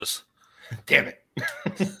Damn it.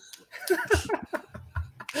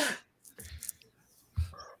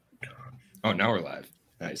 Oh, now we're live.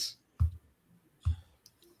 Nice.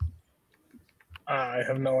 I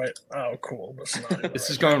have no idea. Oh, cool. This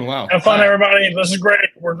is going well. Have fun, everybody. This is great.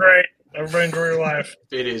 We're great. Everybody enjoy your life.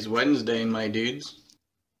 It is Wednesday, my dudes.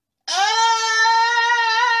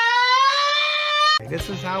 This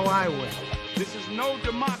is how I win. This is no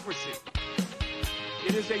democracy.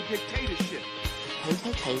 It is a dictatorship.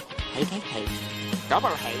 Hate. Double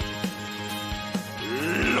hate.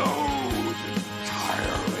 Load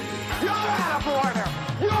entirely. You're out of order!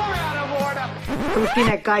 You're out of order! Everything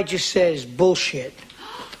that guy just says bullshit.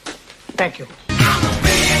 Thank you. I'm the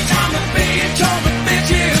bitch, all the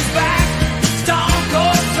bitches back. Stone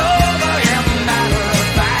cold sober, as a matter of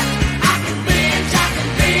fact. I can bitch,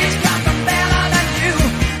 got them better than you.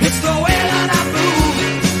 It's the way that I move,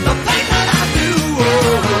 the thing that I do.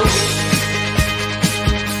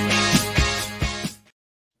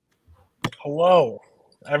 Hello,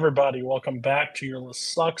 everybody. Welcome back to Your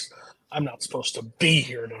List Sucks. I'm not supposed to be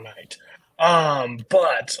here tonight.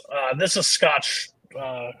 But this is Scott's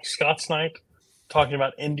night, talking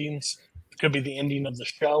about endings. It could be the ending of the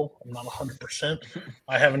show. I'm not 100%.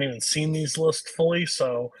 I haven't even seen these lists fully,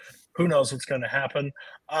 so who knows what's going to happen.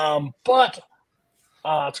 But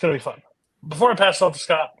it's going to be fun. Before I pass it off to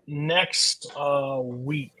Scott, next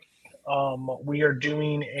week we are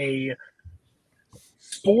doing a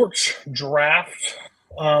sports draft,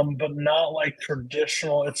 but not like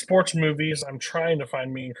traditional. It's sports movies. I'm trying to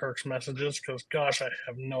find me and Kirk's messages because, gosh, I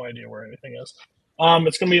have no idea where anything is.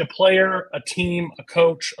 It's going to be a player, a team, a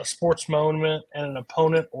coach, a sports moment, and an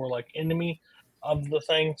opponent or like enemy of the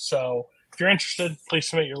thing. So if you're interested, please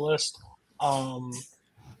submit your list. Other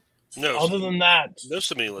than that, no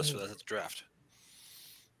submitting list for that draft.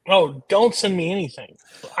 Oh, don't send me anything.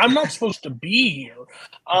 I'm not supposed to be here.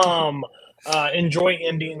 Enjoy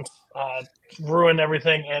endings, ruin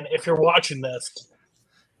everything, and if you're watching this,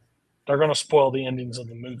 they're going to spoil the endings of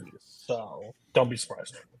the movies. So don't be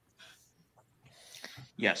surprised.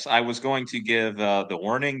 Yes, I was going to give the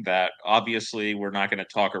warning that obviously we're not going to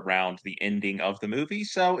talk around the ending of the movie.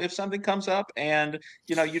 So if something comes up and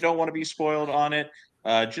you don't want to be spoiled on it,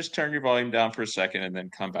 just turn your volume down for a second and then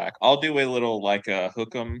come back. I'll do a little like a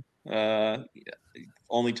hook 'em.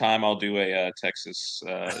 Only time I'll do a Texas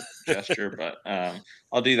gesture, but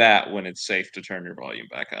I'll do that when it's safe to turn your volume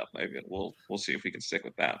back up. Maybe we'll see if we can stick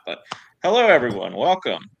with that. But hello, everyone.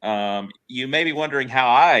 Welcome. You may be wondering how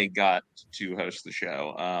I got to host the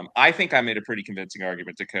show. I think I made a pretty convincing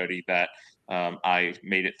argument to Cody that I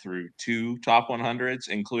made it through 2 top 100s,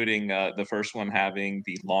 including the first one having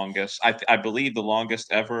the longest, I believe the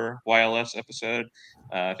longest ever YLS episode.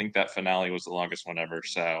 I think that finale was the longest one ever.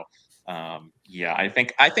 So yeah, I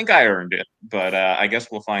think I earned it, but I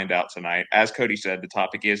guess we'll find out tonight. As Cody said, the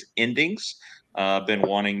topic is endings. Been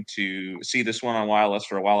wanting to see this one on YLS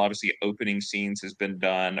for a while. Obviously, opening scenes has been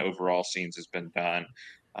done, overall scenes has been done,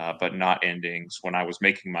 but not endings. When I was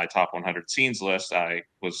making my top 100 scenes list, I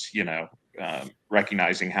was,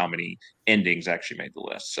 recognizing how many endings actually made the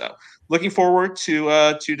list. So looking forward to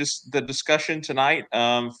the discussion tonight.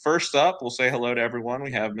 First up, we'll say hello to everyone.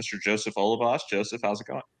 We have Mr. Joseph Olivas. Joseph, how's it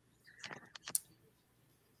going?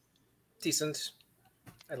 Decent.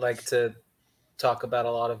 I like to talk about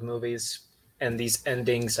a lot of movies, and these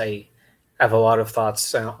endings I have a lot of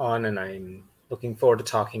thoughts on, and I'm looking forward to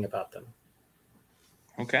talking about them.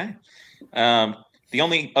 Okay. The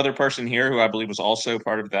only other person here who I believe was also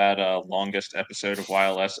part of that longest episode of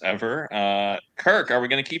YLS ever, Kirk, are we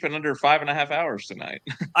going to keep it under 5.5 hours tonight?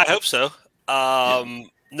 I hope so.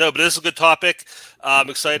 No, but this is a good topic. I'm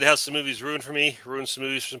excited to have some movies ruin some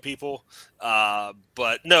movies for some people.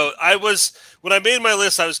 But no, when I made my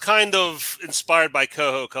list, I was kind of inspired by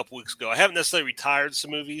Coho a couple weeks ago. I haven't necessarily retired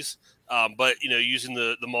some movies, but using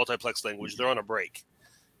the multiplex language, they're on a break.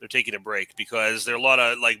 They're taking a break because there are a lot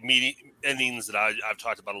of like meaty endings that I've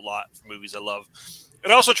talked about a lot for movies I love.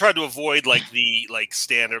 And I also tried to avoid like the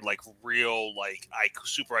standard, real,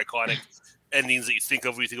 super iconic endings that you think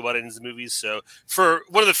of when you think about endings in movies. So for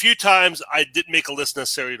one of the few times I didn't make a list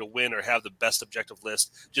necessarily to win or have the best objective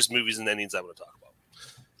list, just movies and endings I'm going to talk about.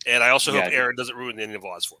 And I also hope Aaron doesn't ruin the ending of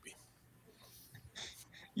Oz for me.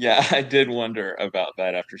 Yeah, I did wonder about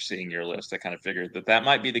that after seeing your list. I kind of figured that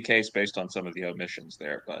might be the case based on some of the omissions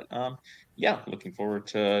there. But yeah, looking forward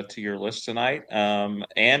to your list tonight.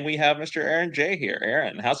 And we have Mr. Aaron J here.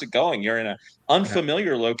 Aaron, how's it going? You're in an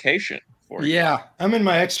unfamiliar location. Yeah, I'm in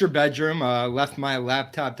my extra bedroom. Left my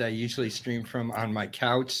laptop that I usually stream from on my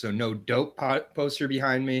couch, so no dope poster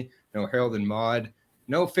behind me, no Harold and Maude,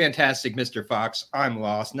 no Fantastic Mr. Fox. I'm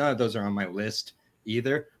lost. None of those are on my list.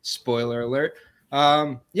 either. Spoiler alert.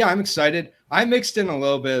 Yeah, I'm excited. I mixed in a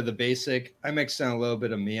little bit of the basic. I mixed in a little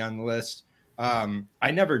bit of me on the list.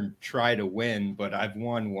 I never try to win, but I've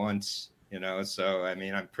won once, so I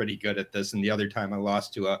mean, I'm pretty good at this. And the other time I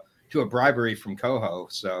lost to a bribery from Coho,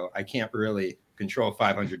 so I can't really control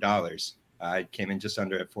 $500. I came in just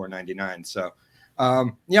under at $4.99. So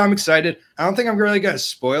yeah, I'm excited. I don't think I'm really going to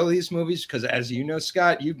spoil these movies because, as you know,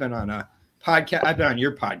 Scott, you've been on a podcast. I've been on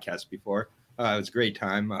your podcast before. It was a great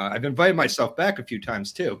time. I've invited myself back a few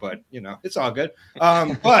times too, but it's all good.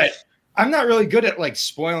 But I'm not really good at like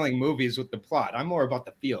spoiling movies with the plot. I'm more about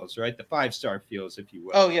the feels, right? The 5-star feels, if you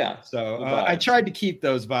will. Oh yeah. So I tried to keep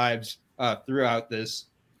those vibes throughout this.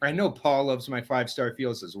 I know Paul loves my 5-star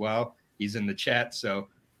feels as well. He's in the chat, so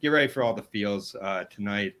get ready for all the feels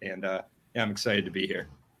tonight. And yeah, I'm excited to be here.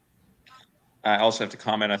 I also have to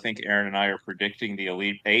comment. I think Aaron and I are predicting the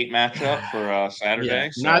Elite 8 matchup for Saturday. Yeah,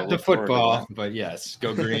 so not the football, but yes,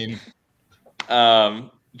 go green.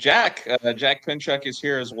 Jack Pinchuk is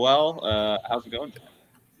here as well. How's it going, Jack?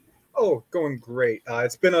 Oh, going great.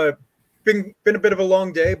 It's been a bit of a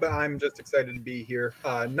long day, but I'm just excited to be here.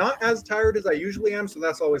 Not as tired as I usually am, so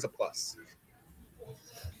that's always a plus.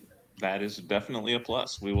 That is definitely a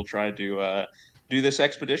plus. We will try to do this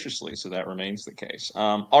expeditiously, so that remains the case.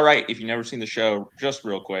 All right, if you've never seen the show, just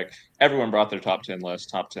real quick, everyone brought their top 10 list,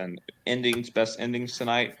 top 10 endings, best endings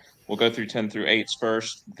tonight. We'll go through 10 through 8s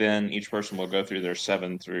first, then each person will go through their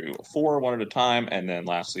 7 through 4 one at a time, and then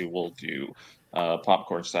lastly we'll do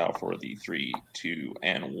popcorn style for the 3, 2,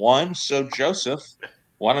 and 1. So Joseph,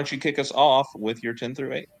 why don't you kick us off with your 10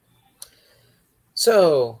 through 8?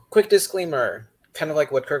 So, quick disclaimer. Kind of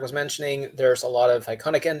like what Kirk was mentioning, there's a lot of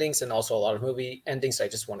iconic endings and also a lot of movie endings I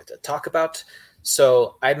just wanted to talk about.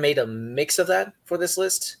 So I made a mix of that for this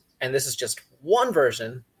list, and this is just one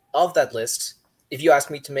version of that list. If you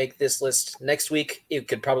ask me to make this list next week, it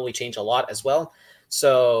could probably change a lot as well.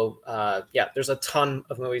 So yeah, there's a ton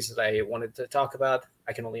of movies that I wanted to talk about.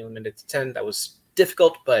 I can only limit it to 10. That was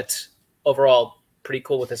difficult, but overall pretty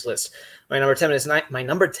cool with this list. My number 10 is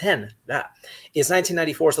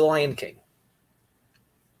 1994's The Lion King.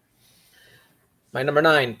 My number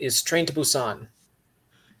 9 is Train to Busan.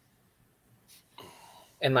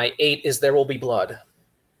 And my 8 is There Will Be Blood.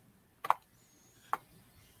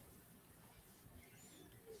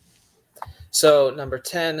 So number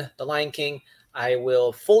 10, The Lion King. I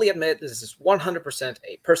will fully admit this is 100%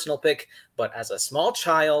 a personal pick, but as a small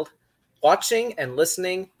child, watching and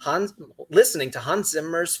listening to Hans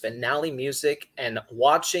Zimmer's finale music and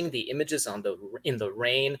watching the images in the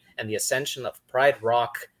rain and the ascension of Pride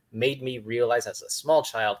Rock made me realize as a small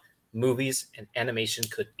child, movies and animation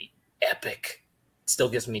could be epic. It still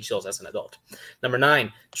gives me chills as an adult. Number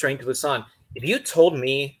 9, Train to Busan. If you told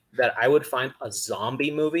me that I would find a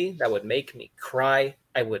zombie movie that would make me cry,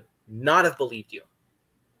 I would not have believed you.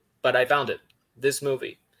 But I found it. This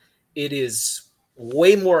movie. It is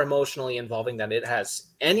way more emotionally involving than it has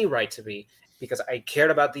any right to be, because I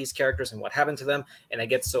cared about these characters and what happened to them, and I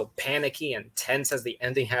get so panicky and tense as the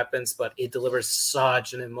ending happens, but it delivers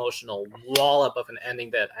such an emotional wallop of an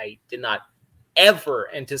ending that I did not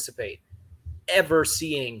ever anticipate ever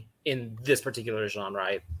seeing in this particular genre.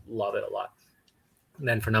 I love it a lot. And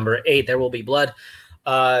then for number 8, There Will Be Blood.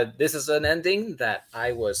 This is an ending that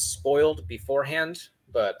I was spoiled beforehand,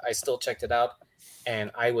 but I still checked it out,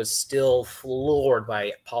 and I was still floored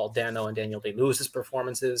by Paul Dano and Daniel Day-Lewis's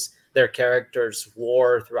performances, their characters'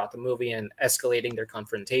 war throughout the movie and escalating their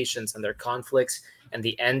confrontations and their conflicts. And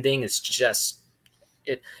the ending is just,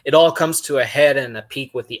 it all comes to a head and a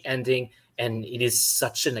peak with the ending. And it is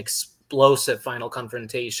such an explosive final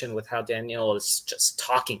confrontation with how Daniel is just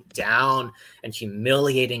talking down and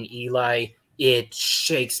humiliating Eli. It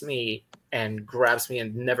shakes me and grabs me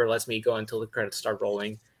and never lets me go until the credits start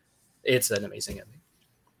rolling. It's an amazing ending.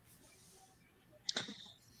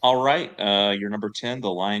 All right, your number 10, The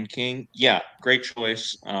Lion King. Yeah, great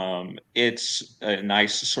choice. It's a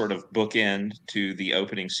nice sort of bookend to the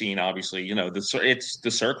opening scene. Obviously, it's the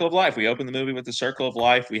circle of life. We open the movie with the circle of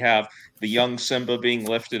life. We have the young Simba being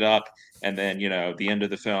lifted up, and then the end of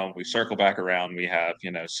the film, we circle back around. We have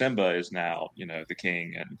Simba is now the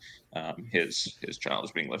king, and his child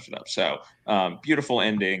is being lifted up. So beautiful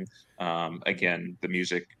ending. Again, the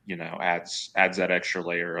music adds that extra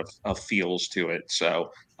layer of feels to it.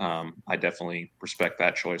 So I definitely respect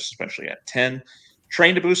that choice, especially at 10.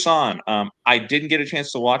 Train to Busan. I didn't get a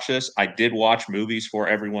chance to watch this. I did watch movies for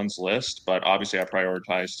everyone's list, but obviously I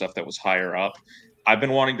prioritized stuff that was higher up. I've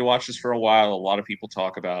been wanting to watch this for a while. A lot of people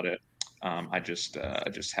talk about it. I just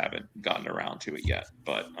haven't gotten around to it yet.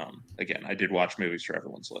 But again, I did watch movies for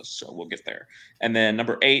everyone's list, so we'll get there. And then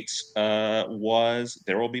number 8 was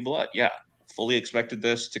There Will Be Blood. Yeah, fully expected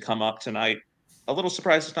this to come up tonight. A little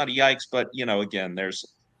surprised it's not a yikes, but again, there's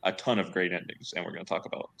a ton of great endings, and we're going to talk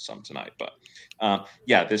about some tonight. But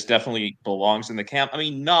yeah, this definitely belongs in the camp. I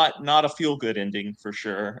mean, not a feel good ending for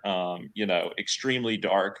sure. Extremely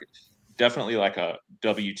dark. Definitely like a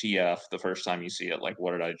WTF the first time you see it. Like,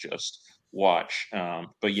 what did I just watch?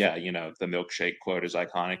 But yeah, the milkshake quote is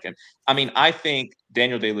iconic. And I mean, I think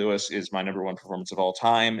Daniel Day-Lewis is my number one performance of all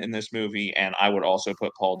time in this movie. And I would also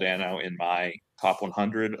put Paul Dano in my top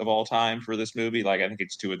 100 of all time for this movie. Like, I think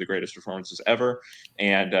it's 2 of the greatest performances ever.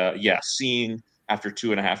 And seeing after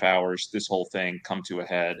 2.5 hours, this whole thing come to a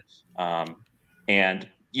head. And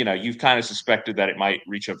you've kind of suspected that it might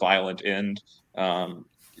reach a violent end.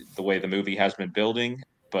 The way the movie has been building,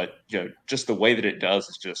 but just the way that it does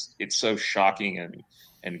is it's so shocking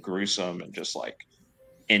and gruesome and just like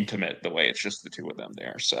intimate the way it's just the two of them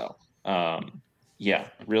there. So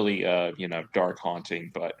really dark, haunting,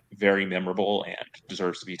 but very memorable and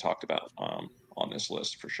deserves to be talked about on this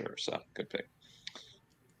list for sure. So good pick.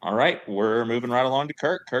 All right, we're moving right along to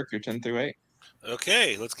Kirk. Kirk, you're 10 through 8.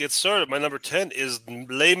 Okay, let's get started. My number 10 is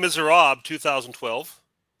Les Miserables 2012.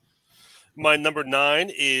 My number 9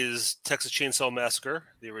 is Texas Chainsaw Massacre,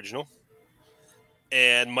 the original.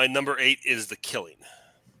 And my number 8 is The Killing.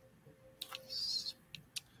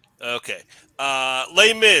 Okay.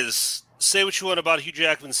 Les Mis, say what you want about Hugh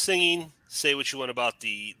Jackman singing. Say what you want about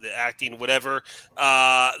the acting, whatever.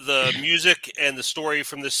 The music and the story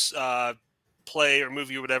from this play or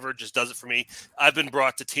movie or whatever just does it for me. I've been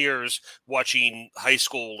brought to tears watching high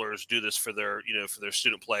schoolers do this for their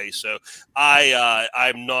student play. So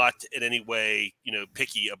I'm not in any way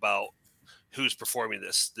picky about who's performing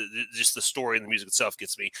this. Just the story and the music itself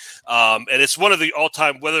gets me. And it's one of the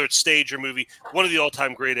all-time, whether it's stage or movie, one of the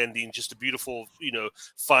all-time great endings. Just a beautiful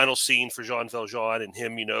final scene for Jean Valjean and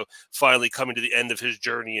him finally coming to the end of his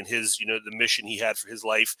journey and his the mission he had for his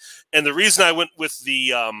life. And the reason I went with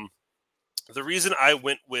the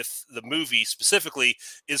movie specifically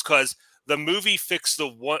is because the movie fixes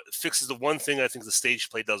the one thing I think the stage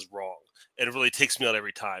play does wrong, and it really takes me out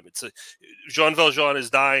every time. Jean Valjean is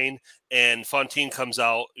dying, and Fantine comes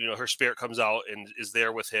out. Her spirit comes out and is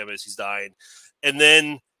there with him as he's dying, and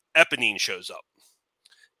then Eponine shows up,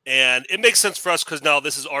 and it makes sense for us because now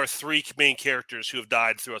this is our 3 main characters who have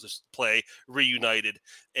died throughout this play reunited,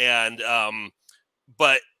 and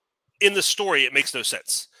but in the story it makes no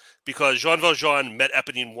sense. Because Jean Valjean met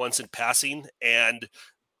Eponine once in passing, and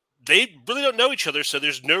they really don't know each other, so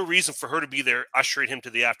there's no reason for her to be there ushering him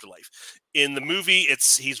to the afterlife. In the movie,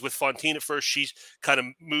 he's with Fantine at first. She kind of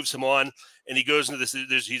moves him on, and he goes into this.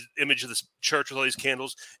 There's his image of this church with all these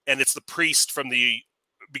candles, and it's the priest from the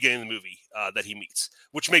beginning of the movie that he meets,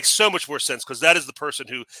 which makes so much more sense because that is the person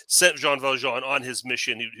who sent Jean Valjean on his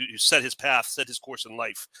mission, who set his path, set his course in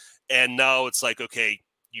life, and now it's like, okay,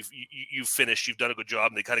 you've finished, you've done a good job,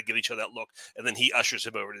 and they kind of give each other that look, and then he ushers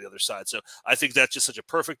him over to the other side. So I think that's just such a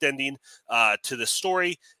perfect ending to this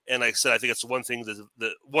story, and like I said, I think it's one of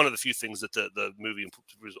the few things that the movie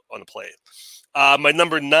improves on the play. My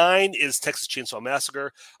number 9 is Texas Chainsaw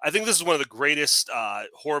Massacre. I think this is one of the greatest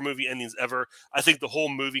horror movie endings ever. I think the whole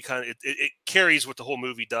movie kind of it carries what the whole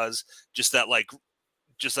movie does, just that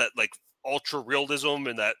ultra realism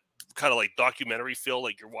and that kind of like documentary feel,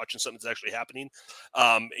 like you're watching something that's actually happening.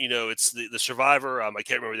 It's the survivor. I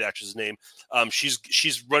can't remember the actress's name.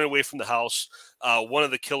 She's running away from the house. One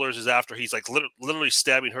of the killers is after. He's like literally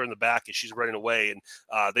stabbing her in the back as she's running away, and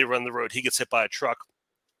they run the road. He gets hit by a truck.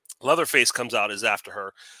 Leatherface comes out is after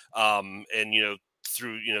her, and the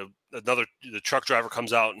truck driver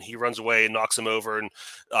comes out and he runs away and knocks him over, and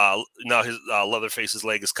now his Leatherface's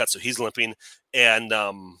leg is cut, so he's limping, and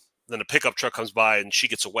then a pickup truck comes by and she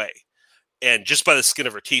gets away, and just by the skin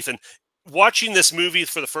of her teeth. And watching this movie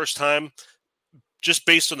for the first time, just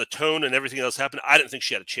based on the tone and everything else happened, I didn't think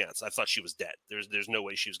she had a chance. I thought she was dead. There's no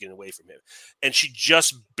way she was getting away from him, and she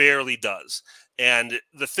just barely does. And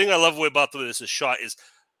the thing I love about the way this is shot is,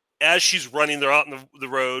 as she's running, they're out in the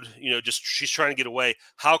road, she's trying to get away,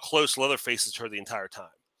 how close Leatherface is to her the entire time.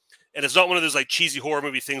 And it's not one of those like cheesy horror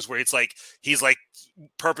movie things where it's like he's like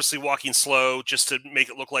purposely walking slow just to make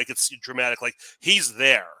it look like it's dramatic. Like he's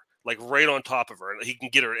there, like right on top of her, and he can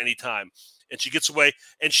get her at any time. and she gets away,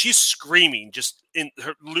 and she's screaming, just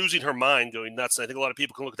losing her mind, going nuts. And I think a lot of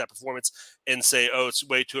people can look at that performance and say, "Oh, it's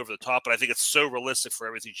way too over the top," but I think it's so realistic for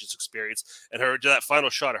everything she's experienced. And that final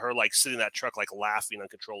shot of her like sitting in that truck, like laughing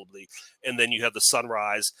uncontrollably, and then you have the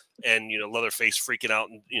sunrise, and Leatherface freaking out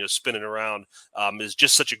and spinning around, is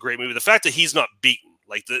just such a great movie. The fact that he's not beaten,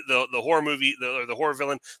 like the horror movie, the horror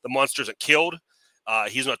villain, the monster isn't killed,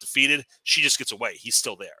 he's not defeated. She just gets away. He's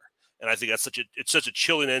still there. And I think that's such a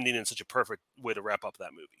chilling ending and such a perfect way to wrap up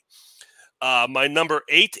that movie. My number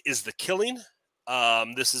 8 is The Killing.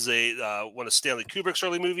 This is one of Stanley Kubrick's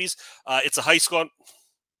early movies. It's a high school.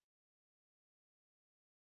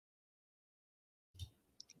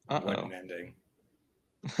 What an ending.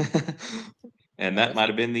 And that might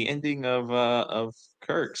have been the ending of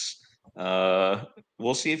Kirk's.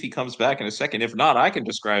 We'll see if he comes back in a second. If not, I can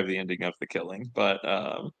describe the ending of The Killing. But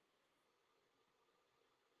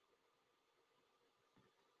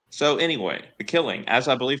so anyway, The Killing, as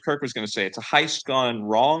I believe Kirk was going to say, it's a heist gone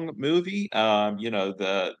wrong movie.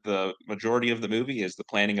 The majority of the movie is the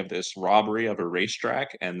planning of this robbery of a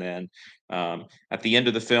racetrack, and then at the end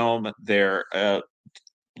of the film, they're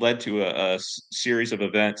led to a series of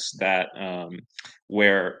events that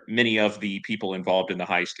where many of the people involved in the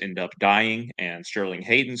heist end up dying, and Sterling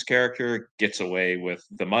Hayden's character gets away with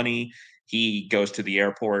the money. He goes to the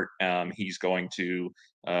airport. He's going to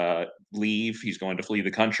leave. He's going to flee the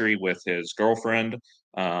country with his girlfriend.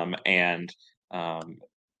 And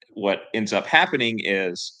what ends up happening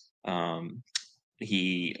is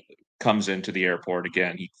he comes into the airport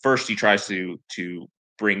again. He tries to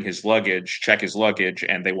bring his luggage, check his luggage,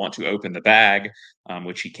 and they want to open the bag,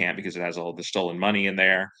 which he can't because it has all the stolen money in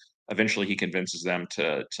there. Eventually, he convinces them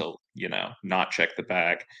to not check the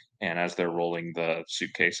bag. And as they're rolling the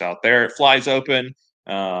suitcase out there, it flies open.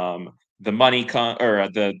 The money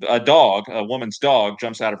a woman's dog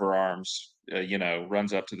jumps out of her arms,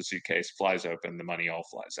 runs up to the suitcase, flies open, the money all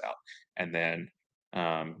flies out. And then,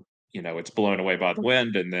 it's blown away by the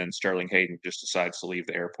wind. And then Sterling Hayden just decides to leave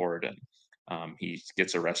the airport, and he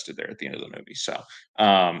gets arrested there at the end of the movie. So,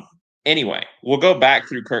 anyway, we'll go back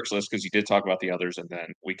through Kirk's list because he did talk about the others, and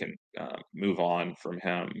then we can move on from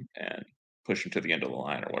him and push him to the end of the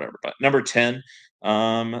line or whatever. But number 10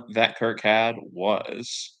 that Kirk had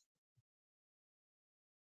was,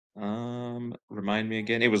 remind me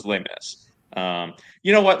again, it was Les Mis.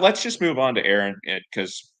 You know what? Let's just move on to Aaron,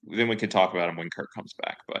 because then we can talk about him when Kirk comes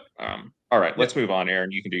back. But all right, let's move on,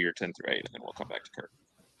 Aaron. You can do your 10 through 8, and then we'll come back to Kirk.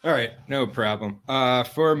 All right, no problem.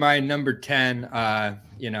 For my number 10,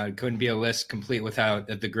 it couldn't be a list complete without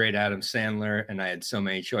the great Adam Sandler, and I had so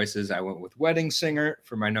many choices. I went with Wedding Singer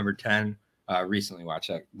for my number 10. Recently watched,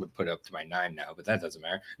 I would put up to my 9 now, but that doesn't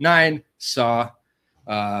matter. 9, Saw,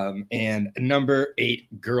 and number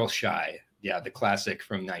 8, Girl Shy. Yeah, the classic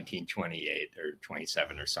from 1928 or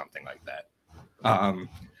 27 or something like that. All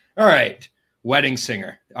right. Wedding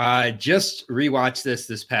Singer. I just rewatched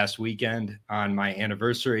this past weekend on my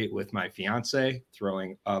anniversary with my fiance,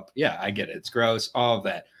 throwing up. Yeah, I get it. It's gross. All of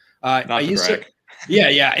that. Not to brag.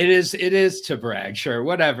 Yeah. It is to brag. Sure.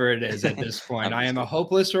 Whatever it is at this point. I am a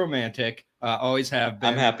hopeless romantic. Always have been.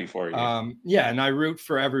 I'm happy for you. And I root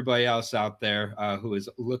for everybody else out there who is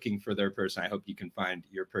looking for their person. I hope you can find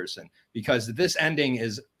your person, because this ending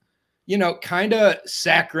is, kind of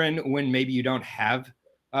saccharine when maybe you don't have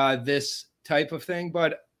this type of thing,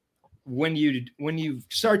 but when you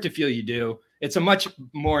start to feel you do, it's a much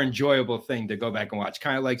more enjoyable thing to go back and watch.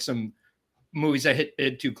 Kind of like some movies that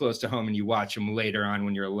hit too close to home and you watch them later on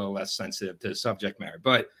when you're a little less sensitive to the subject matter.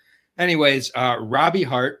 But anyways, Robbie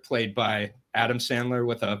Hart, played by Adam Sandler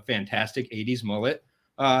with a fantastic 80s mullet.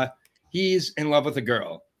 He's in love with a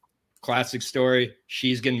girl. Classic story.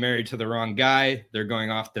 She's getting married to the wrong guy. They're going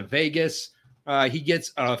off to Vegas. He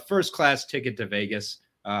gets a first class ticket to Vegas.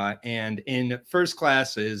 And in first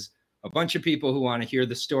class is a bunch of people who want to hear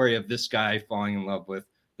the story of this guy falling in love with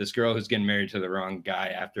this girl who's getting married to the wrong guy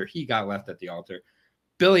after he got left at the altar.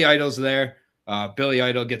 Billy Idol's there. Billy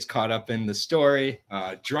Idol gets caught up in the story,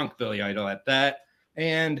 drunk Billy Idol at that.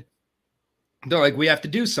 And they're like, we have to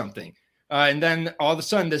do something. And then all of a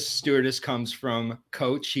sudden, this stewardess comes from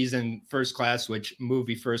Coach. He's in first class, which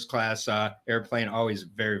movie first class airplane, always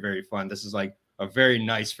very, very fun. This is like a very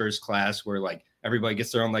nice first class where like everybody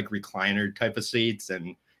gets their own like recliner type of seats.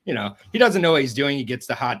 And, he doesn't know what he's doing. He gets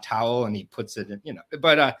the hot towel and he puts it in,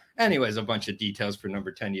 but anyways, a bunch of details for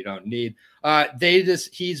number 10 you don't need.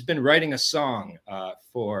 He's been writing a song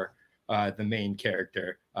for the main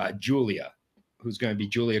character, Julia, who's going to be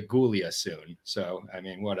Julia Gulia soon. So, I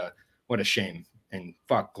mean, what a shame. And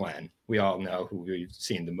fuck Glenn. We all know who we've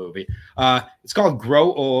seen the movie. It's called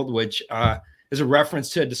Grow Old, which is a reference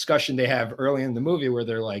to a discussion they have early in the movie where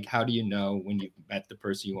they're like, how do you know when you've met the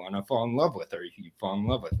person you want to fall in love with or you fall in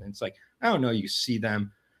love with? And it's like, I don't know. You see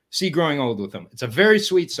growing old with them. It's a very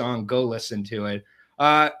sweet song. Go listen to it.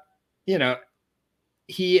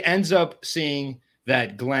 He ends up seeing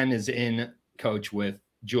that Glenn is in coach with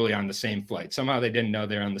Julia on the same flight. Somehow they didn't know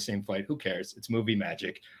they're on the same flight. Who cares? It's movie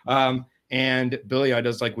magic. And Billy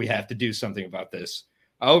Idol's like, we have to do something about this.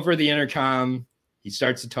 Over the intercom, he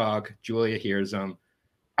starts to talk. Julia hears him.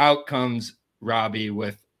 Out comes Robbie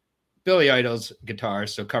with Billy Idol's guitar,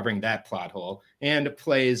 so covering that plot hole, and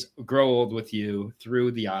plays Grow Old With You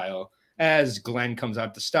through the aisle as Glenn comes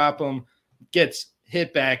out to stop him, gets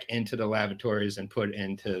hit back into the lavatories and put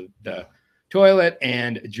into the toilet,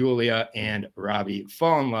 and Julia and Robbie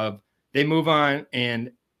fall in love. They move on,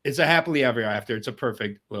 and it's a happily ever after. It's a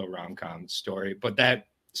perfect little rom-com story, but that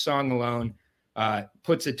song alone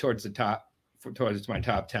puts it towards my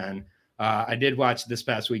top 10. I did watch this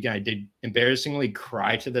past weekend. I did embarrassingly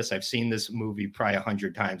cry to this. I've seen this movie probably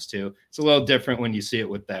 100 times too. It's a little different when you see it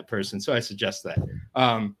with that person, so I suggest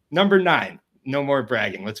that. Number 9, no more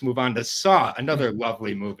bragging. Let's move on to Saw, another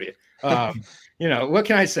lovely movie. What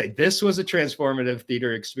can I say? This was a transformative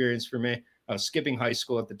theater experience for me. I was skipping high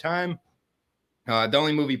school at the time. The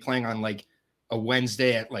only movie playing on like a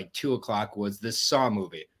Wednesday at like 2:00 was this Saw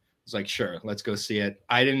movie. I was like, sure, let's go see it.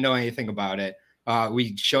 I didn't know anything about it.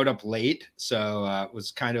 We showed up late, so it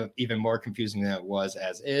was kind of even more confusing than it was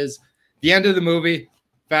as is. The end of the movie,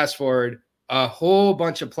 fast forward, a whole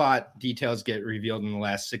bunch of plot details get revealed in the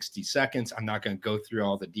last 60 seconds. I'm not going to go through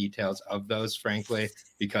all the details of those, frankly,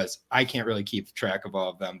 because I can't really keep track of all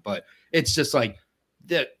of them. But it's just like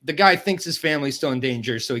the guy thinks his family's still in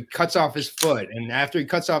danger, so he cuts off his foot. And after he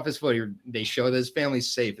cuts off his foot, they show that his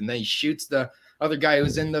family's safe. And then he shoots the other guy who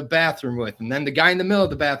was in the bathroom with. And then the guy in the middle of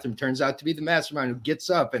the bathroom turns out to be the mastermind who gets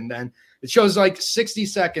up. And then it shows like 60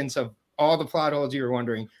 seconds of all the plot holes you were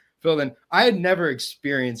wondering filled in. I had never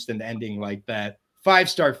experienced an ending like that.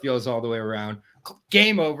 5-star feels all the way around.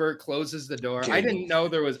 Game over, closes the door. I didn't know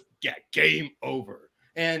there was game over.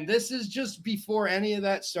 And this is just before any of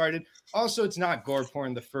that started. Also, it's not gore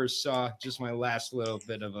porn the first Saw, just my last little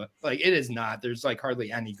bit of it is not. There's like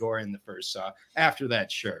hardly any gore in the first Saw. After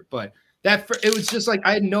that, sure. But it was just like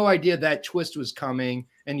I had no idea that twist was coming.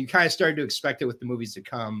 And you kind of started to expect it with the movies to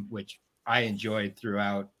come, which I enjoyed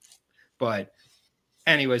throughout. But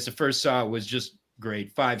anyways, the first Saw was just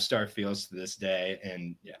great. 5-star feels to this day.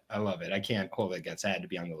 And yeah, I love it. I can't hold it against. I had to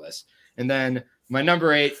be on the list. And then my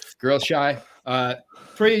number 8, Girl Shy.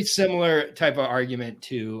 Pretty similar type of argument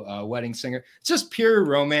to Wedding Singer. It's just pure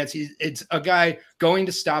romance. It's a guy going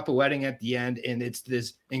to stop a wedding at the end, and it's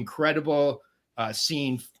this incredible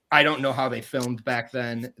scene. I don't know how they filmed back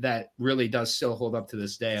then. That really does still hold up to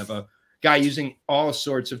this day, of a guy using all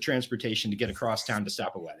sorts of transportation to get across town to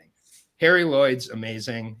stop a wedding. Harry Lloyd's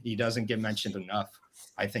amazing. He doesn't get mentioned enough,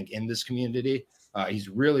 I think, in this community. He's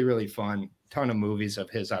really, really fun. Ton of movies of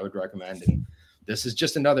his I would recommend. And this is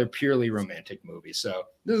just another purely romantic movie. So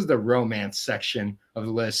this is the romance section of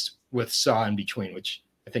the list with Saw in between, which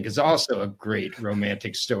I think is also a great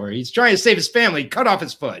romantic story. He's trying to save his family, cut off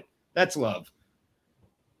his foot. That's love.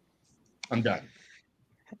 I'm done.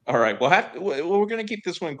 All right. We're going to keep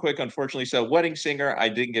this one quick, unfortunately. So Wedding Singer, I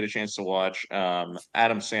didn't get a chance to watch.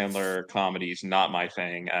 Adam Sandler comedies, not my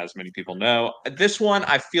thing, as many people know. This one,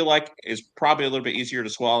 I feel like, is probably a little bit easier to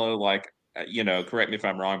swallow. Like, correct me if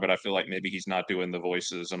I'm wrong, but I feel like maybe he's not doing the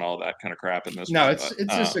voices and all that kind of crap in this one. No, it's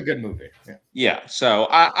just a good movie. Yeah. So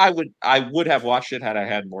I would have watched it had I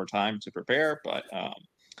had more time to prepare, but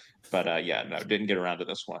didn't get around to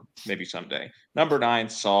this one. Maybe someday. Number 9,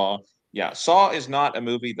 Saw. Yeah, Saw is not a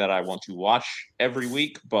movie that I want to watch every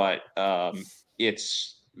week, but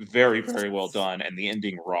it's very, very well done, and the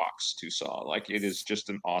ending rocks to Saw. Like, it is just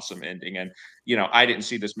an awesome ending. And I didn't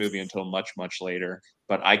see this movie until much, much later,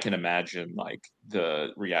 but I can imagine like the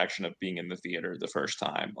reaction of being in the theater the first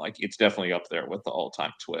time. Like, it's definitely up there with the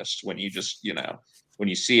all-time twist when you just when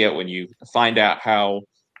you see it, when you find out how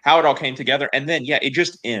it all came together, and then it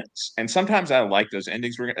just ends. And sometimes I like those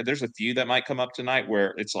endings. There's a few that might come up tonight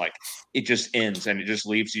where it's like it just ends and it just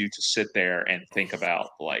leaves you to sit there and think about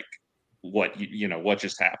like what what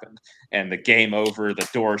just happened, and the game over, the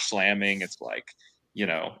door slamming. It's like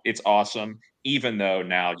it's awesome, even though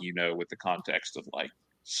now with the context of like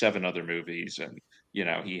 7 other movies, and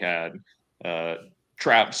he had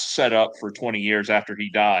traps set up for 20 years after he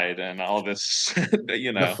died, and all this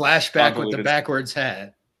the flashback with the backwards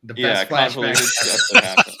hat. The best flashback. Stuff that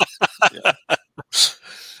happened.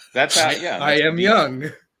 That's how. I am young.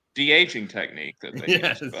 De-aging technique that they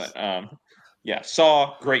use. But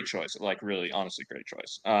Saw, great choice. Like, really, honestly, great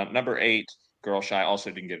choice. Number 8, Girl Shy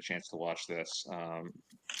also didn't get a chance to watch this.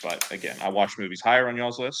 But again, I watch movies higher on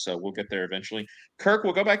y'all's list, so we'll get there eventually. Kirk,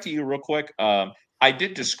 we'll go back to you real quick. I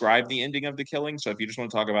did describe the ending of The Killing, so if you just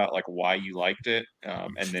want to talk about like why you liked it,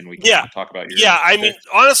 and then we can talk about your. Yeah, I mean,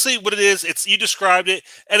 honestly, what it is, you described it,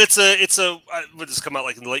 and it's a would this come out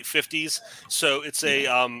like in the late 50s? So it's a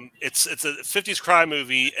it's a 50s crime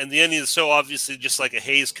movie, and the ending is so obviously just like a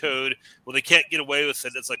Hays Code. Well, they can't get away with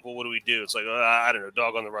it. It's like, well, what do we do? It's like, I don't know,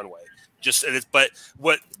 Dog on the Runway. But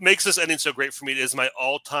what makes this ending so great for me is my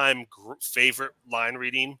all-time favorite line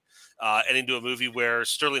reading. Ending to a movie where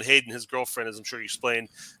Sterling Hayden, his girlfriend, as I'm sure you explained,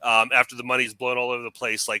 after the money's blown all over the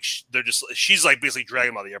place, like she's like basically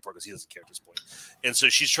dragging him out of the airport because he doesn't care at this point, and so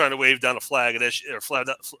she's trying to wave down a flag and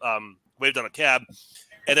wave down a cab,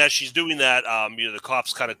 and as she's doing that, the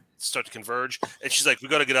cops kind of start to converge, and she's like, "We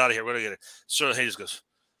got to get out of here. We got to get it." Sterling Hayden just goes,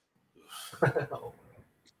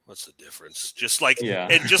 "What's the difference?" Just like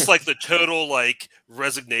and just like the total like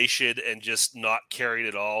resignation and just not caring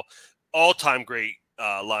at all. All-time great.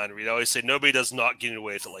 Line read. I always say nobody does not getting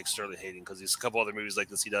away with it like Sterling Hayden, because there's a couple other movies like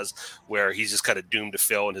this he does where he's just kind of doomed to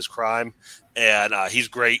fail in his crime, and he's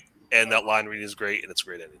great, and that line reading is great, and it's a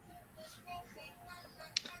great ending.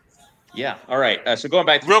 Yeah. All right. So going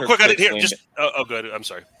back to real quick, I didn't hear. Just good. I'm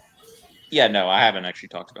sorry. Yeah. No, I haven't actually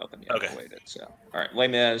talked about them yet. Okay. I waited. So all right, Les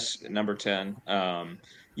Mis, number 10.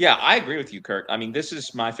 Yeah, I agree with you, Kirk. I mean, this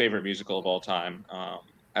is my favorite musical of all time,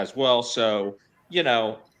 as well. So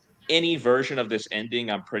any version of this ending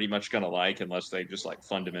I'm pretty much going to like, unless they just like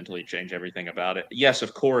fundamentally change everything about it. Yes,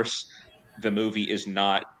 of course, the movie is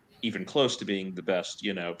not even close to being the best,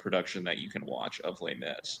 production that you can watch of Les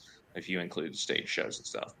Mis, if you include stage shows and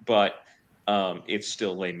stuff. But it's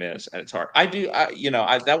still Les Mis at its heart.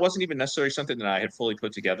 That wasn't even necessarily something that I had fully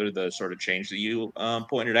put together, the sort of change that you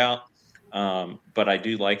pointed out. But I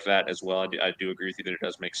do like that as well. I do agree with you that it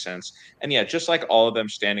does make sense. And yeah, just like all of them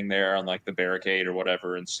standing there on like the barricade or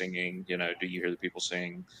whatever and singing, do you hear the people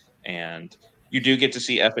sing? And you do get to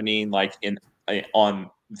see Eponine like on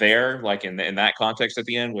there, like in that context at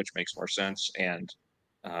the end, which makes more sense. And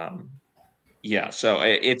so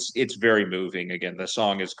it's very moving. Again, the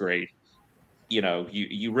song is great.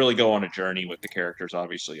 You really go on a journey with the characters,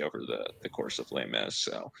 obviously, over the course of Les Mis.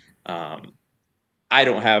 So I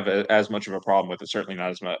don't have as much of a problem with it, certainly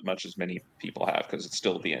not as much as many people have, because it's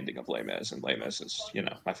still the ending of Les Mis, and Les Mis is,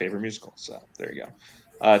 my favorite musical. So there you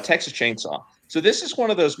go. Texas Chainsaw. So this is one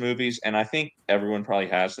of those movies, and I think everyone probably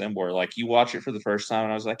has them, where like you watch it for the first time,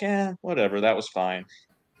 and I was like, whatever, that was fine.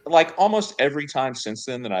 Like almost every time since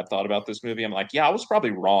then that I've thought about this movie, I'm like, I was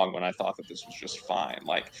probably wrong when I thought that this was just fine.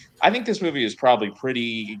 Like, I think this movie is probably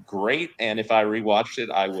pretty great, and if I rewatched it,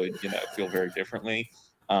 I would, feel very differently.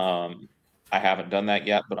 I haven't done that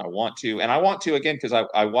yet, but I want to. And I want to, again, because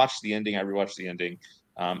I watched the ending. I rewatched the ending.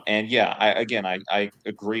 I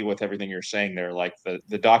agree with everything you're saying there. Like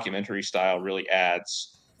the documentary style really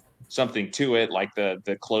adds something to it, like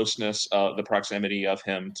the closeness, the proximity of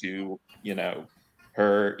him to,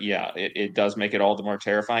 her. Yeah, it does make it all the more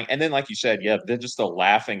terrifying. And then, like you said, just the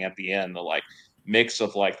laughing at the end, the like mix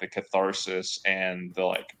of like the catharsis and the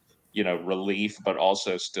like, relief, but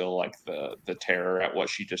also still like the terror at what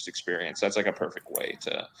she just experienced. That's like a perfect way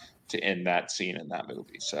to end that scene in that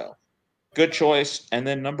movie. So good choice. And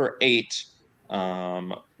then number 8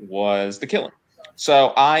 was The Killing.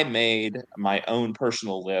 So I made my own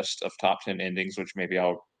personal list of top 10 endings, which maybe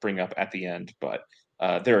I'll bring up at the end. But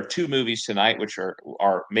there are 2 movies tonight which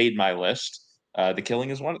are made my list. The Killing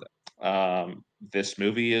is one of them. This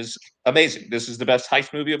movie is amazing. This is the best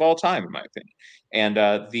heist movie of all time, in my opinion.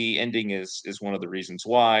 And the ending is one of the reasons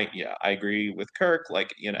why. Yeah, I agree with Kirk.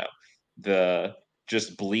 Like, the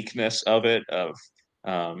just bleakness of it.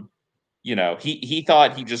 He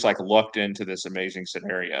thought he just like lucked into this amazing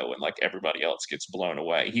scenario, and like everybody else gets blown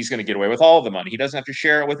away. He's going to get away with all the money. He doesn't have to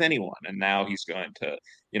share it with anyone. And now he's going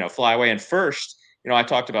to, fly away. And first, I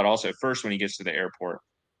talked about also first when he gets to the airport.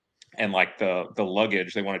 And like the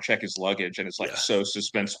luggage, they want to check his luggage, and it's like so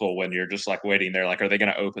suspenseful when you're just like waiting there, like, are they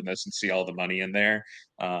going to open this and see all the money in there?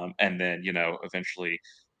 And then, eventually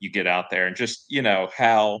you get out there, and just,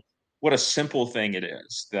 what a simple thing it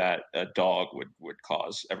is that a dog would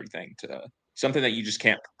cause everything to something that you just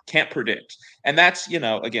can't predict. And that's,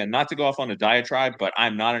 again, not to go off on a diatribe, but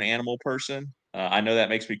I'm not an animal person. I know that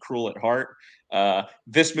makes me cruel at heart.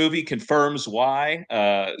 This movie confirms why.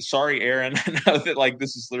 Sorry, Aaron. I know that like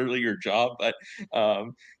this is literally your job, but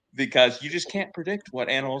because you just can't predict what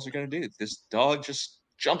animals are going to do. This dog just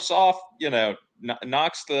jumps off,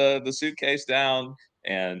 knocks the suitcase down,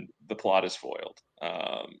 and the plot is foiled.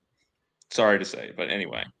 Sorry to say, but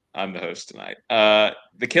anyway, I'm the host tonight.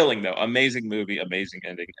 The Killing, though, amazing movie, amazing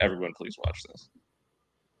ending. Everyone, please watch this.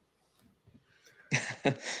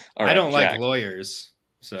 All I right, don't Jack. like lawyers,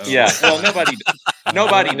 so Yeah, well, nobody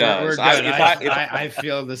We're does. good. I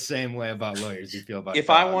feel the same way about lawyers you feel about if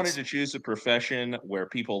dogs. I wanted to choose a profession where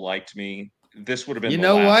people liked me, this would have been You the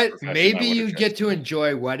know last what? profession Maybe I would have you get chosen. to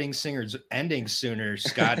enjoy Wedding Singers ending sooner,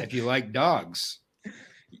 Scott, if you like dogs.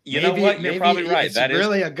 You know what? You're probably right. It's That is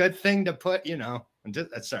really a good thing to put,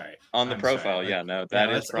 sorry. on the I'm profile. sorry. Yeah, no, that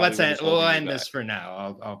is let's probably what end, is holding we'll you end back. this for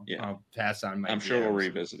now. I'll pass on my I'm sure we'll DMs.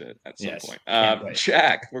 revisit it at some Yes, point. can't wait.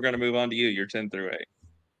 Jack, we're going to move on to you. You're 10 through 8.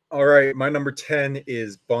 All right, my number 10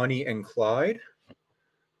 is Bonnie and Clyde.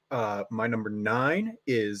 My number 9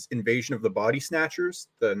 is Invasion of the Body Snatchers,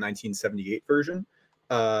 the 1978 version.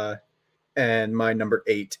 And my number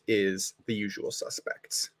 8 is The Usual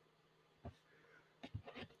Suspects.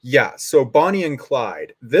 Yeah, so Bonnie and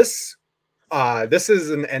Clyde. This is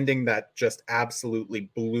an ending that just absolutely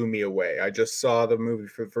blew me away. I just saw the movie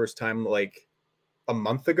for the first time like a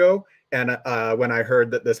month ago, and when I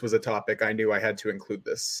heard that this was a topic, I knew I had to include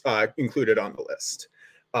it on the list.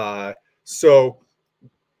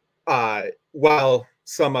 While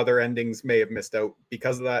some other endings may have missed out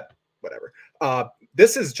because of that, whatever.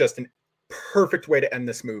 This is just a perfect way to end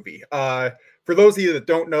this movie. For those of you that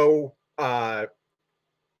don't know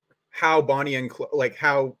how Bonnie and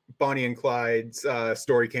Clyde's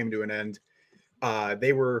story came to an end,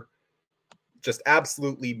 they were just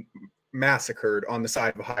absolutely massacred on the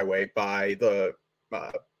side of a highway by the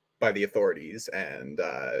authorities and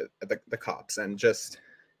the cops, and just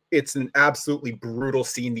it's an absolutely brutal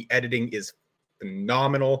scene. The editing is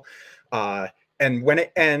phenomenal, and when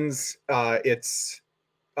it ends, it's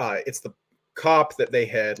the cop that they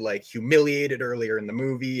had like humiliated earlier in the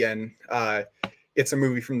movie, and it's a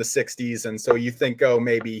movie from the 60s, and so you think, oh,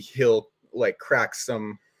 maybe he'll like crack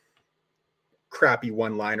some crappy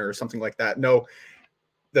one-liner or something like that. No,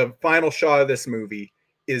 the final shot of this movie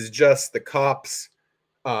is just the cops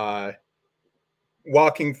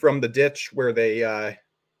walking from the ditch where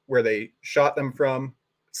they shot them from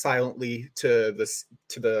silently to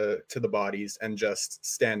the bodies, and just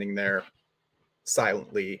standing there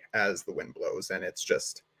silently as the wind blows. And it's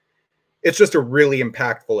just a really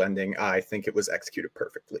impactful ending. I think it was executed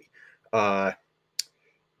perfectly.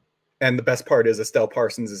 And the best part is Estelle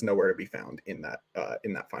Parsons is nowhere to be found in that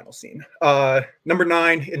final scene. Number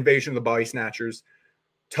 9, Invasion of the Body Snatchers.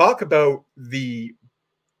 Talk about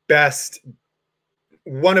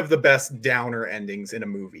one of the best downer endings in a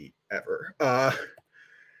movie ever.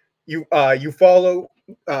 You follow,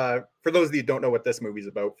 for those of you who don't know what this movie's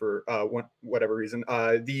about, for whatever reason,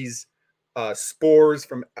 these spores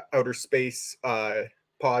from outer space,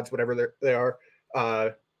 pods, whatever they are,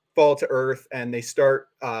 fall to Earth, and they start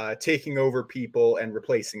taking over people and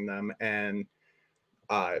replacing them. And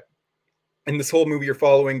in this whole movie, you're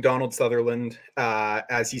following Donald Sutherland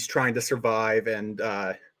as he's trying to survive and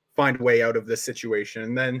find a way out of this situation.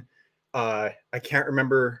 And then I can't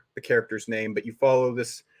remember the character's name, but you follow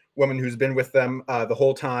this woman who's been with them the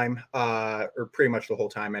whole time, or pretty much the whole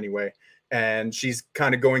time anyway. And she's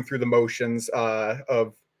kind of going through the motions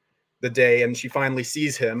of the day, and she finally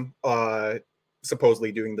sees him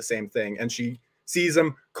supposedly doing the same thing. And she sees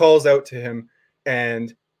him, calls out to him,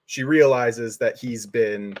 and she realizes that he's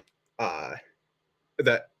been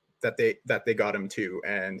that they got him too.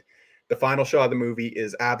 And the final shot of the movie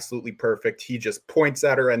is absolutely perfect. He just points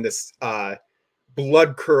at her, and this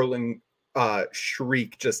blood curdling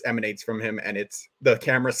shriek just emanates from him, and the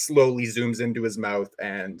camera slowly zooms into his mouth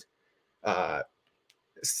and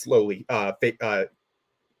slowly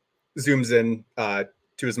zooms in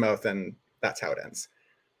to his mouth, and that's how it ends.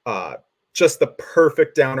 Just the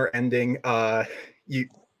perfect downer ending.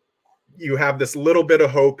 You have this little bit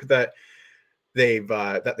of hope that they've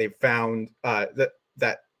found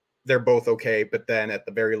that they're both okay, but then at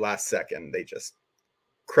the very last second they just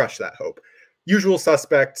crush that hope. Usual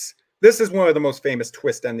Suspects. This is one of the most famous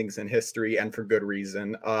twist endings in history, and for good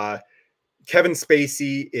reason. Kevin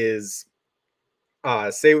Spacey is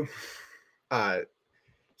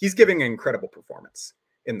he's giving an incredible performance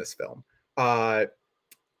in this film.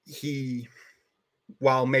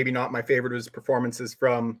 While maybe not my favorite of his performances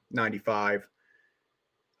from '95,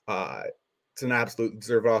 it's an absolute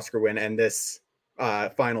deserved Oscar win, and this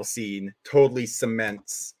final scene totally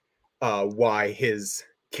cements why his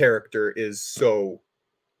character is so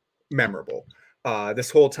memorable. This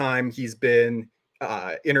whole time he's been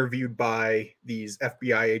interviewed by these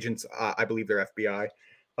FBI agents, I believe they're FBI,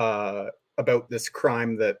 about this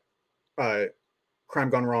crime gone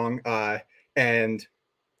wrong, and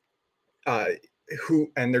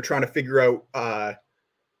they're trying to figure out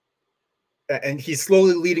and he's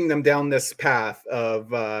slowly leading them down this path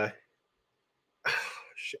of I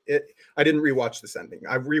didn't rewatch this ending.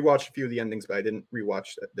 I've rewatched a few of the endings, but I didn't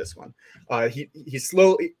rewatch this one. He's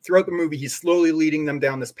slowly, throughout the movie, he's slowly leading them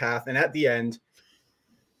down this path, and at the end,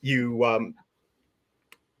 you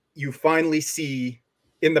finally see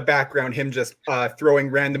in the background him just throwing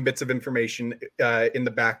random bits of information in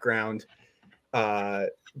the background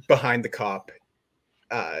behind the cop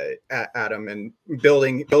at him, and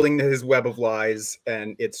building his web of lies.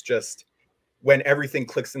 And it's just, when everything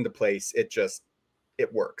clicks into place, it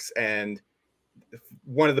works. And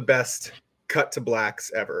one of the best cut to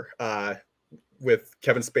blacks ever, with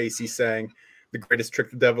Kevin Spacey saying the greatest trick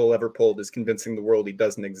the devil ever pulled is convincing the world he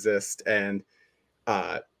doesn't exist. And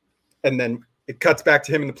then it cuts back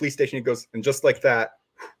to him in the police station. He goes, and just like that,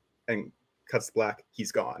 and cuts to black,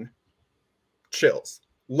 he's gone. Chills.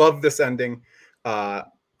 Love this ending. I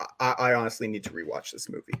honestly need to rewatch this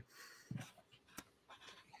movie.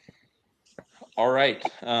 All right.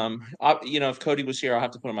 If Cody was here, I'll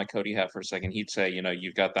have to put on my Cody hat for a second. He'd say,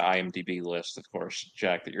 you've got the IMDb list, of course,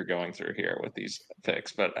 Jack, that you're going through here with these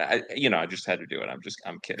picks. But I just had to do it.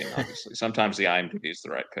 I'm kidding, obviously. Sometimes the IMDb is the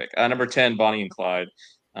right pick. Number 10, Bonnie and Clyde.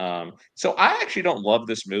 So I actually don't love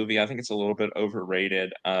this movie. I think it's a little bit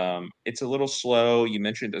overrated. It's a little slow. You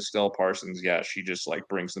mentioned Estelle Parsons. Yeah, she just like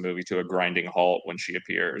brings the movie to a grinding halt when she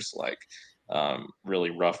appears. Really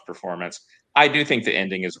rough performance. I do think the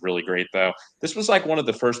ending is really great, though. This was like one of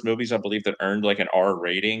the first movies, I believe, that earned like an R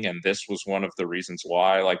rating, and this was one of the reasons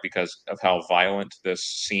why, because of how violent this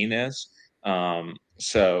scene is. And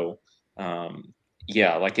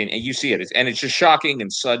you see it, and it's just shocking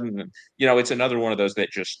and sudden. And, it's another one of those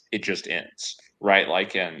that just ends, right?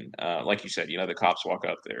 Like you said, the cops walk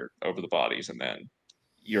up there over the bodies, and then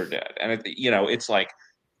you're dead. And it's like,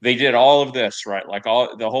 they did all of this, right?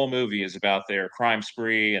 The whole movie is about their crime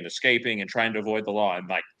spree and escaping and trying to avoid the law.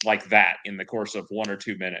 And like that, in the course of 1 or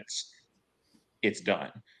 2 minutes, it's done.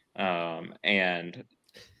 It's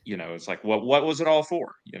like, what was it all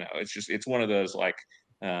for? It's one of those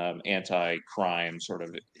anti-crime sort of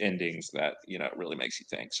endings that, really makes you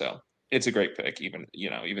think. So it's a great pick, even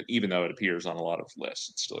though it appears on a lot of lists,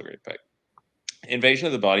 it's still a great pick. Invasion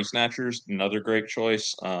of the Body Snatchers, another great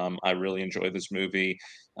choice. I really enjoy this movie.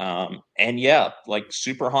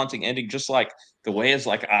 Super haunting ending, just like the way his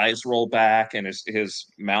eyes roll back and his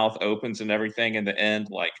mouth opens and everything in the end.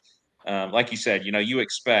 Like you said, you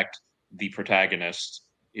expect the protagonist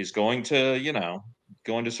is going to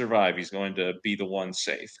survive. He's going to be the one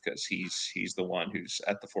safe because he's the one who's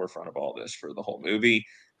at the forefront of all this for the whole movie.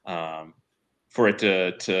 For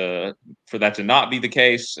that to not be the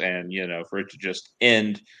case, and for it to just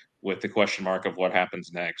end with the question mark of what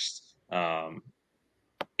happens next,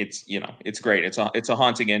 it's great. It's a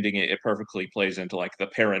haunting ending. It perfectly plays into the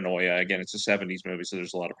paranoia. Again, it's a 70s movie, so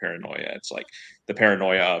there's a lot of paranoia. It's like the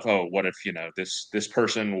paranoia of, oh, what if this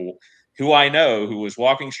person who I know who was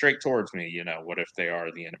walking straight towards me, what if they are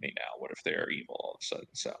the enemy now? What if they are evil all of a sudden?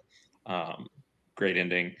 So great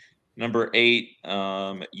ending. Number 8,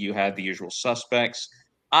 you had The Usual Suspects.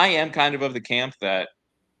 I am kind of the camp that,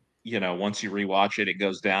 once you rewatch it, it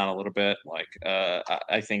goes down a little bit.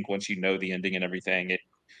 I think once you know the ending and everything,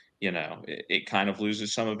 it kind of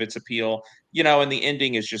loses some of its appeal. And the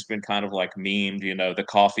ending has just been kind of memed, the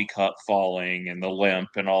coffee cup falling and the limp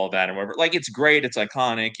and all of that and whatever. It's great. It's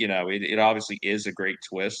iconic. It obviously is a great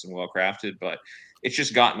twist and well crafted, but it's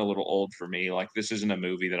just gotten a little old for me. This isn't a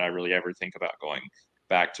movie that I really ever think about going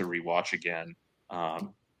back to rewatch again.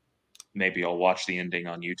 Maybe I'll watch the ending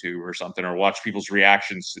on YouTube or something, or watch people's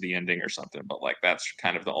reactions to the ending or something. But that's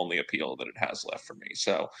kind of the only appeal that it has left for me.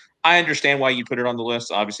 So I understand why you put it on the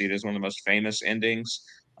list. Obviously, it is one of the most famous endings.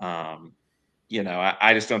 I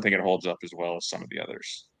just don't think it holds up as well as some of the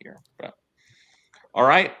others here. But all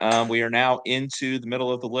right, we are now into the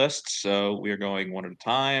middle of the list, so we are going one at a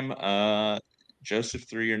time. Joseph,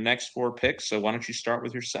 through your next 4 picks. So why don't you start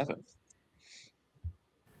with your 7th?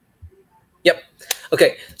 Yep.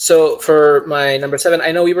 Okay. So for my number 7,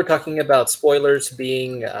 I know we were talking about spoilers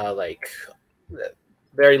being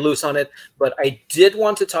very loose on it, but I did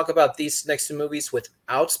want to talk about these next 2 movies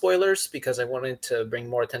without spoilers because I wanted to bring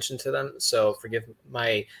more attention to them. So forgive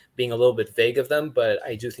my being a little bit vague of them, but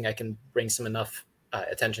I do think I can bring some enough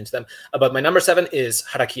attention to them. But my number 7 is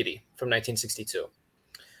Harakiri from 1962.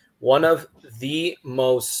 One of the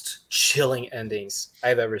most chilling endings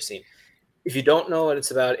I've ever seen. If you don't know what it's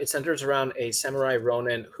about, it centers around a samurai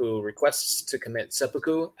ronin who requests to commit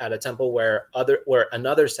seppuku at a temple where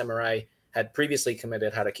another samurai had previously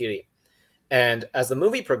committed harakiri. And as the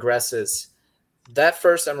movie progresses, that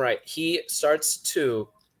first samurai, he starts to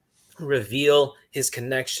reveal his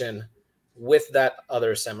connection with that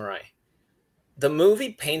other samurai. The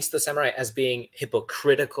movie paints the samurai as being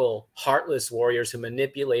hypocritical, heartless warriors who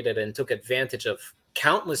manipulated and took advantage of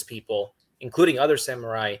countless people, including other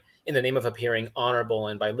samurai, in the name of appearing honorable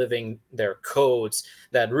and by living their codes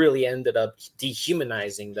that really ended up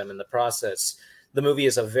dehumanizing them in the process. The movie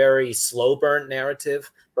is a very slow burn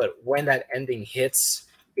narrative, but when that ending hits,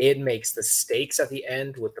 it makes the stakes at the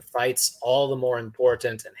end with the fights all the more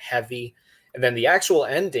important and heavy. And then the actual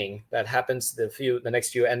ending that happens, the next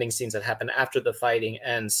few ending scenes that happen after the fighting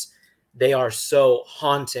ends, they are so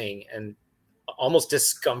haunting and almost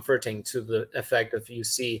discomforting to the effect of you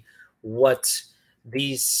see what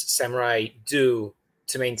these samurai do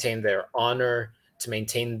to maintain their honor, to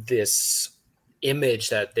maintain this image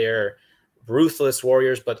that they're ruthless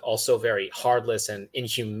warriors, but also very heartless and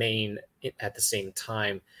inhumane at the same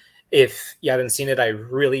time. If you haven't seen it, I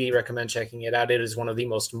really recommend checking it out. It is one of the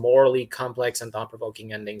most morally complex and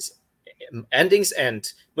thought-provoking endings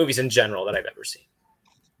and movies in general that I've ever seen.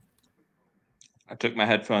 I took my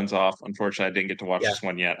headphones off. Unfortunately, I didn't get to watch this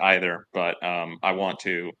one yet either, but I want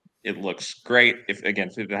to. It looks great. If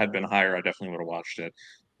it had been higher, I definitely would have watched it.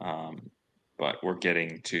 But we're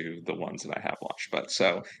getting to the ones that I have watched. But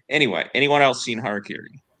so anyway, anyone else seen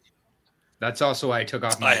Harakiri? That's also why I took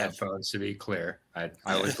off my headphones, to be clear. I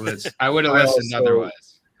would have listened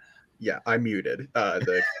otherwise. Yeah, I muted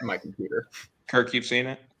my computer. Kirk, you've seen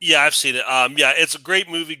it? Yeah, I've seen it. Yeah, it's a great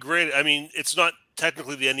movie. Great. I mean, it's not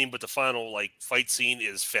technically the ending, but the final fight scene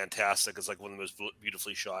is fantastic. It's like one of the most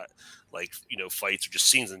beautifully shot fights or just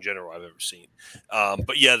scenes in general I've ever seen.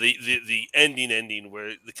 But yeah, the ending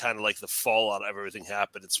where the kind of the fallout of everything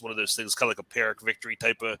happened. It's one of those things, kind of like a Pyrrhic victory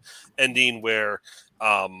type of ending where,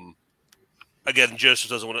 again, Joseph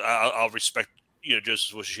doesn't want to. I'll respect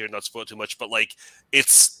Joseph's wishes here, not spoil too much, but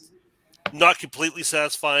it's not completely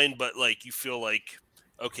satisfying, but you feel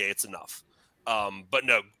okay, it's enough. But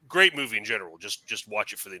no, great movie in general. Just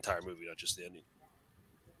watch it for the entire movie, not just the ending.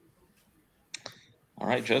 All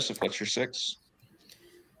right, Joseph, what's your 6?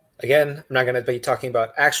 Again, I'm not going to be talking about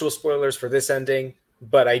actual spoilers for this ending,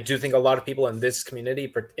 but I do think a lot of people in this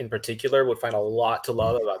community in particular would find a lot to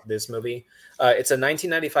love about this movie. It's a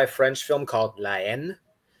 1995 French film called La Haine,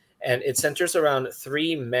 and it centers around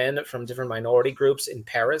 3 men from different minority groups in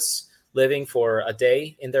Paris living for a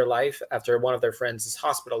day in their life after one of their friends is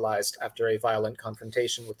hospitalized after a violent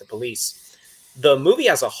confrontation with the police. The movie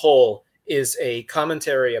as a whole is a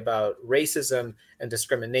commentary about racism and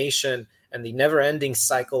discrimination and the never-ending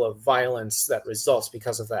cycle of violence that results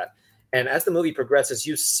because of that. And as the movie progresses,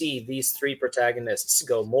 you see these 3 protagonists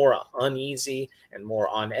go more uneasy and more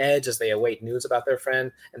on edge as they await news about their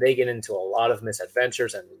friend, and they get into a lot of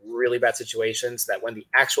misadventures and really bad situations that when the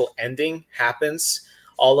actual ending happens,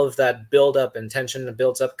 all of that build-up and tension and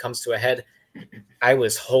builds up comes to a head. I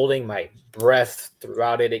was holding my breath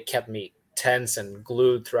throughout it. It kept me tense and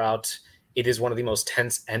glued throughout. It is one of the most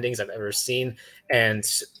tense endings I've ever seen. And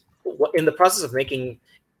in the process of making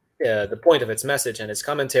the point of its message and its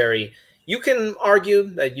commentary, you can argue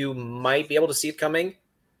that you might be able to see it coming,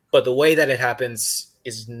 but the way that it happens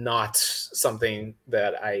is not something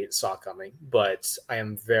that I saw coming. But I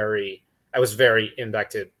was very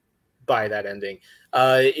impacted by that ending.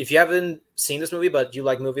 If you haven't seen this movie, but you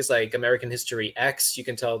like movies like American History X, you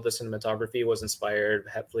can tell the cinematography was inspired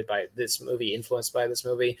heavily by this movie, influenced by this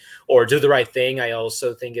movie. Or Do the Right Thing, I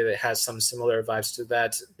also think it has some similar vibes to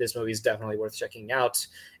that. This movie is definitely worth checking out.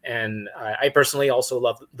 And I personally also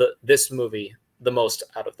love this movie the most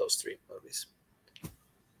out of those 3 movies.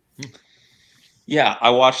 Yeah, I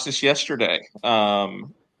watched this yesterday.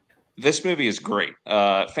 This movie is great.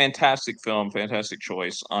 Fantastic film, fantastic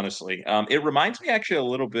choice, honestly. It reminds me actually a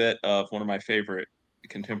little bit of one of my favorite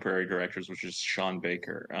contemporary directors, which is Sean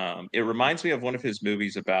Baker. It reminds me of one of his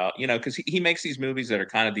movies about, because he makes these movies that are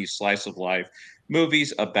kind of these slice of life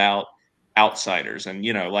movies about outsiders. And,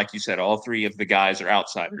 like you said, all 3 of the guys are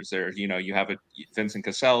outsiders. There, you have Vincent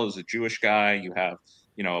Cassel is a Jewish guy. You have,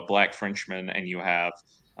 a Black Frenchman, and you have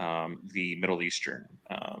the Middle Eastern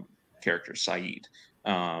character, Saeed.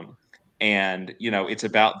 And it's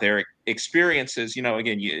about their experiences.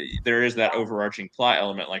 Again, there is that overarching plot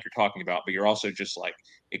element like you're talking about, but you're also just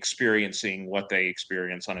experiencing what they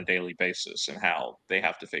experience on a daily basis and how they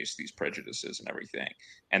have to face these prejudices and everything,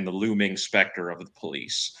 and the looming specter of the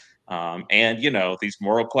police. And these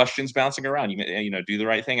moral questions bouncing around. Do the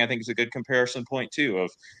right thing, I think, is a good comparison point too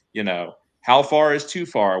of how far is too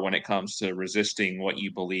far when it comes to resisting what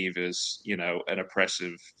you believe is an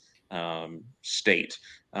oppressive state.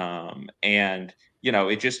 And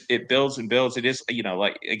it builds and builds. It is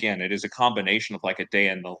again, it is a combination of a day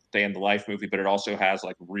in the life movie, but it also has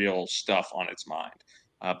real stuff on its mind.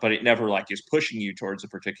 but it never like is pushing you towards a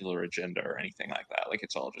particular agenda or anything like that. Like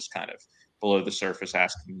it's all just kind of below the surface,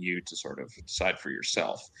 asking you to sort of decide for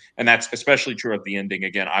yourself. And that's especially true of the ending.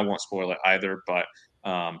 Again, I won't spoil it either, but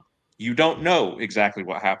you don't know exactly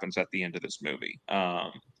what happens at the end of this movie.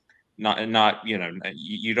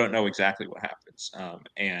 You don't know exactly what happens,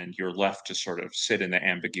 and you're left to sort of sit in the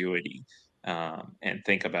ambiguity and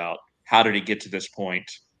think about how did it get to this point?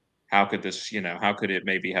 How could this, how could it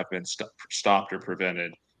maybe have been stopped or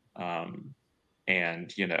prevented?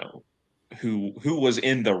 And who was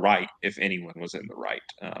in the right, if anyone was in the right?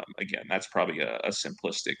 Again, that's probably a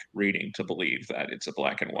simplistic reading to believe that it's a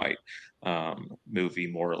black and white movie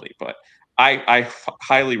morally, but I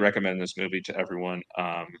highly recommend this movie to everyone.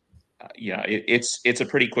 It's a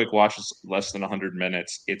pretty quick watch. It's less than 100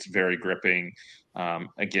 minutes. It's very gripping.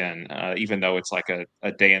 Again, even though it's like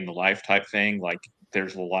a day in the life type thing, like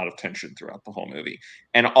there's a lot of tension throughout the whole movie,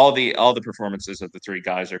 and all the performances of the three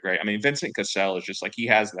guys are great. I mean, Vincent Cassel is just like, he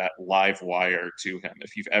has that live wire to him.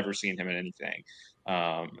 If you've ever seen him in anything,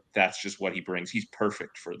 that's just what he brings. He's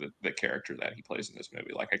perfect for the character that he plays in this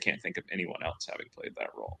movie. Like I can't think of anyone else having played that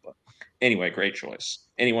role. But anyway, great choice.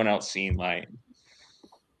 Anyone else seen Lion?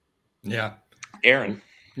 Yeah. Aaron.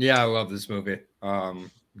 Yeah, I love this movie.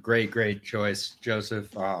 Great choice,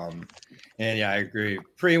 Joseph. And yeah, I agree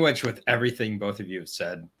pretty much with everything both of you have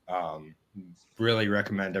said. Really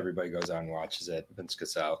recommend everybody goes out and watches it. Vince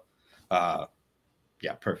Cassel.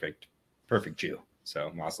 Yeah, perfect Jew. So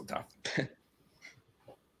Mazel Tov.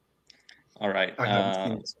 All right. I haven't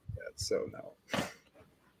seen this yet, so no.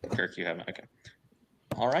 Kirk, you haven't? Okay.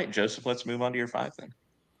 All right, Joseph, let's move on to your 5 then.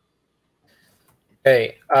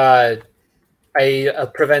 Hey, I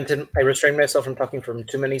restrained myself from talking from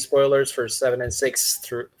too many spoilers for 7 and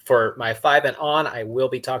 6. For my 5 and on, I will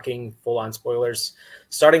be talking full on spoilers,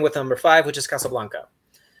 starting with number 5, which is Casablanca.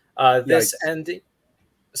 This ending.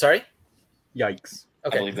 Sorry. Yikes.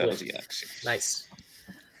 Okay. I believe that was yikes. Nice.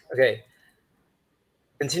 Okay.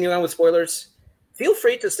 Continuing on with spoilers, feel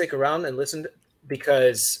free to stick around and listen,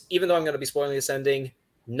 because even though I'm going to be spoiling this ending,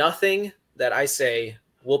 nothing that I say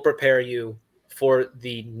will prepare you for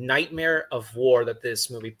the nightmare of war that this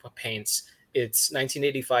movie paints. It's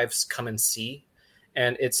 1985's Come and See,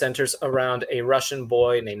 and it centers around a Russian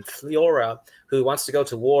boy named Fyodor who wants to go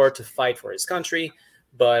to war to fight for his country,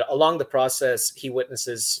 but along the process, he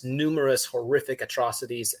witnesses numerous horrific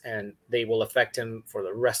atrocities, and they will affect him for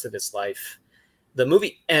the rest of his life. The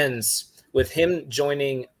movie ends with him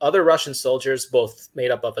joining other Russian soldiers, both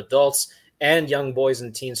made up of adults and young boys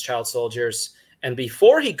and teens, child soldiers, and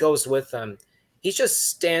before he goes with them, he's just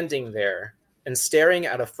standing there and staring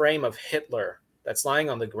at a frame of Hitler that's lying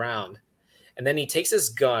on the ground. And then he takes his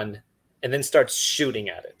gun and then starts shooting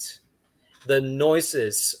at it. The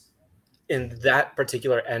noises in that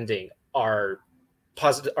particular ending are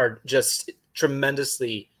just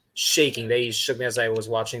tremendously shaking. They shook me as I was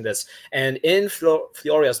watching this. And in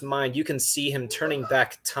Fyodor's mind, you can see him turning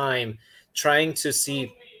back time, trying to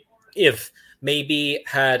see if maybe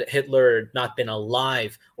had Hitler not been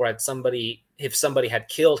alive, or if somebody had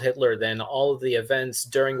killed Hitler, then all of the events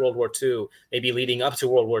during World War II, maybe leading up to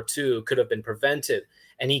World War II, could have been prevented.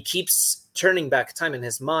 And he keeps turning back time in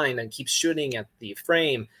his mind and keeps shooting at the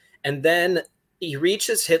frame. And then he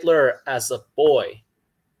reaches Hitler as a boy,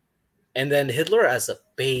 and then Hitler as a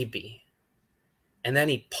baby. And then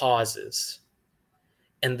he pauses.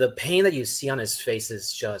 And the pain that you see on his face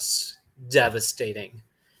is just devastating.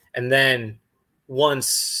 And then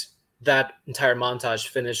once that entire montage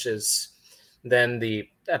finishes, then the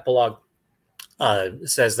epilogue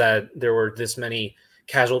says that there were this many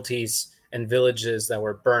casualties and villages that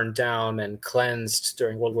were burned down and cleansed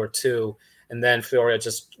during World War II. And then Fyodor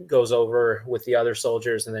just goes over with the other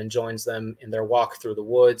soldiers and then joins them in their walk through the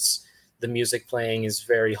woods. The music playing is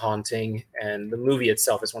very haunting, and the movie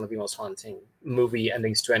itself is one of the most haunting movie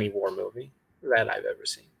endings to any war movie that I've ever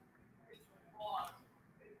seen.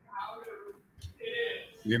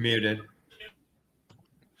 You're muted.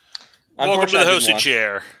 Welcome to the hosted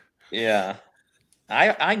chair. Yeah.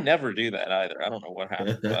 I never do that either. I don't know what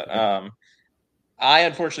happened, but I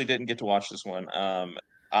unfortunately didn't get to watch this one.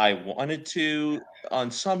 I wanted to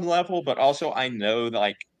on some level, but also I know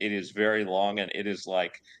like it is very long, and it is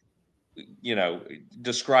like,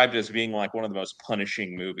 described as being like one of the most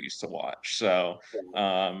punishing movies to watch. So,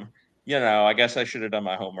 I guess I should have done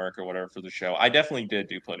my homework or whatever for the show. I definitely did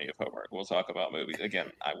do plenty of homework. We'll talk about movies. Again,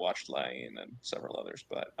 I watched Lion and several others,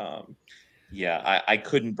 but I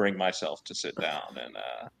couldn't bring myself to sit down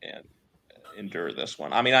and endure this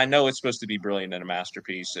one. I mean, I know it's supposed to be brilliant and a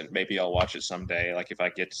masterpiece, and maybe I'll watch it someday, like if I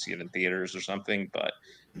get to see it in theaters or something, but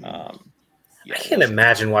I can't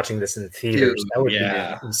imagine watching this in theaters. Dude, That would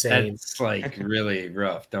yeah, be insane. It's like really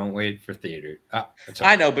rough. Don't wait for theater.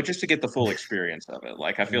 I know, but just to get the full experience of it,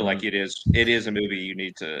 like I feel like Mm-hmm. it is a movie you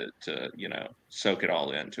need to soak it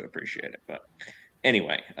all in to appreciate it. But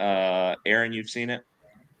anyway, Aaron, you've seen it?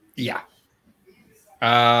 Yeah.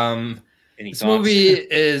 Any This thoughts? movie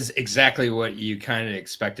is exactly what you kind of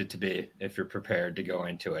expect it to be if you're prepared to go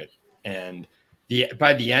into it. And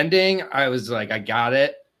by the ending, I was like, I got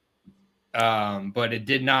it. But it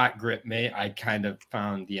did not grip me. I kind of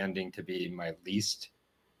found the ending to be my least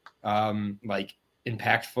like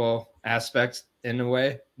impactful aspects in a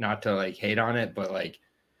way. Not to like hate on it, but like,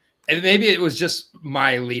 and maybe it was just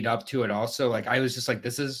my lead up to it also. Like I was just like,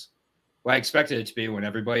 this is what I expected it to be when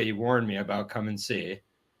everybody warned me about Come and See.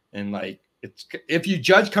 And like, it's if you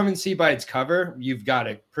judge Come and See by its cover, you've got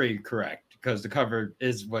it pretty correct because the cover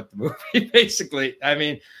is what the movie basically. I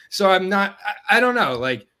mean, so I'm not. I don't know.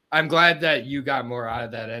 Like, I'm glad that you got more out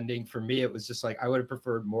of that ending. For me, it was just like I would have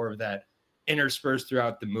preferred more of that interspersed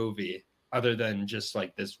throughout the movie, other than just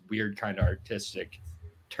like this weird kind of artistic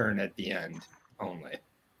turn at the end only.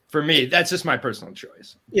 For me, that's just my personal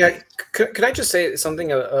choice. Yeah, could I just say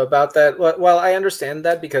something about that? Well, I understand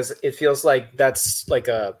that because it feels like that's like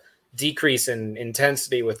a decrease in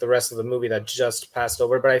intensity with the rest of the movie that just passed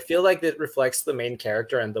over, but I feel like it reflects the main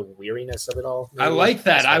character and the weariness of it all. I like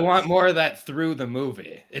that. I want more of that through the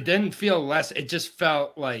movie. It didn't feel less. It just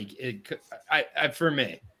felt like it could. For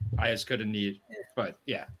me, I just could have needed. But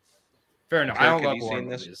yeah, fair enough. I don't love war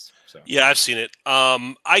movies. So. Yeah, I've seen it.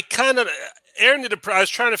 Aaron did I was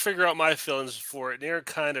trying to figure out my feelings for it, and Aaron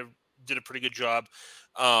kind of did a pretty good job.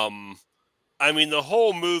 I mean, the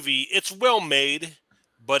whole movie, it's well made,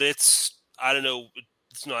 but it's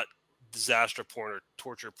not disaster porn or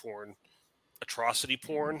torture porn, atrocity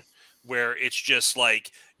porn, where it's just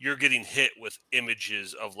like you're getting hit with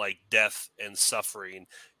images of like death and suffering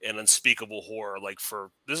and unspeakable horror. Like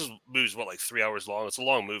movie's what, like 3 hours long? It's a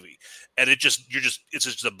long movie, and it's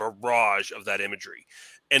just a barrage of that imagery.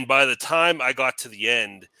 And by the time I got to the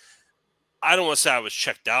end, I don't want to say I was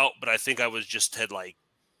checked out, but I think I was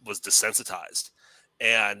desensitized.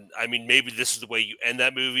 And I mean, maybe this is the way you end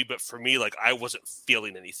that movie, but for me, like I wasn't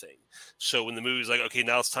feeling anything. So when the movie's like, okay,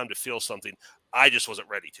 now it's time to feel something, I just wasn't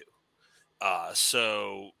ready to.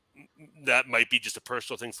 So that might be just a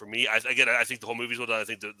personal thing for me. I think the whole movie's well done. I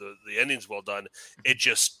think the ending's well done. It's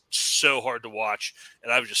just so hard to watch,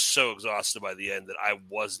 and I was just so exhausted by the end that I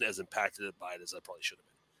wasn't as impacted by it as I probably should have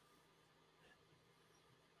been.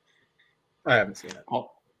 I haven't seen it. Oh,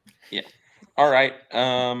 yeah. All right.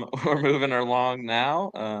 We're moving along now.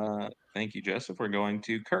 Thank you, Joseph. We're going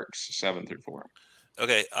to Kirk's 7 through 4.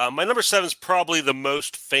 Okay. My number 7 is probably the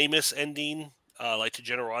most famous ending, like to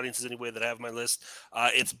general audiences anyway, that I have on my list.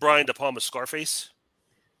 It's Brian De Palma's Scarface.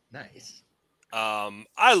 Nice.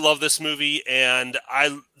 I love this movie, and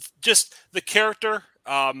the character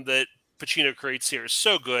that Pacino creates here is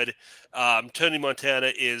so good. Tony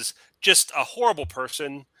Montana is just a horrible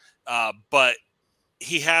person, but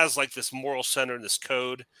he has like this moral center and this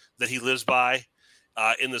code that he lives by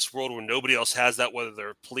in this world where nobody else has that, whether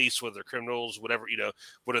they're police, whether they're criminals, whatever,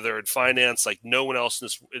 whether they're in finance, like no one else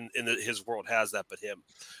in his world has that but him.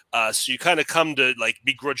 So you kind of come to like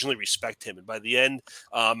begrudgingly respect him. And by the end,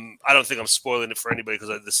 I don't think I'm spoiling it for anybody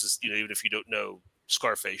because this is, even if you don't know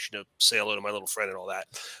Scarface, say hello to my little friend and all that.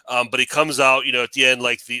 But he comes out, at the end,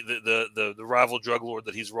 like the rival drug lord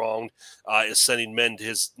that he's wronged is sending men to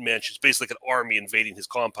his mansion. It's basically like an army invading his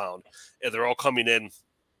compound, and they're all coming in.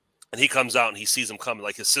 And he comes out and he sees them coming.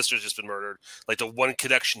 Like his sister's just been murdered. Like the one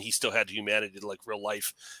connection he still had to humanity, to like real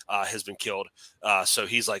life, has been killed. So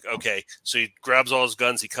he's like, okay. So he grabs all his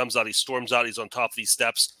guns. He comes out. He storms out. He's on top of these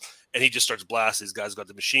steps, and he just starts blasting. These guys got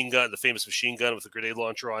the machine gun, the famous machine gun with a grenade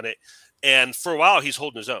launcher on it. And for a while, he's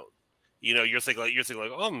holding his own. You're thinking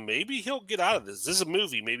like, oh, maybe he'll get out of this. This is a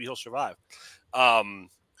movie. Maybe he'll survive.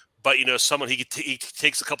 But he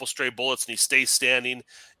takes a couple stray bullets and he stays standing.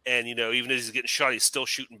 And even as he's getting shot, he's still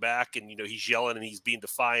shooting back. And he's yelling and he's being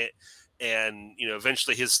defiant. And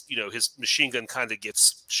eventually his machine gun kind of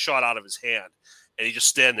gets shot out of his hand, and he just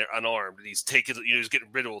stand there unarmed. And he's taking, he's getting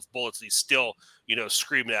riddled with bullets. And he's still,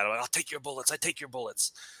 screaming at him, "I'll take your bullets. I take your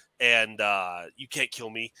bullets, and you can't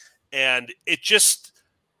kill me." And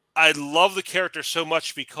I love the character so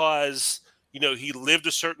much because, he lived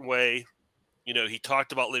a certain way. He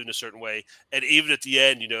talked about living a certain way. And even at the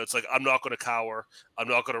end, it's like, I'm not going to cower. I'm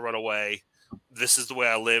not going to run away. this is the way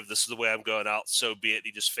I live. This is the way I'm going out. So be it.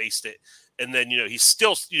 He just faced it. And then, he's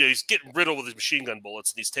still, he's getting riddled with his machine gun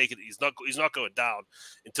bullets, and he's not going down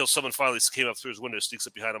until someone finally came up through his window, sneaks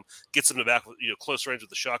up behind him, gets him in the back, close range with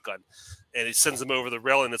the shotgun, and he sends him over the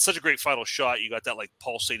railing. It's such a great final shot. You got that like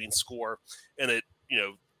pulsating score, and it,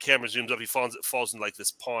 camera zooms up. He falls in like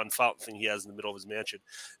this pond fountain thing he has in the middle of his mansion,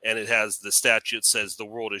 and it has the statue that says "The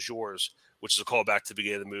world is yours," which is a callback to the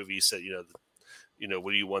beginning of the movie. He said,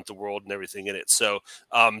 what do you want the world and everything in it. So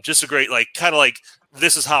just a great, kind of like,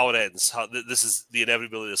 this is how it ends. This is the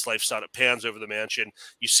inevitability of this lifestyle. It pans over the mansion.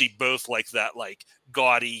 You see both like that, like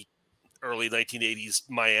gaudy early 1980s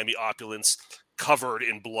Miami opulence covered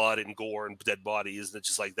in blood and gore and dead bodies. And it's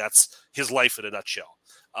just like, that's his life in a nutshell.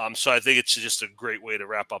 So I think it's just a great way to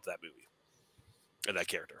wrap up that movie and that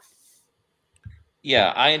character.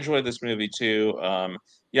 Yeah, I enjoyed this movie too.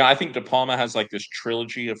 I think De Palma has like this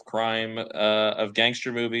trilogy of crime, of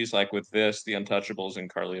gangster movies, like with this, The Untouchables, and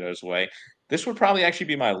Carlito's Way. This would probably actually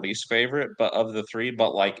be my least favorite, but of the three.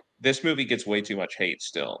 But like, this movie gets way too much hate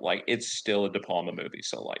still. Like, it's still a De Palma movie,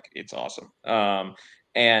 so like, it's awesome.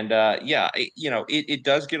 It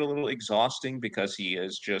does get a little exhausting because he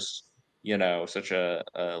is just such a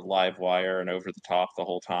live wire and over the top the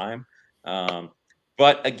whole time.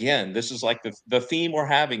 But again, this is like the theme we're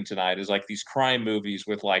having tonight is like these crime movies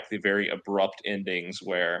with like the very abrupt endings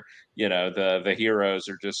where, the heroes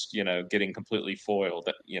are just, getting completely foiled.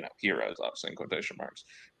 Heroes, obviously in quotation marks,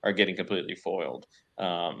 are getting completely foiled.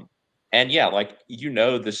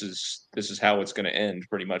 This is how it's going to end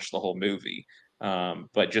pretty much the whole movie.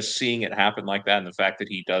 But just seeing it happen like that, and the fact that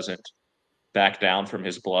he doesn't back down from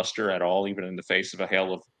his bluster at all, even in the face of a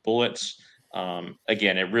hail of bullets.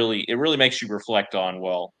 Again, it really makes you reflect on,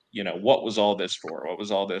 what was all this for? What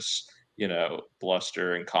was all this,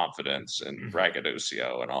 bluster and confidence and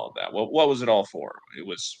braggadocio and all of that? What was it all for? It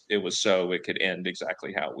was so it could end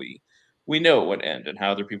exactly how we know it would end and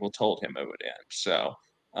how other people told him it would end. So,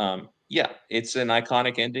 it's an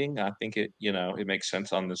iconic ending. I think it makes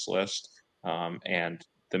sense on this list. And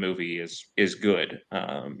the movie is good,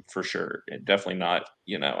 for sure. Definitely not,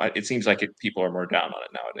 it seems like people are more down on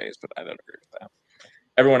it nowadays, but I don't agree with that.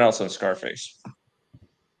 Everyone else on Scarface.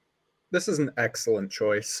 This is an excellent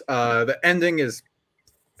choice. The ending is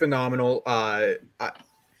phenomenal. I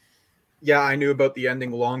knew about the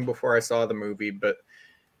ending long before I saw the movie, but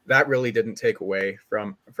that really didn't take away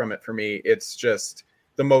from it for me. It's just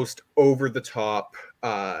the most over the top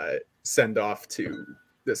send off to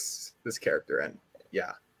this character, and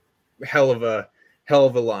yeah, hell of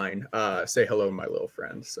a line. Say hello, my little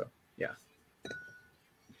friend. So yeah,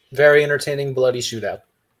 very entertaining bloody shootout.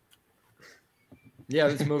 Yeah,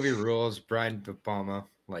 this movie rules. Brian De Palma,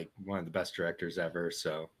 like one of the best directors ever.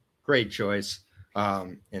 So great choice.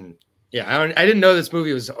 And yeah, I didn't know this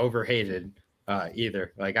movie was overhated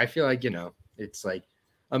either. Like, I feel like, it's like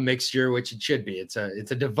a mixture, which it should be. It's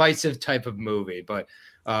a divisive type of movie, but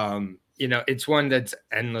it's one that's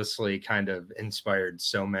endlessly kind of inspired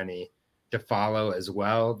so many to follow as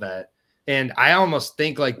well. And I almost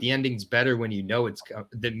think like the ending's better when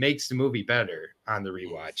that makes the movie better on the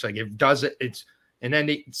rewatch. Like, it's an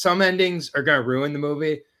ending. Some endings are gonna ruin the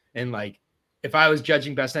movie, and like if I was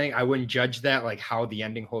judging best ending, I wouldn't judge that like how the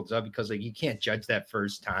ending holds up, because like you can't judge that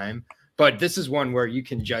first time. But this is one where you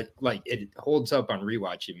can judge, like it holds up on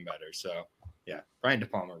rewatch even better. So yeah, Brian De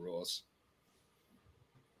Palma rules.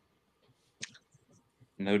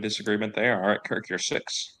 No disagreement there. All right, Kirk, you're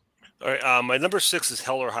 6. All right, my number 6 is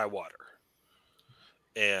Hell or High Water.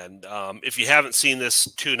 And if you haven't seen this,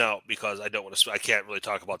 tune out, because I can't really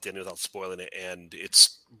talk about the ending without spoiling it, and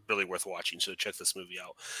it's really worth watching. So check this movie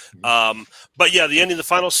out. But yeah, the ending, the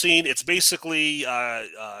final scene, it's basically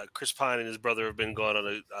Chris Pine and his brother have been going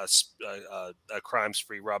on a crime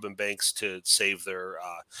spree, robbing banks to save their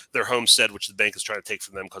homestead, which the bank is trying to take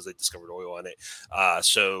from them because they discovered oil on it.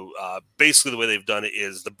 So basically, the way they've done it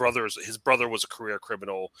is his brother was a career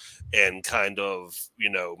criminal, and kind of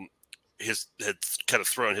had kind of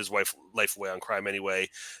thrown his life away on crime anyway.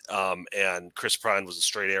 And Chris Pine was a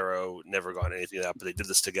straight arrow, never gone anything of that, but they did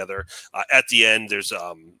this together. At the end, there's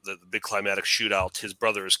the big climatic shootout. His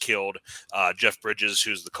brother is killed. Jeff Bridges,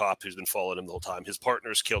 who's the cop who's been following him the whole time, his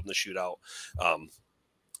partner is killed in the shootout.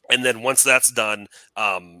 And then once that's done,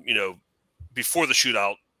 before the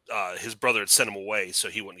shootout, his brother had sent him away so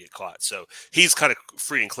he wouldn't get caught. So he's kind of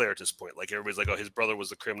free and clear at this point. Like, everybody's like, oh, his brother was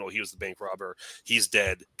the criminal, he was the bank robber, he's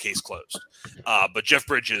dead, case closed. But Jeff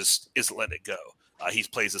Bridges isn't letting it go. He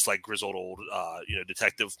plays this like grizzled old,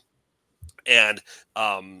 detective. And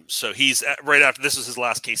so he's right after this is his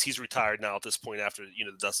last case. He's retired now at this point after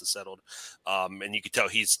the dust has settled, and you can tell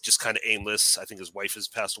he's just kind of aimless. I think his wife has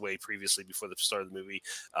passed away previously before the start of the movie,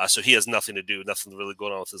 so he has nothing to do, nothing really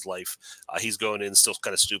going on with his life. He's going in, still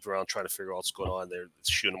kind of snooping around, trying to figure out what's going on. They're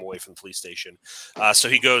shooing him away from the police station, so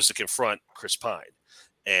he goes to confront Chris Pine,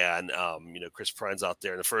 and Chris Pine's out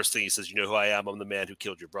there, and the first thing he says, "You know who I am? I'm the man who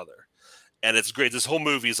killed your brother." And it's great. This whole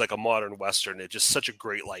movie is like a modern Western. It's just such a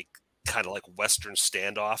great kind of like Western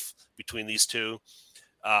standoff between these two.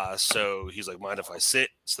 So he's like, "Mind if I sit?"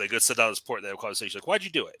 So they go sit down on this port and they have a conversation. Like, "Why'd you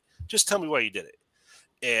do it? Just tell me why you did it."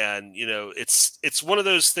 And it's one of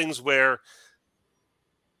those things where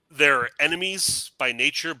they're enemies by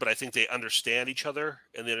nature, but I think they understand each other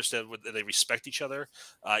and they understand they respect each other,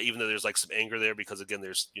 even though there's like some anger there because again,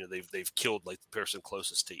 there's they've killed like the person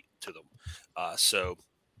closest to them.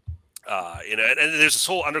 And there's this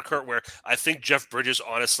whole undercurrent where I think Jeff Bridges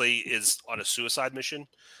honestly is on a suicide mission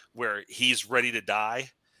where he's ready to die.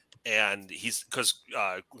 And because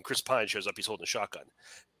when Chris Pine shows up, he's holding a shotgun.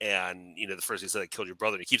 And, the first thing he said, "I killed your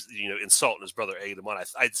brother." And he keeps, insulting his brother, egging him on.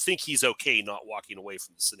 I think he's okay not walking away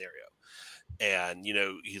from the scenario. And,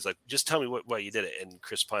 he's like, "Just tell me why you did it." And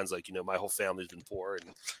Chris Pine's like, "My whole family's been poor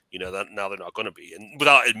and, that now they're not going to be." And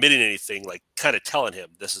without admitting anything, like kind of telling him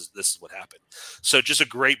this is what happened. So just a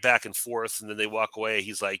great back and forth. And then they walk away.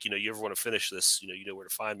 He's like, "You ever want to finish this, you know where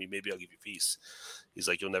to find me. Maybe I'll give you peace." He's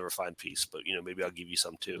like, "You'll never find peace, but, maybe I'll give you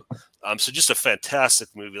some too." So just a fantastic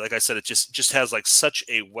movie. Like I said, it just has like such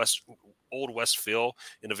a old West feel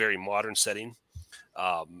in a very modern setting.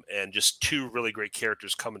 And just two really great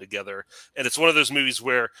characters coming together. And it's one of those movies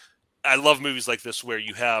where I love movies like this, where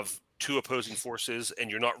you have two opposing forces and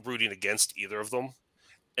you're not rooting against either of them.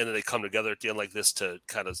 And then they come together at the end like this to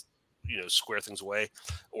kind of, square things away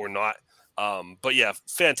or not. But yeah,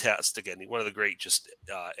 fantastic ending. One of the great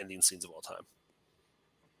ending scenes of all time.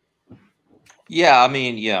 Yeah, I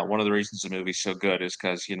mean, one of the reasons the movie's so good is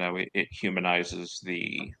because it humanizes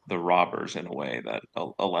the robbers in a way that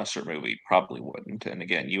a lesser movie probably wouldn't. And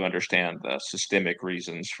again, you understand the systemic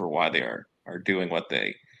reasons for why they are doing what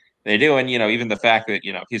they do, and even the fact that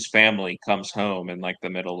his family comes home in like the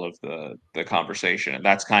middle of the conversation, and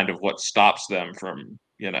that's kind of what stops them from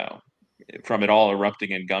from it all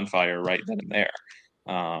erupting in gunfire right then and there.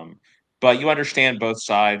 But you understand both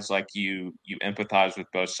sides, like you empathize with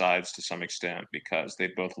both sides to some extent because they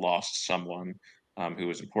both lost someone who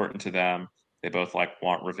was important to them. They both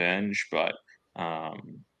want revenge, but I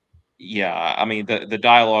mean the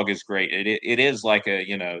dialogue is great. It is like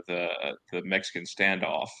the Mexican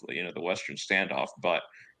standoff, the Western standoff, but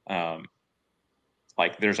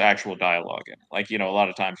like there's actual dialogue in it. Like a lot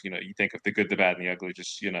of times you think of the good, the bad, and the ugly,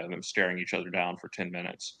 just them staring each other down for 10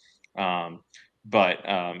 minutes. But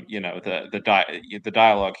the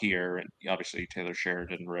dialogue here, and obviously Taylor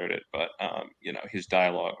Sheridan wrote it, but his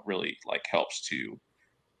dialogue really helps to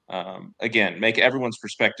again make everyone's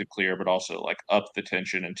perspective clear, but also up the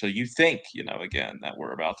tension until you think again that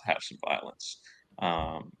we're about to have some violence.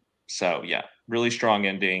 So yeah, really strong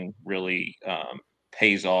ending, really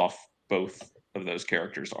pays off both of those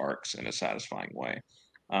characters' arcs in a satisfying way.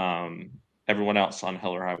 Everyone else on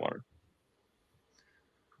Hell or High Water?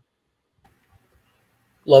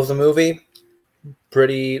 Love the movie.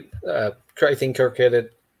 Pretty. I think Kirk hit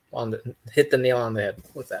the nail on the head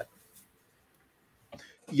with that.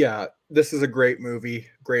 Yeah, this is a great movie.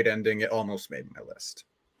 Great ending. It almost made my list.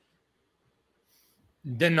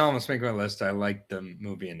 Didn't almost make my list. I liked the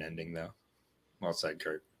movie and ending though. Well said,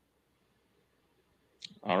 Kurt.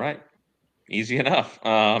 All right. Easy enough.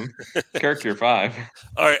 Kirk, your 5.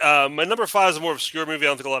 All right. My number 5 is a more obscure movie. I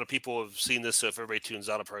don't think a lot of people have seen this. So if everybody tunes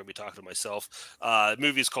out, I'll probably be talking to myself. The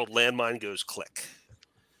movie is called Landmine Goes Click.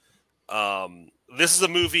 This is a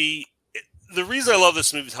movie. The reason I love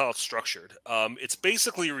this movie is how it's structured. It's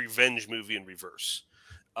basically a revenge movie in reverse.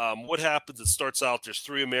 What happens? It starts out. There's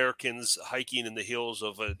 3 Americans hiking in the hills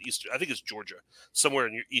of I think it's Georgia, somewhere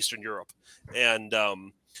in Eastern Europe, and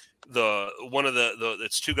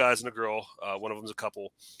it's 2 guys and a girl. One of them's a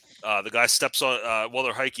couple. The guy steps on while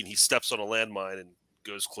they're hiking. He steps on a landmine and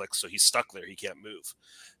goes click, so he's stuck there. He can't move.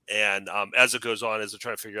 And as it goes on, as they're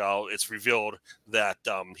trying to figure out, it's revealed that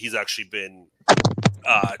he's actually been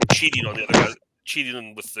cheating on the other guy,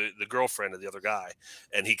 cheating with the girlfriend of the other guy,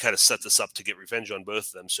 and he kind of set this up to get revenge on both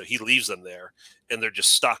of them. So he leaves them there, and they're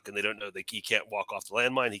just stuck, and they don't know he can't walk off the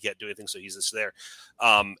landmine, he can't do anything, so he's just there.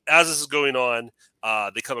 As this is going on,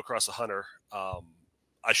 they come across a hunter.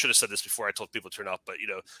 I should have said this before I told people to turn off, but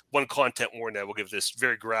one content warning, I will give this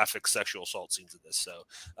very graphic sexual assault scenes in this, so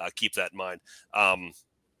keep that in mind.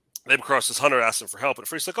 They come across this hunter, asks him for help, and at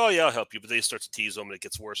first he's like, "Oh yeah, I'll help you," but then he starts to tease him, and it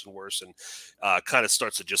gets worse and worse, and kind of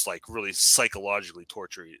starts to just like really psychologically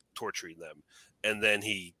torturing them, and then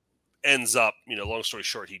he ends up, long story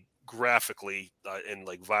short, he graphically and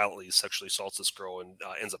like violently sexually assaults this girl and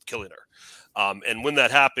ends up killing her. And when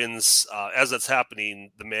that happens, as that's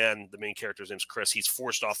happening, the main character's name's Chris. He's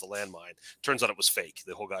forced off the landmine. Turns out it was fake.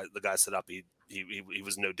 The guy set up. He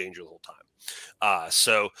was no danger the whole time.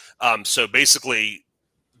 So basically,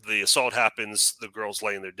 the assault happens. The girl's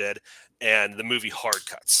laying there dead, and the movie hard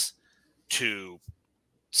cuts to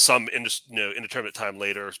some indeterminate time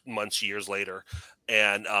later, months, years later,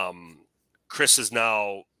 and Chris is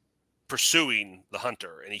now pursuing the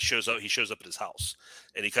hunter, and he shows up at his house,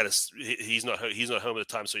 and he's not home at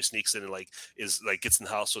the time, so he sneaks in and gets in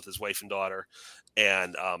the house with his wife and daughter,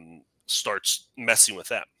 and starts messing with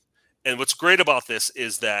them. And what's great about this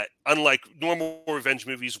is that, unlike normal revenge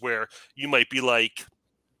movies where you might be like,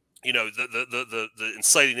 the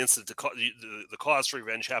inciting incident, the cause for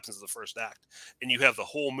revenge happens in the first act, and you have the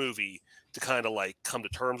whole movie to kind of like come to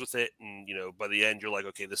terms with it, and by the end you're like,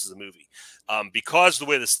 okay, this is a movie. Because the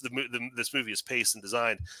way this movie is paced and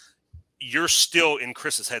designed, you're still in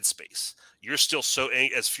Chris's headspace. You're still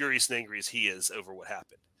as furious and angry as he is over what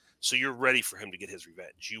happened. So you're ready for him to get his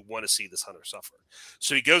revenge. You want to see this hunter suffer.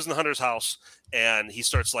 So he goes in the hunter's house, and he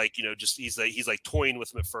starts he's like toying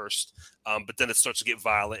with him at first, but then it starts to get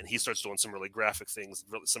violent, and he starts doing some really graphic things,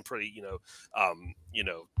 some pretty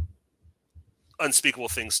unspeakable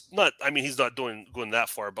things. He's not going that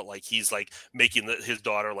far, but like he's like making his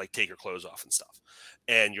daughter like take her clothes off and stuff.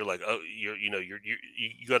 And you're like, oh, you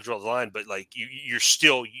got to draw the line, but like you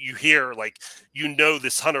hear like,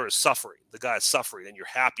 this hunter is suffering, the guy is suffering, and you're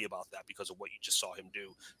happy about that because of what you just saw him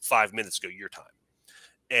do 5 minutes ago, your time.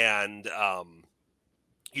 And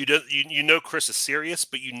Chris is serious,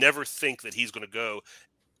 but you never think that he's going to go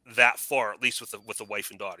that far, at least with the wife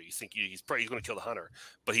and daughter. You think he's going to kill the hunter,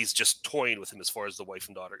 but he's just toying with him as far as the wife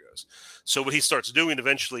and daughter goes. So what he starts doing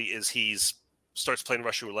eventually is starts playing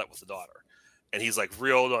Russian roulette with the daughter. And he's like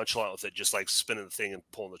real nonchalant with it, just like spinning the thing and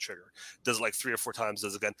pulling the trigger. Does it like 3 or 4 times,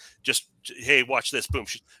 does it again. Just, hey, watch this. Boom.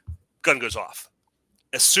 Gun goes off.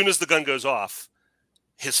 As soon as the gun goes off,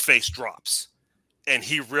 his face drops. And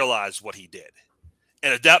he realized what he did.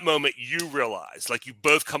 And at that moment, you realize, like you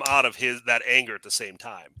both come out of that anger at the same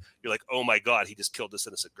time. You're like, oh my God, he just killed this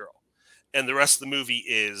innocent girl. And the rest of the movie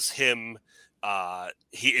is him. The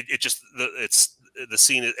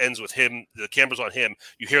scene ends with him. The camera's on him.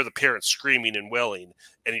 You hear the parents screaming and wailing,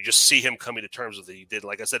 and you just see him coming to terms with it. He did,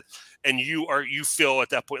 like I said, and you feel at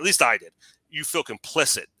that point, at least I did, you feel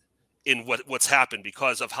complicit in what's happened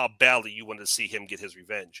because of how badly you wanted to see him get his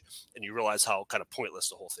revenge, and you realize how kind of pointless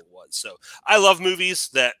the whole thing was. So I love movies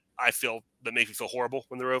that make me feel horrible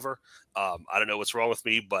when they're over. I don't know what's wrong with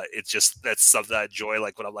me, but that's something I enjoy.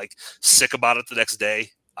 Like when I'm like sick about it the next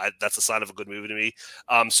day. That's a sign of a good movie to me.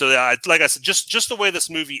 Like I said, just the way this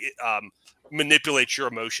movie manipulates your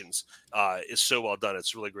emotions is so well done.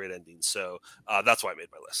 It's a really great ending. So that's why I made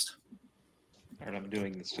my list. All right, I'm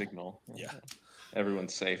doing the signal. Yeah.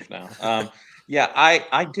 Everyone's safe now. I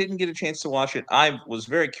didn't get a chance to watch it. I was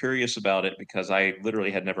very curious about it because I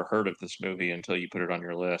literally had never heard of this movie until you put it on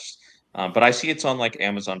your list. But I see it's on like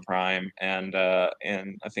Amazon Prime and I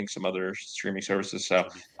think some other streaming services. So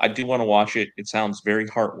I do want to watch it. It sounds very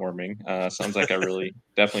heartwarming. Sounds like I really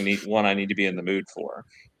definitely need to be in the mood for.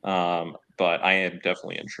 But I am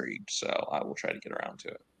definitely intrigued. So I will try to get around to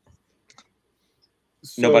it.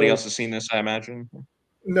 Nobody else has seen this, I imagine.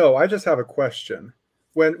 No, I just have a question.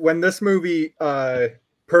 When this movie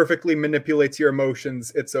perfectly manipulates your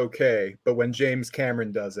emotions, it's okay. But when James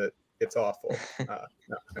Cameron does it, it's awful. No.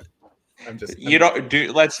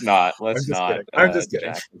 Let's not. I'm just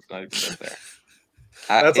kidding.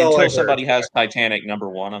 That's all until somebody has Titanic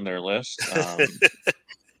 #1 on their list.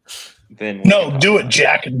 Then do it,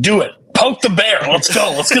 Jack. Do it. Poke the bear. Let's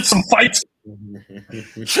go. Let's get some fights.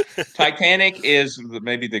 Titanic is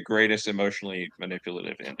maybe the greatest emotionally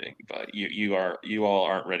manipulative ending, but you all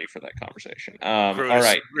aren't ready for that conversation. All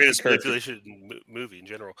right, greatest manipulation movie in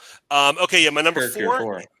general. Okay, yeah, my number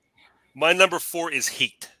four. My number 4 is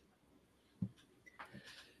Heat.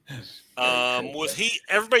 With Heat,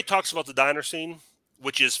 everybody talks about the diner scene,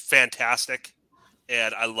 which is fantastic,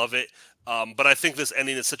 and I love it. But I think this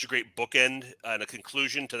ending is such a great bookend and a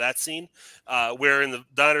conclusion to that scene, where in the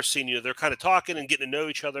diner scene, they're kind of talking and getting to know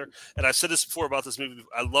each other. And I've said this before about this movie.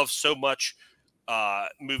 I love so much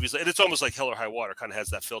movies, and it's almost like Hell or High Water kind of has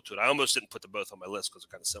that feel to it. I almost didn't put them both on my list because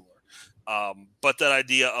they're kind of similar. But that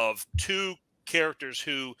idea of two characters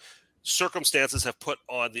who circumstances have put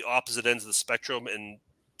on the opposite ends of the spectrum and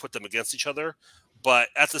put them against each other, but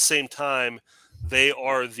at the same time, they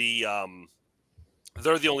are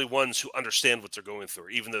they're the only ones who understand what they're going through,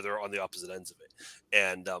 even though they're on the opposite ends of it.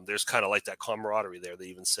 And there's kind of like that camaraderie there. They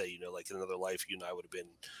even say, like in another life, you and I would have been,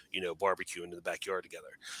 barbecuing in the backyard together.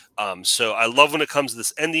 So I love when it comes to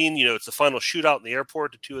this ending. It's the final shootout in the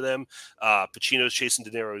airport, the two of them. Pacino's chasing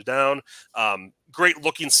De Niro down. Great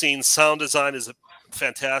looking scene. Sound design is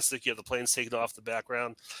fantastic. You have the planes taking off the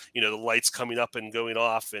background, the lights coming up and going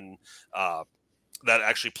off, and that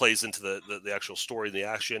actually plays into the actual story and the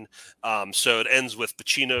action. So it ends with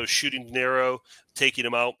Pacino shooting De Niro, taking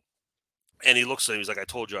him out, and he looks at him. He's like, "I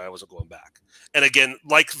told you I wasn't going back." And again,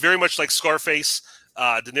 very much like Scarface,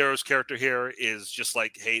 De Niro's character here is just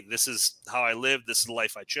like, "Hey, this is how I live. This is the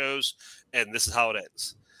life I chose, and this is how it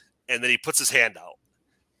ends." And then he puts his hand out,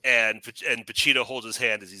 and Pacino holds his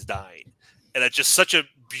hand as he's dying. And it's just such a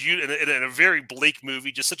beautiful, in a very bleak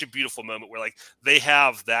movie, just such a beautiful moment where like they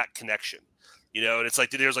have that connection. And it's like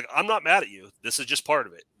De Niro's like, "I'm not mad at you. This is just part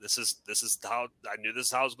of it. This is how I knew this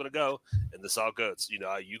is how it was going to go, and this is how it goes.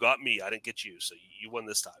 You got me. I didn't get you, so you won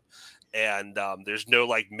this time." And there's no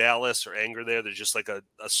like malice or anger there. There's just like a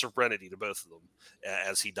serenity to both of them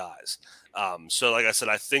as he dies. So like I said,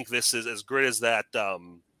 I think this is as great as that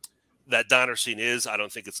diner scene is. I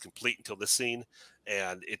don't think it's complete until this scene,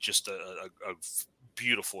 and it's just a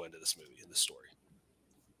beautiful end of this movie and this story.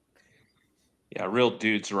 Yeah, real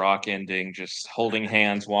dudes rock ending, just holding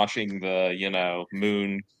hands, watching the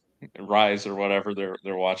moon rise or whatever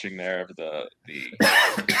they're watching there at the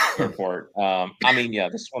airport.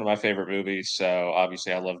 This is one of my favorite movies, so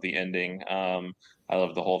obviously I love the ending. I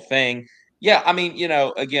love the whole thing. Yeah,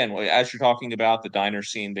 again, as you're talking about the diner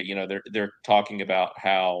scene, that they're talking about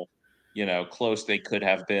how close they could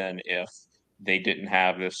have been if they didn't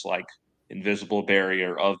have this like invisible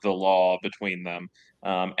barrier of the law between them.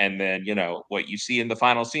 And then, what you see in the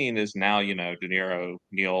final scene is now, De Niro,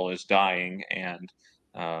 Neil is dying, and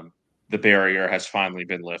the barrier has finally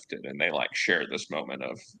been lifted, and they like share this moment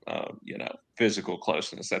of, physical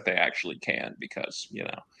closeness that they actually can, because,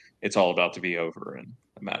 it's all about to be over in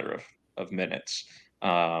a matter of minutes.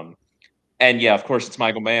 And yeah, of course it's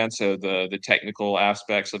Michael Mann. So the technical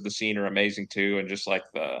aspects of the scene are amazing too. And just like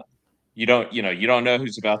you don't know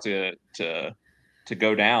who's about to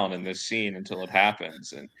go down in this scene until it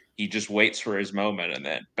happens, and he just waits for his moment, and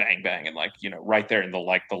then bang bang, and right there in the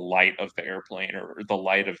light of the airplane or the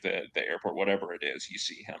light of the airport, whatever it is, you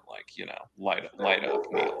see him light up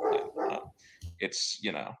Neil.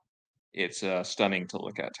 It's stunning to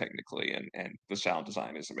look at technically, and the sound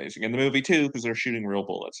design is amazing in the movie too, because they're shooting real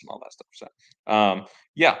bullets and all that stuff. So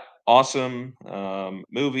yeah, awesome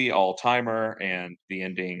movie, all timer, and the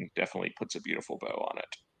ending definitely puts a beautiful bow on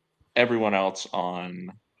it. Everyone else on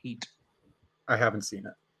Heat? I haven't seen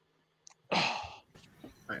it.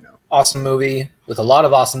 I know. Awesome movie with a lot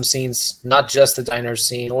of awesome scenes, not just the diner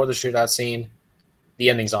scene or the shootout scene. The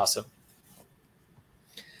ending's awesome.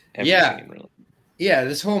 Yeah,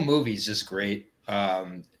 this whole movie is just great.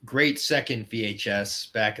 Great second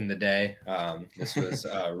VHS back in the day. This was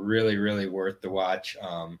really, really worth the watch.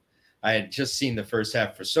 I had just seen the first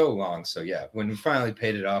half for so long. So yeah, when we finally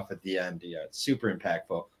paid it off at the end, yeah, it's super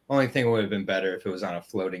impactful. Only thing would have been better if it was on a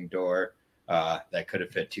floating door that could have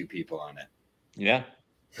fit two people on it. Yeah.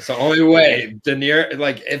 It's the only way. De Niro,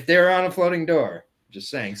 like if they're on a floating door, just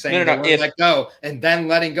saying no, let go and then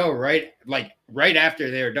letting go right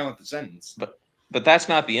after they were done with the sentence. But that's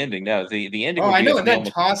not the ending. No, the ending. Oh, I know. And then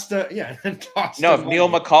if Neil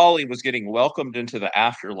McCauley was getting welcomed into the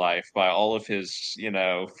afterlife by all of his,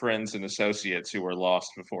 friends and associates who were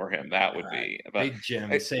lost before him, that would be Big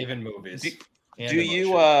Jim saving movies.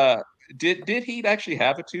 Did he actually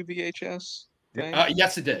have a 2 VHS thing?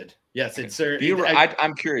 Yes, it did. Yes, it's sir.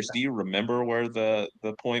 I'm curious. Do you remember where the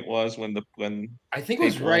point was when I think it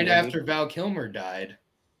was right after Val Kilmer died.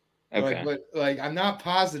 Okay. Like I'm not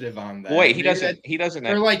positive on that. Wait, he doesn't.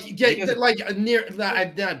 Or near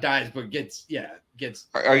not dies, but gets.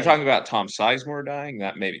 Are you talking about Tom Sizemore dying?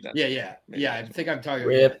 That maybe that's. Yeah. I think I'm talking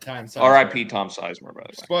about Tom Sizemore. R.I.P. Tom Sizemore, by the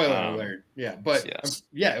way. Spoiler alert. Yeah, but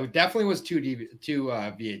it definitely was two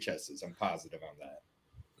VHSs. I'm positive on that.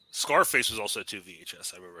 Scarface was also 2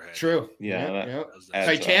 VHS. I remember having. True. Yeah.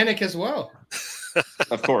 Titanic as well.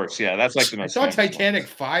 Of course. Yeah, that's like the most. I saw Titanic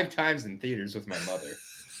 5 times in theaters with my mother.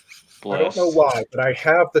 I don't know why, but I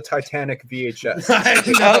have the Titanic VHS.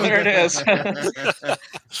 There it is.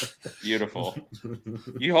 Beautiful.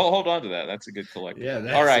 You hold on to that. That's a good collection.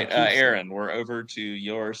 Yeah. All right, Aaron, we're over to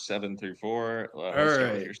your 7 through 4. All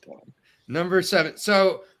right. Number 7.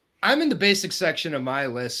 So I'm in the basic section of my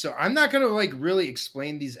list, so I'm not going to really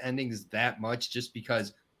explain these endings that much, just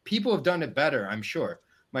because people have done it better, I'm sure.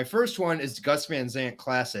 My first one is Gus Van Sant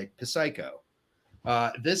classic, Psycho.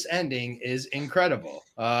 This ending is incredible.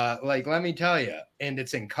 Like, let me tell you, and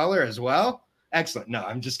it's in color as well. Excellent. No,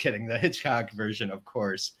 I'm just kidding. The Hitchcock version, of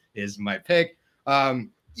course, is my pick.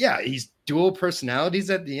 Yeah, he's dual personalities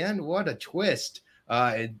at the end. What a twist.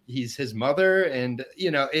 He's his mother, and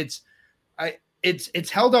it's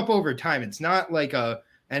held up over time. It's not like a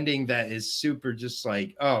ending that is super just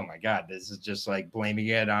like, oh my God, this is just like blaming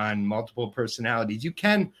it on multiple personalities. You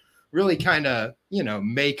can really kind of,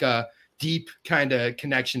 make a deep kind of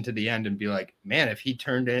connection to the end and be like, man, if he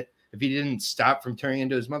didn't stop from turning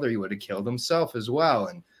into his mother, he would have killed himself as well.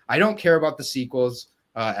 And I don't care about the sequels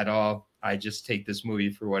at all. I just take this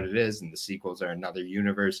movie for what it is, and the sequels are another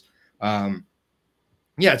universe. Yeah,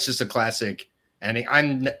 it's just a classic ending.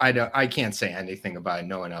 I can't say anything about it.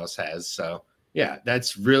 No one else has. So yeah,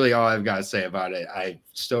 that's really all I've got to say about it. I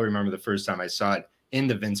still remember the first time I saw it in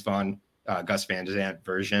the Vince Vaughn, Gus Van Sant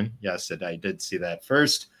version. Yes, I did see that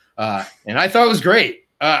first. And I thought it was great.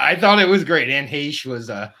 I thought it was great. Anne Heche was,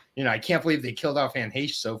 I can't believe they killed off Anne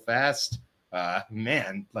Heche so fast.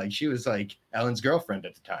 Man, like she was like Ellen's girlfriend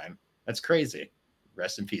at the time. That's crazy.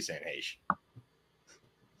 Rest in peace, Anne Heche.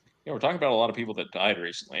 Yeah, we're talking about a lot of people that died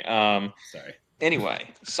recently. Sorry. Anyway,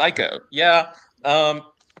 Psycho. Yeah.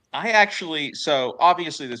 So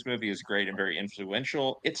obviously this movie is great and very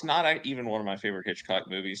influential. It's not even one of my favorite Hitchcock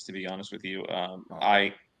movies, to be honest with you.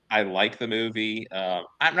 I like the movie.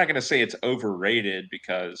 I'm not going to say it's overrated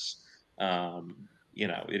because,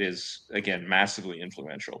 it is, again, massively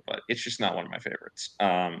influential, but it's just not one of my favorites.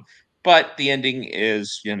 But the ending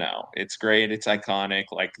is, it's great. It's iconic.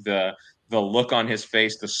 Like the look on his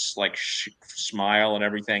face, the smile and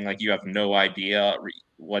everything, like you have no idea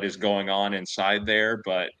what is going on inside there,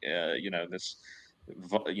 but this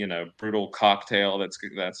brutal cocktail that's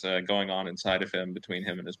going on inside of him, between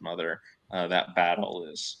him and his mother. That battle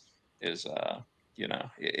is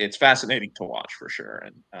it's fascinating to watch for sure,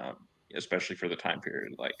 and especially for the time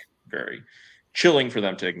period, like very chilling for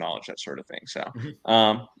them to acknowledge that sort of thing. So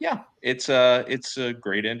yeah, it's a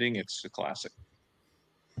great ending. It's a classic.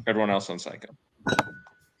 Everyone else on Psycho.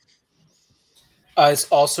 It's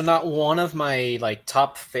also not one of my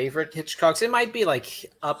top favorite Hitchcocks. It might be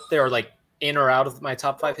up there, in or out of my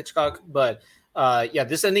top 5 Hitchcock. But yeah,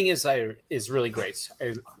 this ending is really great.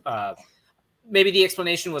 Maybe the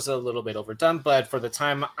explanation was a little bit overdone, but for the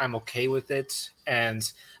time, I'm okay with it. And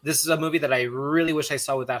this is a movie that I really wish I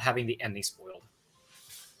saw without having the ending spoiled.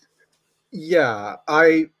 Yeah,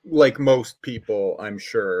 I, like most people, I'm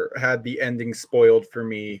sure, had the ending spoiled for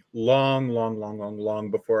me long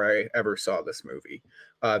before I ever saw this movie.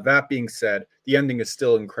 That being said, the ending is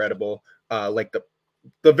still incredible. Like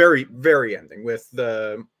the very, very ending with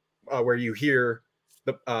the where you hear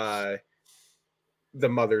the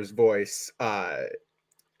mother's voice,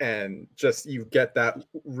 and just you get that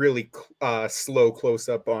really slow close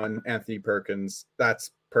up on Anthony Perkins.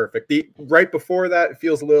 That's perfect. Right before that, it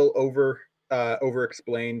feels a little over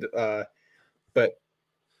explained, but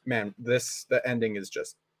man, the ending is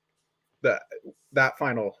just that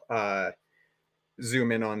final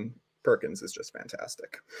zoom in on Perkins is just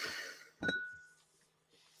fantastic.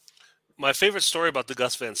 My favorite story about the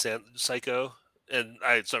Gus Van Sant Psycho, and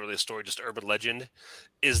it's not really a story, just urban legend,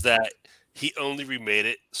 is that he only remade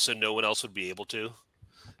it so no one else would be able to.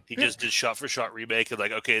 He just did shot-for-shot remake and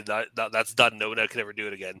okay, that's done. No one can ever do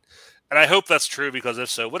it again. And I hope that's true, because if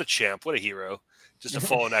so, what a champ, what a hero, just to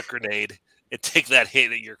fall on that grenade and take that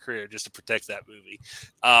hit at your career just to protect that movie.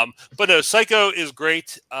 But no, Psycho is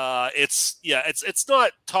great. It's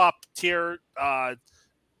not top tier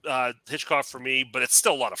Hitchcock for me, but it's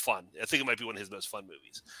still a lot of fun. I think it might be one of his most fun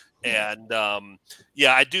movies. And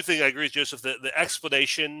I do think I agree with Joseph. The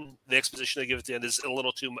exposition they give at the end is a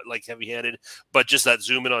little too heavy-handed, but just that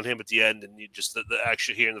zoom in on him at the end, and you just the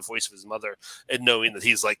actually hearing the voice of his mother and knowing that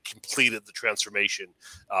he's completed the transformation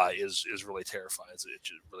is really terrifying. It's a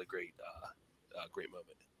really great moment.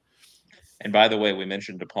 And by the way, we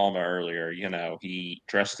mentioned De Palma earlier. He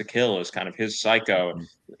Dressed to Kill is kind of his Psycho.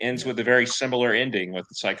 Ends with a very similar ending with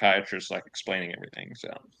the psychiatrist explaining everything. So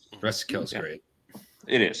Dressed to Kill is great.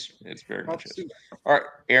 It is. It's very much is. All right,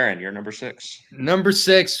 Aaron, you're number 6. Number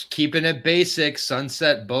 6, keeping it basic,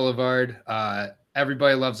 Sunset Boulevard.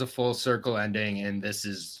 Everybody loves a full circle ending, and this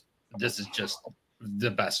is just the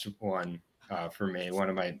best one for me. One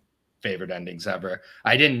of my favorite endings ever.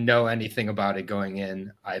 I didn't know anything about it going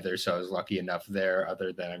in either, so I was lucky enough there,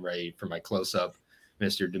 other than I'm ready for my close-up,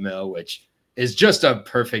 Mr. DeMille, which is just a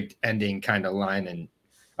perfect ending kind of line. And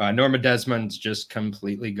Norma Desmond's just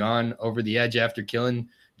completely gone over the edge after killing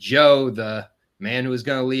Joe, the man who was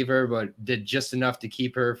going to leave her, but did just enough to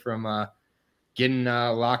keep her from getting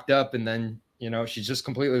locked up, and then she's just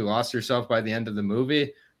completely lost herself by the end of the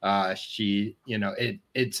movie.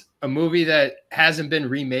 It's a movie that hasn't been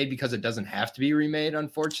remade because it doesn't have to be remade,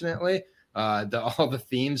 unfortunately. All the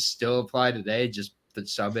themes still apply today, just the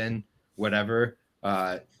sub in whatever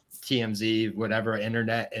TMZ, whatever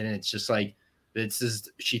internet, and it's just like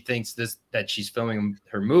she thinks that she's filming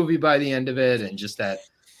her movie by the end of it, and just that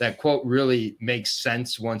quote really makes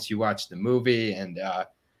sense once you watch the movie, and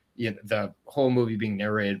the whole movie being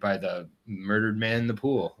narrated by the murdered man in the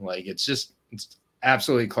pool. Like it's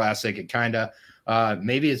absolutely classic. It kind of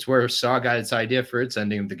maybe it's where Saw got its idea for its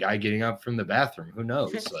ending of the guy getting up from the bathroom. Who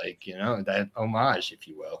knows? Like, that homage, if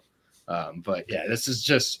you will. But yeah, this is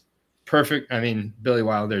just perfect. I mean, Billy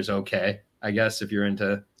Wilder's okay, I guess, if you're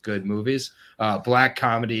into good movies. Black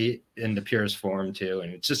comedy in the purest form too.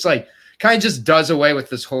 And it's just like kind of just does away with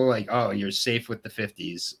this whole like, oh, you're safe with the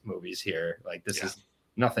 50s movies here. Like this is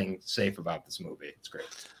nothing safe about this movie. It's great.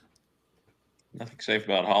 Nothing safe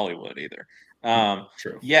about Hollywood either.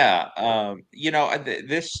 True. Yeah.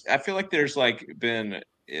 This, I feel like there's like been,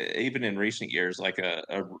 even in recent years, like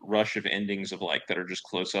a rush of endings of like that are just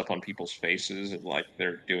close up on people's faces and like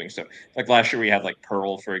they're doing stuff. Like last year we had like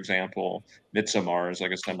Pearl, for example. Midsommar is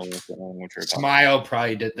like a similar thing. Which Smile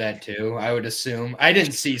probably did that too, I would assume. I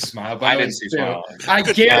didn't see Smile, but I didn't see Smile. I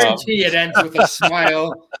guarantee it ends with a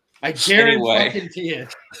smile. I guarantee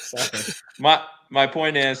it. Sorry. My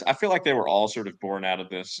point is, I feel like they were all sort of born out of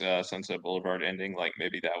this Sunset Boulevard ending. Like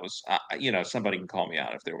maybe that was, somebody can call me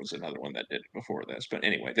out if there was another one that did it before this. But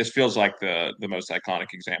anyway, this feels like the most iconic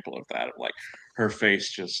example of that. Of like her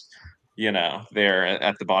face just, there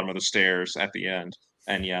at the bottom of the stairs at the end.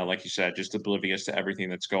 And yeah, like you said, just oblivious to everything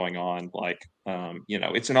that's going on. Like,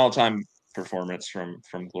 it's an all-time performance from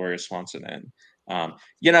Gloria Swanson. And,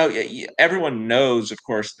 everyone knows, of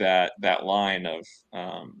course, that line of,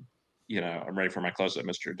 I'm ready for my close-up,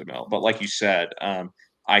 Mr. DeMille. But like you said,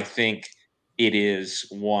 I think it is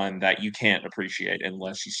one that you can't appreciate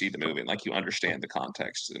unless you see the movie and like you understand the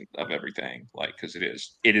context of everything. Like, because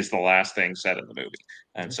it is the last thing said in the movie,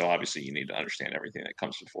 and so obviously you need to understand everything that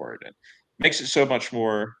comes before it, and makes it so much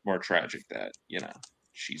more tragic that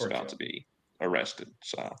she's about to be arrested.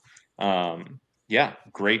 So, yeah,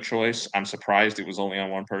 great choice. I'm surprised it was only on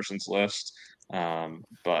one person's list.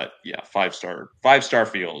 But yeah, 5-star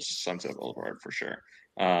feels Sunset Boulevard for sure.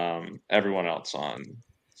 Everyone else on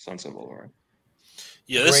Sunset Boulevard.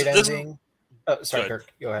 Yeah, great ending. Oh, sorry,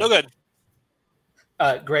 Kirk. Go ahead. No, good.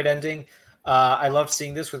 Great ending. I loved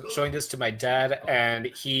showing this to my dad, and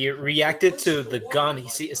he reacted to the gun.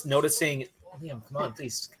 Is noticing. Liam, come on,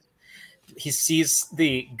 please. He sees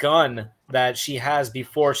the gun that she has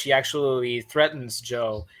before she actually threatens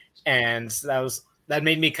Joe, and that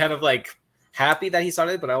made me kind of like happy that he saw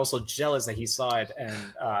it, but I also jealous that he saw it. And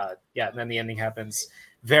and then the ending happens.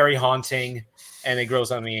 Very haunting, and it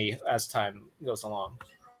grows on me as time goes along.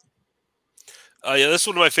 This is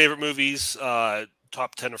one of my favorite movies.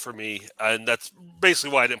 Top 10 for me, and that's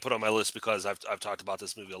basically why I didn't put it on my list, because I've talked about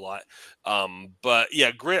this movie a lot. But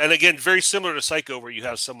yeah, great. And again, very similar to Psycho, where you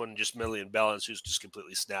have someone just mentally imbalanced who's just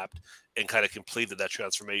completely snapped and kind of completed that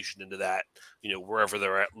transformation into that, wherever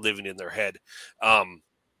they're at, living in their head.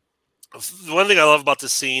 The one thing I love about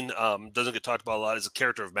this scene, doesn't get talked about a lot, is the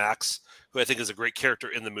character of Max, who I think is a great character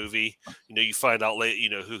in the movie. You find out late,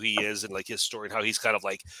 who he is and like his story and how he's kind of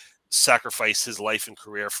like sacrificed his life and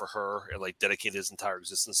career for her and like dedicated his entire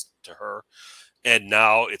existence to her. And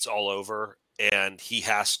now it's all over, and he's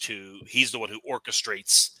the one who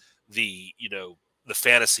orchestrates the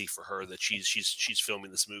fantasy for her that she's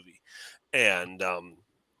filming this movie. And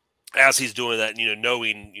as he's doing that,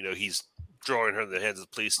 knowing, he's drawing her in the hands of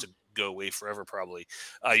the police to go away forever, probably,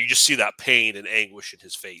 you just see that pain and anguish in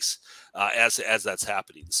his face as that's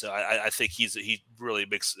happening. So I think he really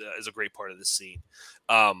is a great part of this scene.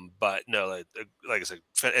 But no, like I said,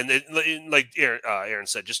 and like Aaron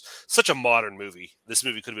said, just such a modern movie. This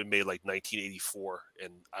movie could have been made like 1984,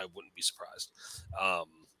 and I wouldn't be surprised.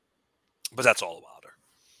 But that's all about her.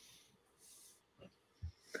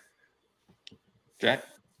 Jack?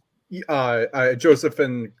 Joseph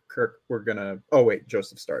and Kirk, we're gonna. Oh wait,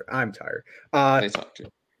 Joseph, start. I'm tired.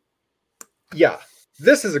 Yeah,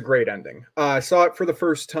 this is a great ending. I saw it for the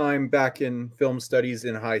first time back in film studies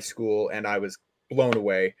in high school, and I was blown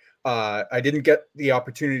away. I didn't get the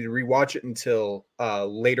opportunity to rewatch it until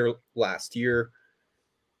later last year.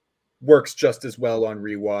 Works just as well on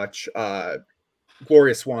rewatch.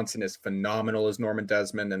 Gloria Swanson is phenomenal as Norma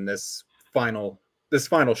Desmond, and this final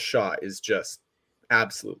shot is just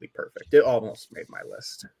absolutely perfect. It almost made my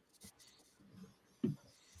list.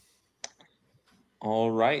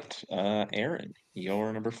 All right, Aaron,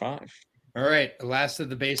 your number 5. All right, last of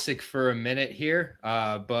the basic for a minute here,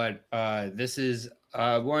 but this is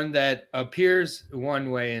one that appears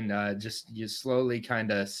one way and just you slowly kind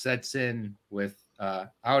of sets in with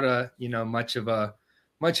out a much of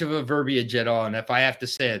a verbiage at all. And if I have to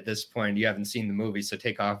say at this point, you haven't seen the movie, so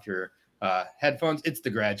take off your headphones. It's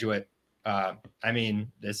The Graduate. I mean,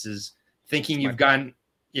 this is thinking you've gone,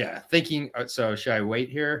 thinking. So should I wait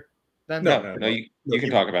here? Then No, you can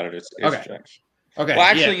talk about it. It's okay. Jack's. Okay. Well,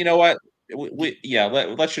 actually, you know what?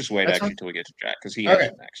 Let's just wait until we get to Jack because he has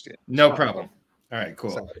it next. No problem. All right,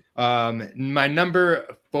 cool. My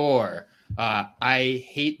number 4. I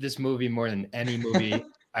hate this movie more than any movie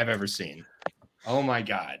I've ever seen. Oh my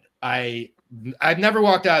god, I've never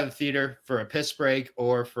walked out of the theater for a piss break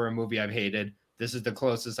or for a movie I've hated. This is the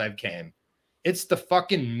closest I've came. It's the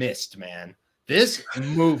fucking Mist, man. This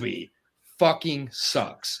movie fucking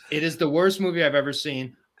sucks. It is the worst movie I've ever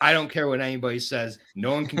seen. I don't care what anybody says.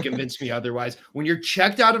 No one can convince me otherwise. When you're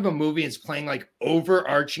checked out of a movie, it's playing like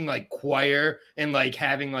overarching like choir and like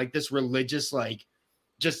having like this religious like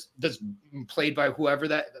just this played by whoever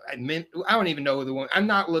that I don't even know the one. I'm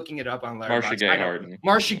not looking it up on Letterboxd. Marcia Gay Harden.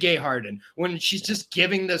 Marcia Gay Harden. When she's just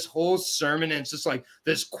giving this whole sermon and it's just like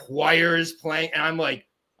this choir is playing, and I'm like,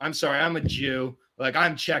 I'm sorry, I'm a Jew. Like,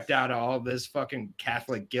 I'm checked out of all this fucking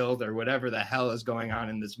Catholic guild or whatever the hell is going on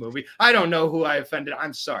in this movie. I don't know who I offended.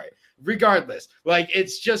 I'm sorry. Regardless, like,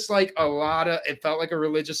 it's just like it felt like a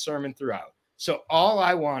religious sermon throughout. So all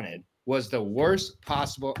I wanted was the worst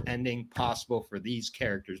possible ending possible for these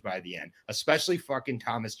characters by the end, especially fucking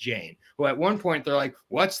Thomas Jane, who at one point they're like,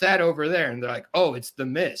 what's that over there? And they're like, oh, it's the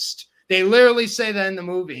Mist. They literally say that in the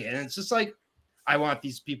movie. And it's just like, I want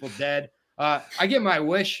these people dead. I get my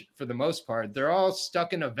wish for the most part. They're all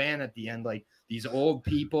stuck in a van at the end, like these old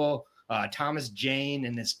people, Thomas Jane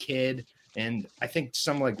and this kid. And I think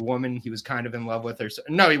some like woman he was kind of in love with her.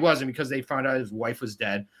 No, he wasn't, because they found out his wife was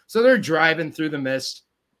dead. So they're driving through the mist.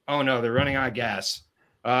 Oh no, they're running out of gas.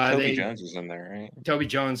 Toby Jones is in there, right? Toby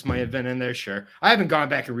Jones might have been in there, sure. I haven't gone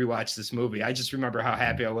back and rewatched this movie. I just remember how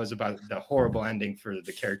happy I was about the horrible ending for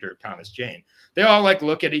the character of Thomas Jane. They all like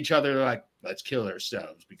look at each other like, let's kill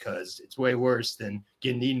ourselves because it's way worse than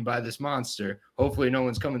getting eaten by this monster. Hopefully no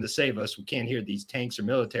one's coming to save us. We can't hear these tanks or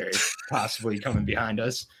military possibly coming behind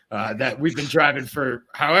us that we've been driving for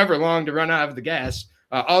however long to run out of the gas.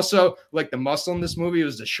 Also, like the muscle in this movie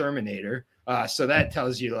was the Shermanator. So that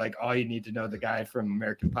tells you like all you need to know the guy from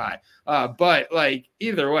American Pie. But like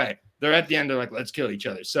either way, they're at the end, they're like, let's kill each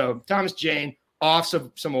other. So Thomas Jane offs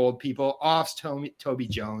some old people, offs Toby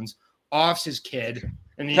Jones, offs his kid.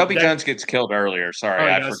 And Toby Jones gets killed earlier.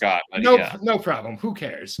 Sorry, I forgot. No problem. Who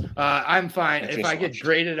cares? I'm fine. If I get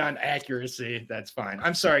graded on accuracy, that's fine.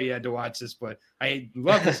 I'm sorry you had to watch this, but I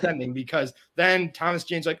love this ending because then Thomas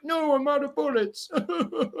Jane's like, no, I'm out of bullets. I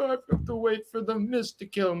have to wait for the Mist to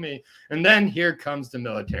kill me. And then here comes the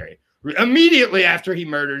military. Immediately after he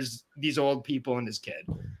murders these old people and his kid.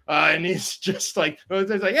 And he's just like, they're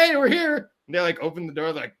like, hey, we're here. And they like open the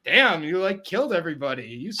door, like, damn, you like killed everybody.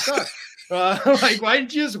 You suck. Like, why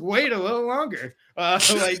didn't you just wait a little longer?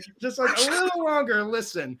 Like, just like a little longer.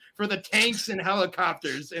 Listen for the tanks and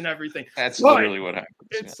helicopters and everything. That's literally what happens.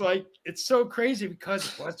 It's like, it's so crazy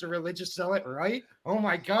because it was a religious zealot, right? Oh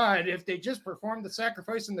my God. If they just performed the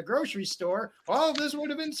sacrifice in the grocery store, all of this would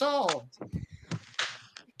have been solved.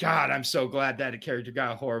 God, I'm so glad that a character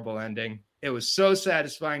got a horrible ending. It was so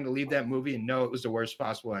satisfying to leave that movie and know it was the worst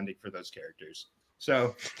possible ending for those characters.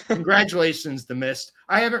 So congratulations, The Mist.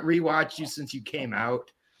 I haven't rewatched you since you came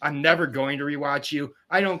out. I'm never going to rewatch you.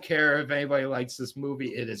 I don't care if anybody likes this movie.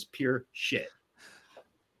 It is pure shit.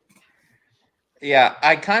 Yeah,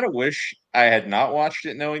 I kind of wish I had not watched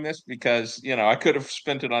it knowing this because, I could have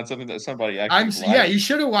spent it on something that somebody actually liked. Yeah, you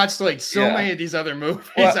should have watched like many of these other movies.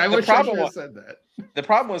 Well, I wish I should have said that. The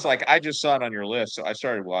problem was like I just saw it on your list, so I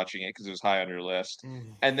started watching it because it was high on your list.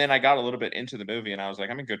 And then I got a little bit into the movie and I was like,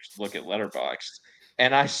 I'm gonna go look at Letterboxd.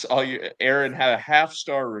 And I saw Aaron had a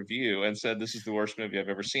 5-star review and said this is the worst movie I've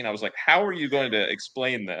ever seen. I was like, how are you going to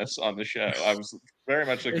explain this on the show? I was very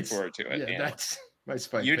much looking forward to it. Yeah, that's my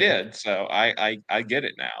spike. You did, so I get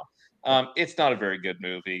it now. It's not a very good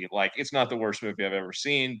movie. Like, it's not the worst movie I've ever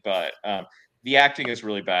seen, but the acting is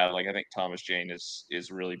really bad. Like, I think Thomas Jane is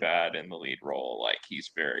really bad in the lead role. Like, he's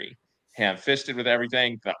very ham-fisted with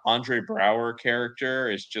everything. The Andre Braugher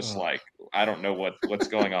character is just like, I don't know what's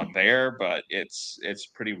going on there, but it's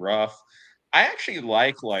pretty rough. I actually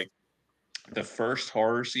like the first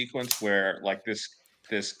horror sequence where like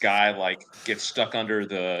this guy like gets stuck under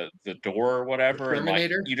the door or whatever, and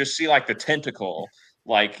like you just see like the tentacle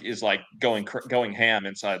like is like going ham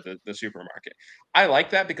inside the supermarket. I like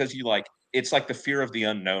that because you like it's like the fear of the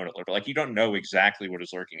unknown a little bit. Like you don't know exactly what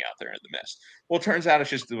is lurking out there in the mist. Well, it turns out it's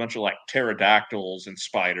just a bunch of like pterodactyls and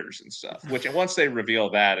spiders and stuff. Which, and once they reveal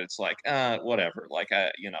that, it's like, whatever. Like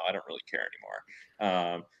I don't really care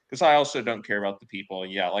anymore. Because I also don't care about the people.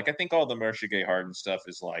 Yeah, like I think all the Marcia Gay Harden stuff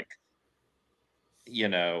is like,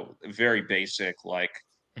 very basic. Like,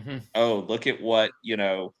 oh, look at what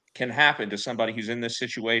can happen to somebody who's in this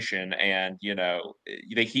situation, and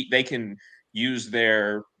they can use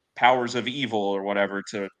their powers of evil or whatever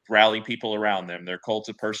to rally people around them, their cult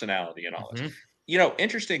of personality and all this.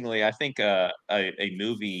 Interestingly, I think a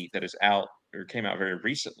movie that is out or came out very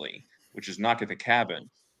recently, which is Knock at the Cabin,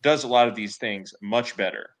 does a lot of these things much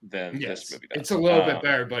better than this movie does. It's a little bit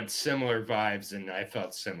better, but similar vibes, and I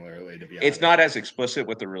felt similarly, to be honest. It's not as explicit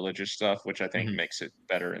with the religious stuff, which I think makes it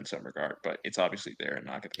better in some regard, but it's obviously there in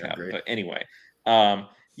Knock at the Cabin. But anyway,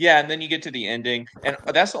 yeah, and then you get to the ending, and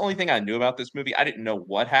that's the only thing I knew about this movie. I didn't know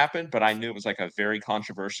what happened, but I knew it was like a very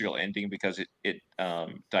controversial ending because it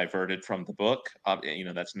diverted from the book.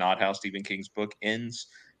 That's not how Stephen King's book ends.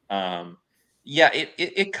 Yeah,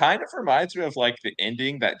 it kind of reminds me of like the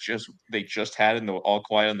ending that they just had in the All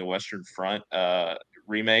Quiet on the Western Front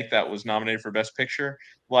remake that was nominated for Best Picture.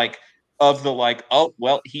 Like, of the like, oh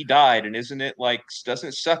well, he died, and isn't it like, doesn't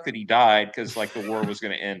it suck that he died because like the war was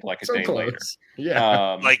going to end like a day later?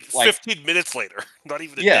 Yeah, like 15 minutes later, not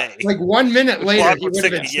even a day. Like 1 minute later, he would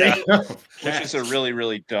have been which is a really,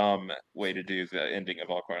 really dumb way to do the ending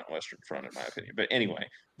of All Quiet on the Western Front, in my opinion. But anyway,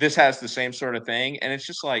 this has the same sort of thing, and it's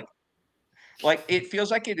just like it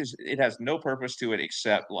feels like it has no purpose to it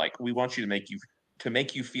except like we want you to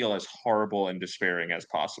make you feel as horrible and despairing as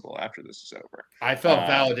possible after this is over. I felt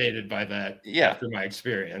validated by that. Yeah, after my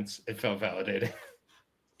experience, it felt validated.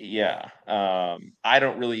 Yeah, I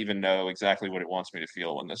don't really even know exactly what it wants me to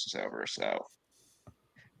feel when this is over. So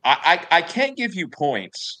I can't give you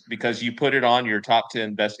points because you put it on your top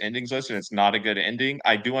 10 best endings list and it's not a good ending.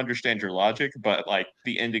 I do understand your logic, but like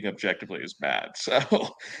the ending objectively is bad. So,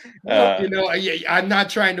 I'm not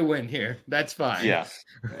trying to win here. That's fine. Yeah,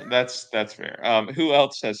 that's fair. Who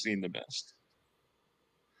else has seen The Mist?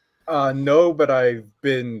 No, but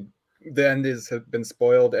the end have been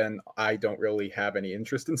spoiled, and I don't really have any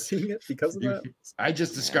interest in seeing it because of that. I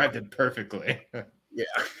just described it perfectly. Yeah.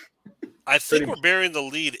 I think we're bearing the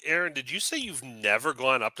lead. Aaron, did you say you've never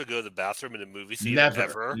gone up to go to the bathroom in a movie theater? Never.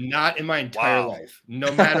 Ever? Not in my entire life.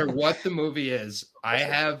 No matter what the movie is, I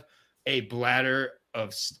have a bladder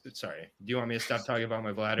of... Sorry. Do you want me to stop talking about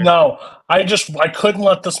my bladder? No. I couldn't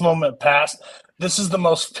let this moment pass. This is the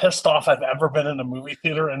most pissed off I've ever been in a movie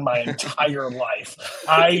theater in my entire life.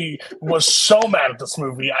 I was so mad at this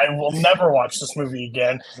movie. I will never watch this movie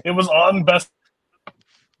again. It was on Best...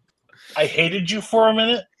 I hated you for a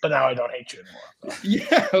minute, but now I don't hate you anymore.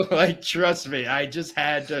 Yeah, like trust me, I just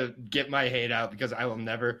had to get my hate out because I will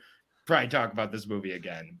never probably talk about this movie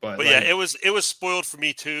again. But yeah, it was spoiled for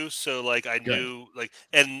me too. So like I knew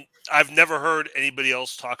and I've never heard anybody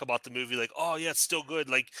else talk about the movie like, oh yeah, it's still good.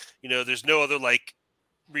 Like, there's no other like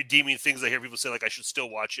redeeming things I hear people say like I should still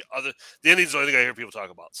watch it. The ending's the only thing I hear people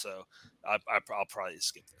talk about. So I'll probably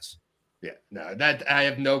skip this. Yeah, no, that I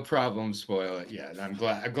have no problem spoil it. Yeah, I'm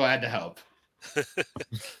glad to help.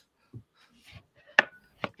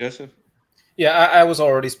 Joseph? Yeah, I was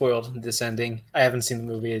already spoiled this ending. I haven't seen the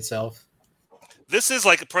movie itself. This is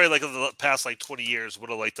like probably like in the past like 20 years,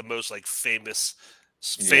 one of like the most like famously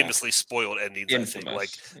spoiled endings. Infamous. I think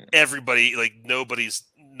like everybody, like nobody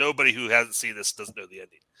who hasn't seen this doesn't know the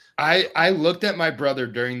ending. I looked at my brother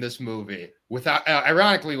during this movie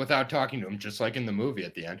ironically without talking to him, just like in the movie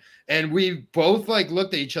at the end. And we both like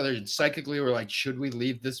looked at each other and psychically were like, should we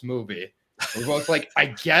leave this movie? We're both like, I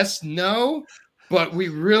guess no, but we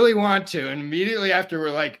really want to. And immediately after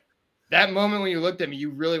we're like, that moment when you looked at me,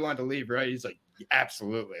 you really want to leave, right? He's like,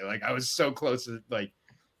 absolutely. Like I was so close to like,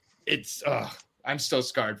 I'm still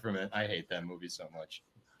scarred from it. I hate that movie so much.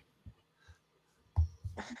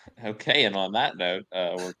 Okay, and on that note,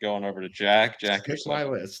 we're going over to Jack. Jack, here's my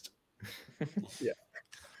list.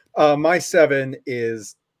 Yeah. My 7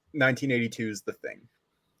 is 1982's The Thing.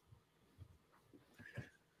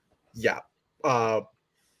 Yeah.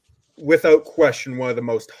 Without question, one of the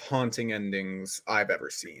most haunting endings I've ever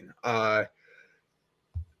seen.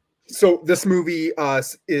 So this movie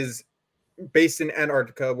is based in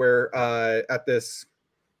Antarctica, where at this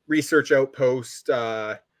research outpost,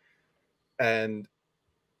 and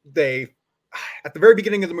they, at the very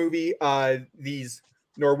beginning of the movie, these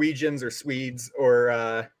Norwegians or Swedes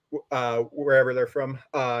or wherever they're from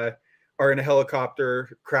are in a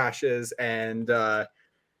helicopter, crashes, and they're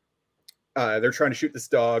trying to shoot this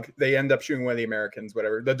dog. They end up shooting one of the Americans,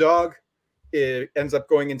 whatever. The dog it ends up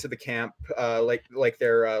going into the camp, like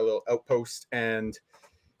their little outpost, and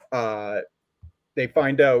they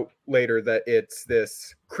find out later that it's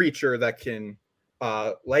this creature that can,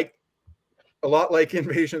 like a lot like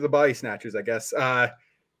Invasion of the Body Snatchers, I guess,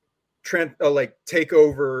 like take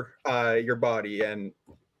over your body and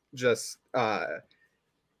just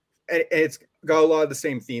and it's got a lot of the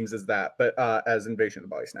same themes as that, but as Invasion of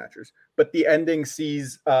the Body Snatchers. But the ending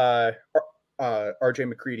sees R.J.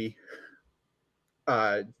 McCready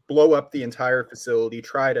blow up the entire facility,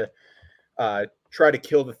 try to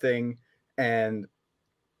kill the thing, and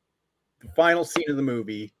the final scene of the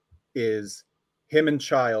movie is him and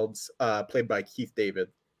Childs, played by Keith David,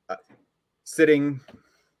 sitting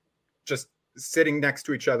next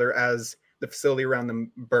to each other as the facility around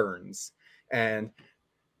them burns, and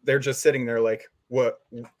they're just sitting there like, what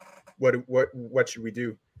should we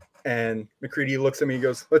do? And McCready looks at me and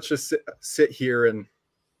goes, let's just sit here and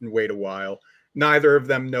wait a while. Neither of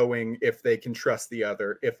them knowing if they can trust the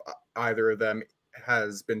other, if either of them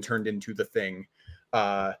has been turned into the thing.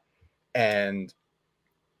 And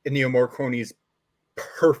Ennio Morricone's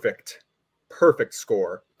perfect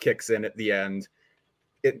score kicks in at the end.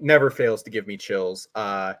 It never fails to give me chills.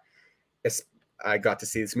 I got to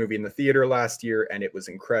see this movie in the theater last year, and it was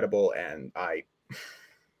incredible. And I'll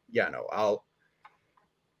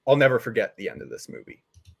never forget the end of this movie.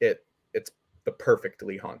 It's the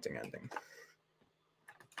perfectly haunting ending.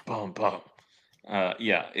 Boom, boom.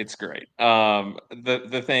 Yeah, it's great.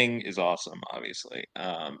 The thing is awesome, obviously.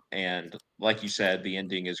 And like you said, the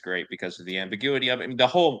ending is great because of the ambiguity of it. I mean, the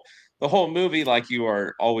whole movie, like, you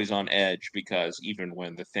are always on edge because even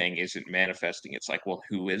when the thing isn't manifesting, it's like, well,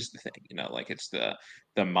 who is the thing? Like, it's the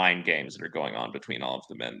mind games that are going on between all of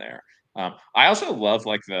the men there. I also love,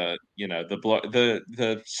 like, the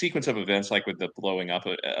sequence of events, like with the blowing up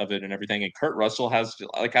of it and everything. And Kurt Russell has,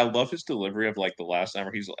 like, I love his delivery of, like, the last time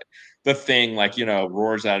where he's like, the thing, like,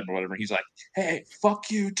 roars at him or whatever. He's like, hey, fuck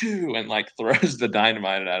you too, and like throws the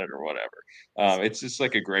dynamite at it or whatever. It's just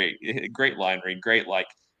like a great line read, great, like,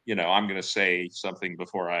 I'm gonna say something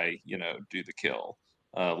before I do the kill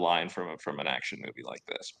line from an action movie like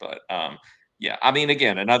this. But yeah, I mean,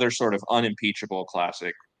 again, another sort of unimpeachable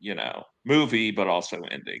classic, movie, but also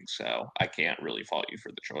ending. So I can't really fault you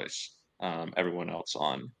for the choice. Everyone else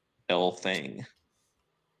on L Thing.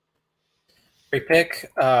 Great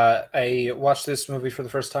pick. I watched this movie for the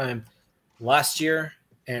first time last year,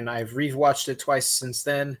 and I've rewatched it twice since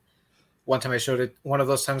then. One time I showed it. One of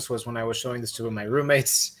those times was when I was showing this to my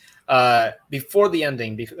roommates. Before the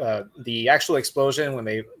ending, the actual explosion, when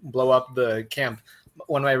they blow up the camp,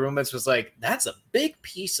 one of my roommates was like, that's a big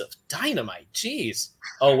piece of dynamite. Jeez.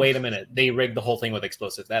 Oh, wait a minute. They rigged the whole thing with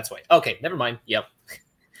explosives. That's why. Okay, never mind. Yep.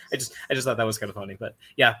 I just thought that was kind of funny. But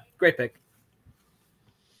yeah, great pick.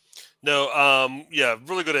 No, yeah,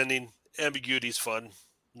 really good ending. Ambiguity is fun.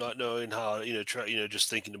 Not knowing how, just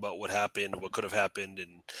thinking about what happened, what could have happened,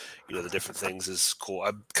 and the different things is cool.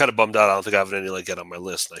 I'm kind of bummed out. I don't think I have any like that on my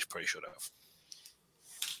list, and I probably should have.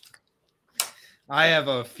 I have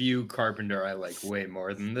a few Carpenter I like way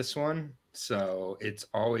more than this one, so it's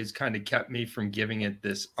always kind of kept me from giving it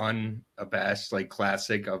this unabashed like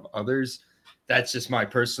classic of others. That's just my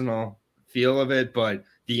personal feel of it, but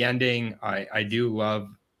the ending I do love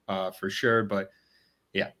for sure. But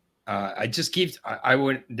yeah, I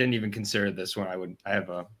didn't even consider this one. I have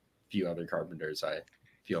a few other Carpenters I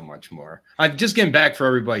feel much more. I'm just getting back for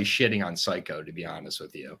everybody shitting on Psycho, to be honest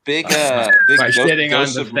with you. Big shitting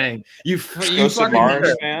on the thing. You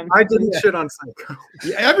Mars fan. I didn't shit on Psycho.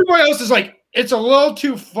 Yeah, everybody else is like, it's a little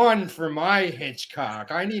too fun for my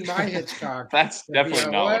Hitchcock. I need my Hitchcock. That's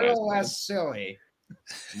definitely not a little less silly,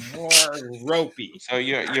 more ropey. So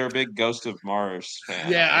you're a big Ghost of Mars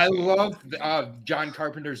fan. Yeah, I love John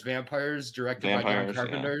Carpenter's Vampires, directed by John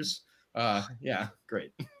Carpenter's. Yeah,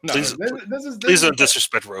 great. No, please don't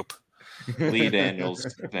disrespect Rope. Lee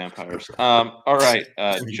Daniels Vampires. All right,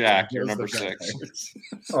 Jack, you're number 6.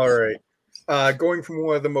 All right. Going from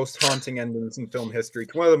one of the most haunting endings in film history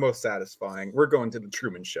to one of the most satisfying, we're going to The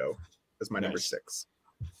Truman Show as my number 6.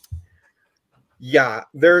 Yeah,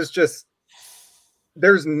 there's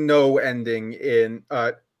no ending in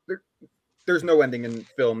there's no ending in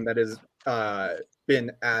film that has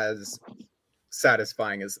been as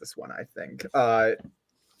satisfying as this one, I think.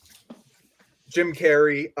 Jim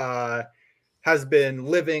Carrey has been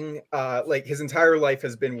living like his entire life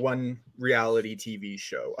has been one reality TV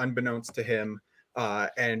show, unbeknownst to him,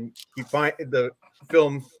 and the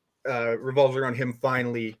film revolves around him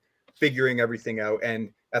finally figuring everything out.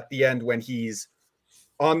 And at the end, when he's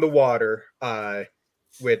on the water,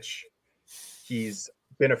 which he's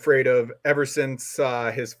been afraid of ever since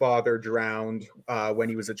his father drowned when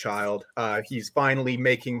he was a child. He's finally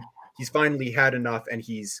had enough, and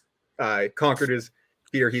he's conquered his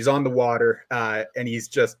fear. He's on the water, and he's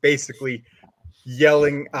just basically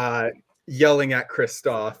yelling at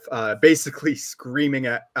Kristoff, basically screaming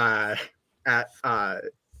at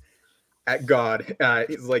God.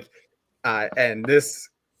 He's like,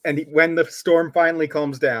 when the storm finally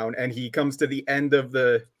calms down and he comes to the end of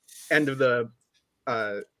the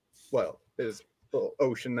there's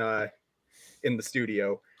ocean in the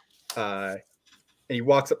studio, and he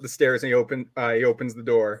walks up the stairs and he opens the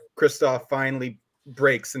door. Kristoff finally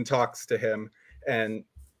breaks and talks to him and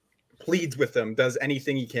pleads with him, does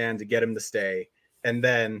anything he can to get him to stay. And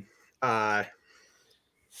then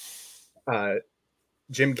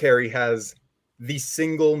Jim Carrey has the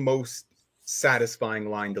single most satisfying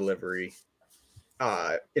line delivery,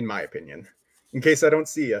 in my opinion. In case I don't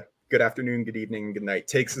see you, good afternoon, good evening, good night.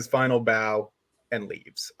 Takes his final bow and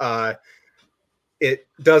leaves. It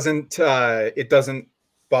doesn't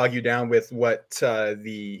bog you down with what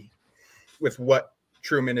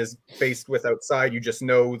Truman is faced with outside. You just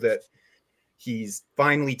know that he's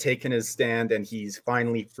finally taken his stand and he's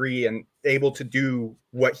finally free and able to do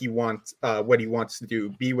what he wants to do,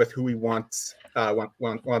 be with who he wants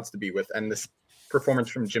to be with. And this performance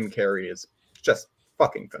from Jim Carrey is just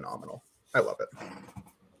fucking phenomenal. I love it.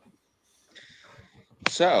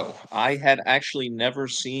 So I had actually never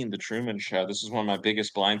seen The Truman Show. This is one of my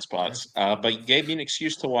biggest blind spots. But you gave me an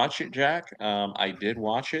excuse to watch it, Jack. I did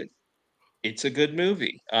watch it. It's a good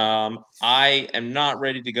movie. I am not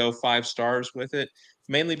ready to go 5 stars with it,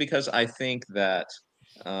 mainly because I think that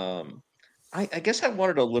I guess I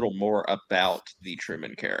wanted a little more about the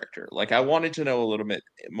Truman character. Like, I wanted to know a little bit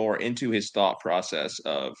more into his thought process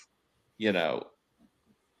of,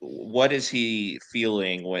 what is he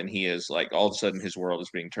feeling when he is like, all of a sudden his world is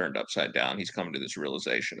being turned upside down. He's coming to this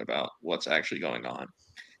realization about what's actually going on.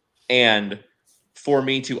 And for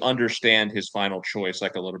me to understand his final choice,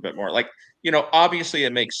 like, a little bit more, like, obviously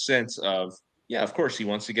it makes sense of, yeah, of course he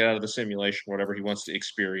wants to get out of the simulation, whatever, he wants to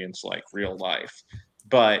experience like real life.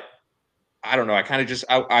 But I don't know. I kind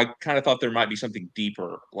of thought there might be something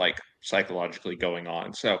deeper, like psychologically going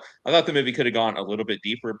on. So I thought the movie could have gone a little bit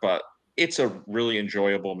deeper, but it's a really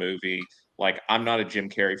enjoyable movie. Like, I'm not a Jim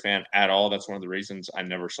Carrey fan at all. That's one of the reasons I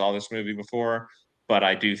never saw this movie before. But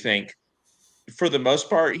I do think, for the most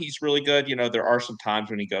part, he's really good. There are some times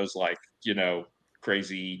when he goes like,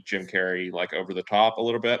 crazy Jim Carrey, like over the top a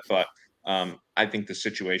little bit. But I think the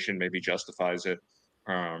situation maybe justifies it.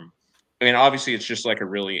 I mean, obviously, it's just like a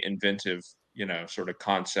really inventive, sort of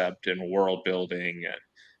concept and world building.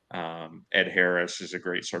 And Ed Harris is a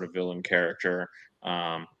great sort of villain character.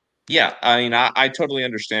 Yeah, I mean, I totally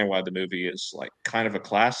understand why the movie is like kind of a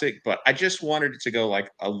classic, but I just wanted it to go like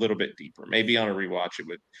a little bit deeper. Maybe on a rewatch,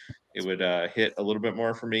 it would hit a little bit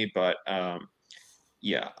more for me. But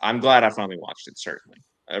yeah, I'm glad I finally watched it. Certainly,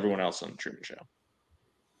 everyone else on the Truman Show.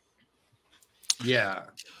 Yeah.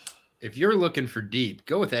 If you're looking for deep,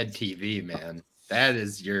 go with Ed TV, man. That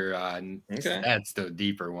is your that's the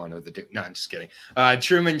deeper one of the two. No, I'm just kidding.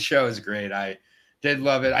 Truman Show is great. I did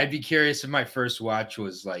love it. I'd be curious if my first watch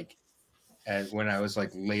was like when I was like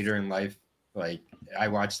later in life. Like, I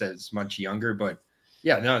watched that as much younger, but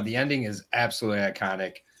yeah, no, the ending is absolutely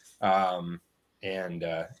iconic.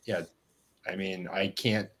 Yeah, I mean, I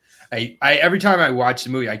every time I watch the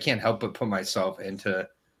movie, I can't help but put myself into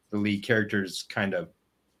the lead character's kind of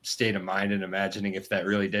state of mind and imagining if that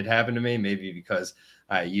really did happen to me, maybe because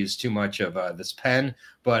I used too much of this pen.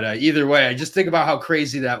 But either way, I just think about how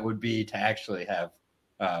crazy that would be to actually have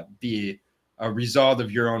be a result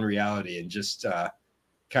of your own reality, and just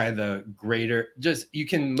kind of the greater, just, you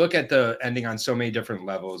can look at the ending on so many different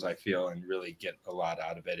levels, I feel, and really get a lot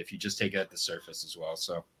out of it if you just take it at the surface as well.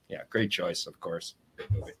 So yeah, great choice, of course.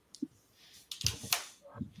 Great movie.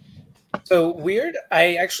 So weird.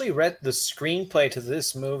 I actually read the screenplay to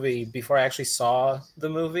this movie before I actually saw the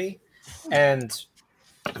movie. And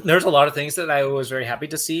there's a lot of things that I was very happy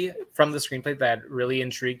to see from the screenplay that really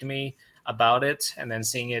intrigued me about it. And then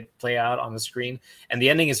seeing it play out on the screen. And the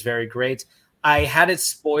ending is very great. I had it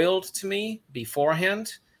spoiled to me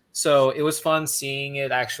beforehand. So it was fun seeing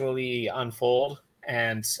it actually unfold.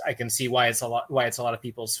 And I can see why it's a lot of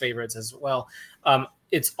people's favorites as well.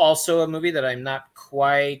 It's also a movie that I'm not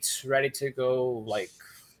quite ready to go like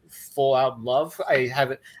full out love.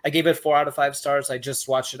 I gave it 4 out of 5 stars. I just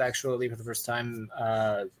watched it actually for the first time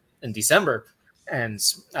in December, and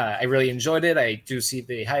I really enjoyed it. I do see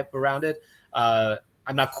the hype around it.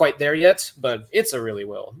 I'm not quite there yet, but it's a really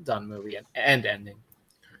well done movie and ending.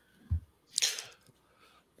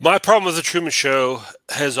 My problem with the Truman Show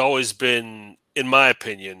has always been, in my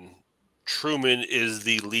opinion, Truman is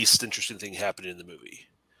the least interesting thing happening in the movie.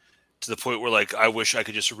 To the point where, like, I wish I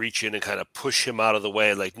could just reach in and kind of push him out of the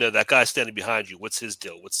way. Like, no, that guy standing behind you, what's his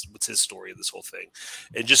deal? What's his story in this whole thing?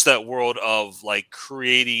 And just that world of, like,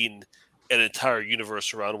 creating an entire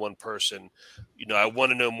universe around one person. You know, I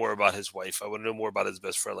want to know more about his wife. I want to know more about his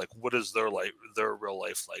best friend. Like, what is their life, their real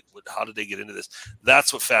life like? How did they get into this?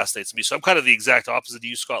 That's what fascinates me. So I'm kind of the exact opposite of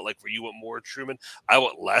you, Scott. Like, where you want more Truman, I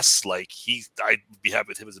want less. Like, I'd be happy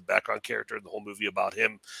with him as a background character in the whole movie about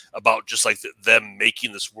him, about just like them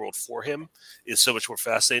making this world for him is so much more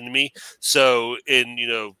fascinating to me. So in,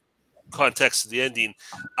 context of the ending,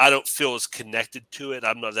 I don't feel as connected to it.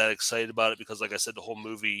 I'm not that excited about it because, like I said, the whole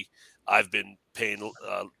movie, I've been paying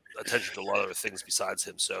attention to a lot of other things besides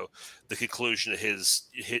him. So the conclusion of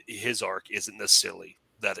his arc isn't necessarily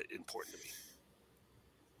that important to me.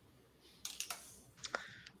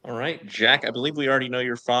 All right, Jack, I believe we already know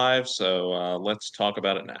your 5, so let's talk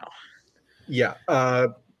about it now. Yeah,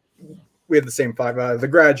 we have the same 5. The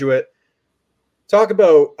Graduate. Talk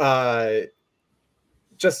about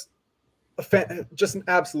just an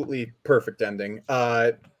absolutely perfect ending.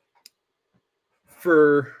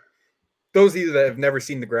 For those of you that have never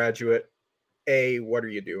seen The Graduate, A, what are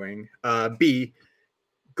you doing? B,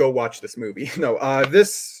 go watch this movie. No,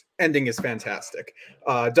 this ending is fantastic.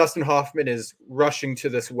 Dustin Hoffman is rushing to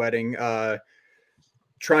this wedding,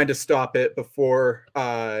 trying to stop it before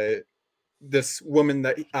this woman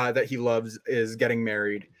that he loves is getting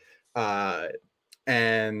married,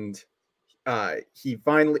 and he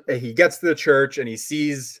gets to the church and he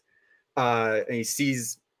sees that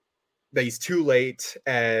he's too late,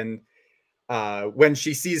 and when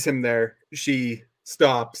she sees him there, she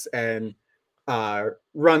stops and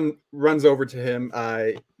runs over to him.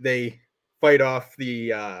 They fight off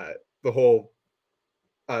the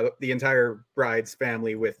entire bride's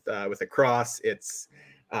family with a cross. It's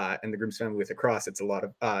and the groom's family with a cross. It's a lot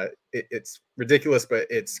of it's ridiculous, but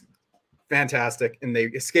it's fantastic. And they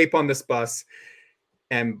escape on this bus,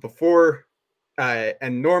 and before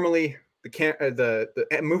and normally the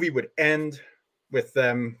movie would end with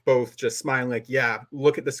them both just smiling, like, yeah,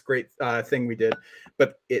 look at this great thing we did.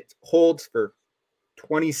 But it holds for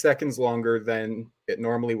 20 seconds longer than it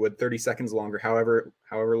normally would, 30 seconds longer, however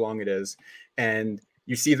long it is. And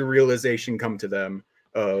you see the realization come to them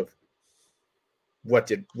of what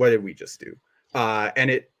did we just do?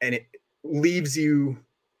 And it leaves you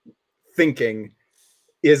thinking,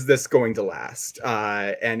 is this going to last?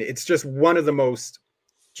 And it's just one of the most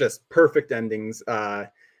just perfect endings.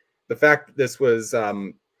 The fact that this was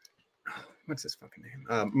what's his fucking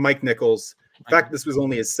name? Mike Nichols. The fact that this was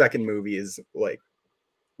only his second movie is like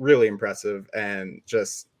really impressive, and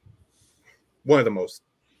just one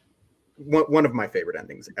of my favorite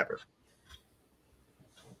endings ever.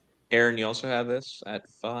 Aaron, you also have this at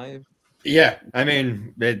 5. Yeah, I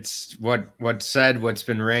mean, it's what's said, what's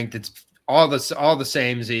been ranked. It's all the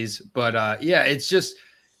samesies, but yeah, it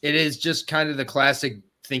is just kind of the classic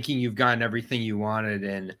thinking you've gotten everything you wanted,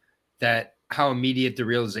 and that how immediate the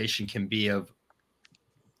realization can be of,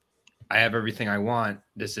 I have everything I want.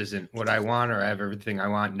 This isn't what I want, or I have everything I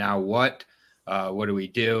want. Now what? What do we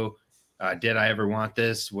do? Did I ever want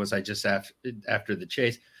this? Was I just after the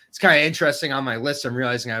chase? It's kind of interesting on my list. I'm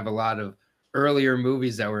realizing I have a lot of earlier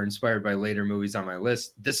movies that were inspired by later movies on my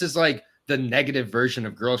list. This is like the negative version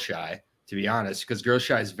of Girl Shy, to be honest, because Girl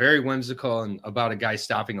Shy is very whimsical and about a guy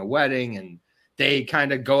stopping a wedding, and they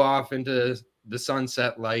kind of go off into the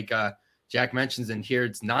sunset, like Jack mentions. And here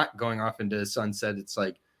it's not going off into the sunset. It's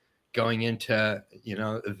like going into,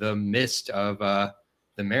 the mist of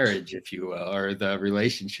the marriage, if you will, or the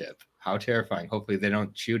relationship. How terrifying. Hopefully they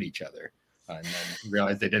don't shoot each other and then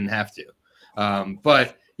realize they didn't have to.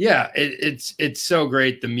 But yeah, it's so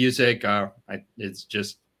great. The music, it's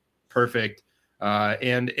just perfect.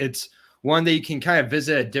 And it's one that you can kind of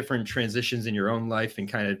visit at different transitions in your own life and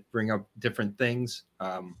kind of bring up different things.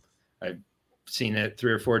 I've seen it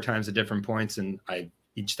 3 or 4 times at different points, and I've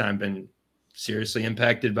each time been seriously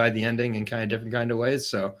impacted by the ending in kind of different kind of ways.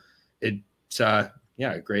 So it's a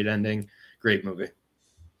great ending, great movie.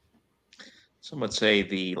 Some would say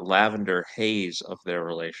the lavender haze of their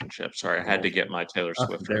relationship. Sorry, I had to get my Taylor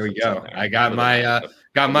Swift. There we go. I got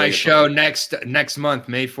my show next month,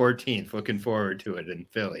 May 14th. Looking forward to it in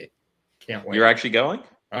Philly. Can't wait. You're actually going?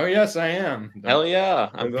 Oh yes, I am. Hell yeah!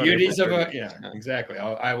 The beauties of exactly.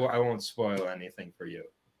 I won't spoil anything for you.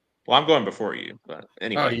 Well, I'm going before you, but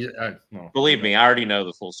anyway. Believe me, I already know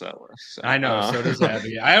the full set list. So, I know, so does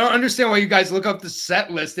Abby. I don't understand why you guys look up the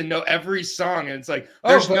set list and know every song, and it's like,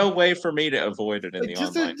 there's no way for me to avoid it in the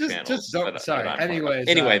online channels. Just don't. Sorry. Anyways,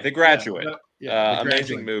 anyway, The Graduate, The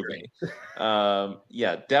amazing Graduate, movie.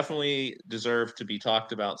 Yeah, definitely deserved to be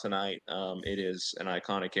talked about tonight. It is an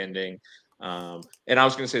iconic ending. And I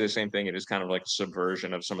was going to say the same thing. It is kind of like a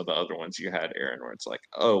subversion of some of the other ones you had, Aaron, where it's like,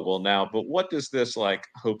 oh, well, now, but what does this like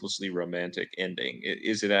hopelessly romantic ending?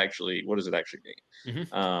 Is it actually? What does it actually mean?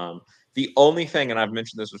 The only thing, and I've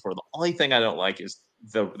mentioned this before, the only thing I don't like is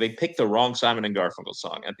they picked the wrong Simon and Garfunkel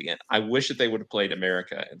song at the end. I wish that they would have played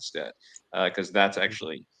America instead, because that's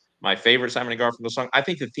actually my favorite Simon and Garfunkel song. I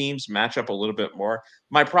think the themes match up a little bit more.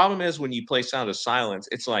 My problem is when you play Sound of Silence,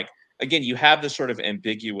 it's like, again, you have this sort of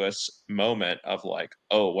ambiguous moment of like,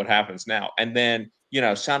 oh, what happens now? And then,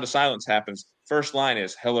 Sound of Silence happens. First line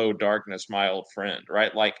is, hello, darkness, my old friend,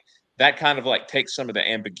 right? Like that kind of like takes some of the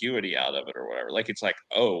ambiguity out of it or whatever. Like, it's like,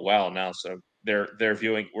 oh, wow. Now, so they're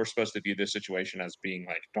viewing, we're supposed to view this situation as being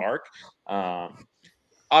like dark.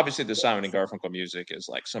 Obviously the Simon and Garfunkel music is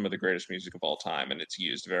like some of the greatest music of all time, and it's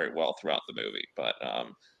used very well throughout the movie. But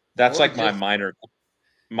that's like my minor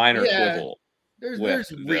quibble.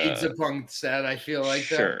 There's reads upon set, I feel like.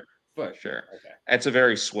 Sure. But sure. Okay. It's a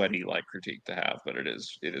very sweaty like critique to have, but it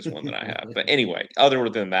is one that I have. But anyway, other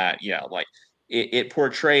than that, yeah, like it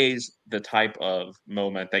portrays the type of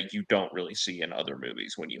moment that you don't really see in other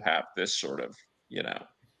movies when you have this sort of,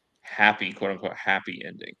 happy, quote unquote, happy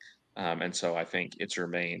ending. And so I think it's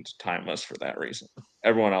remained timeless for that reason.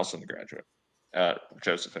 Everyone else in The Graduate,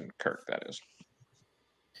 Joseph and Kirk, that is.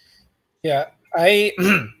 Yeah, I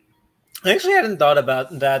actually hadn't thought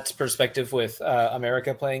about that perspective with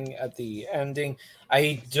America playing at the ending.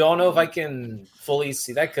 I don't know if I can fully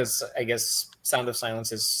see that because I guess Sound of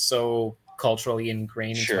Silence is so culturally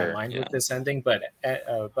ingrained into my mind with this ending. But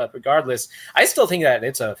regardless, I still think that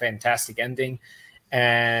it's a fantastic ending.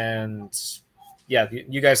 And yeah,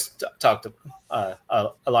 you guys talked a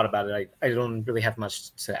lot about it. I don't really have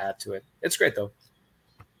much to add to it. It's great though.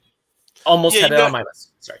 Almost had it on my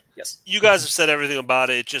list. Sorry. Yes. You guys have said everything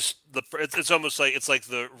about it. It's almost like it's like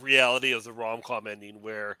the reality of the rom-com ending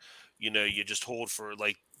where you just hold for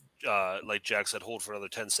like Jack said, hold for another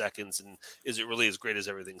 10 seconds, and is it really as great as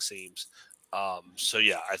everything seems? So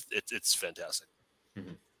yeah, it's fantastic.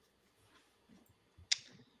 Mm-hmm.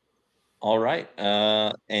 All right,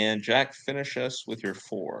 and Jack, finish us with your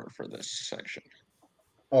 4 for this section.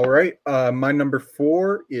 All right, my number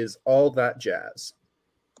 4 is All That Jazz.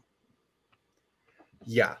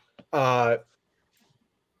 Yeah.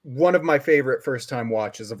 One of my favorite first-time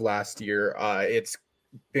watches of last year. It's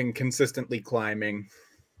been consistently climbing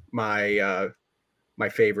my my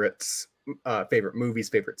favorites, favorite movies,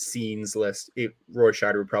 favorite scenes list. Roy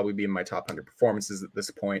Scheider would probably be in my top 100 performances at this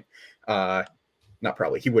point. Not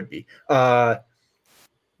probably, he would be. That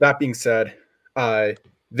being said,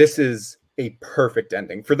 this is a perfect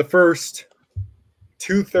ending. For the first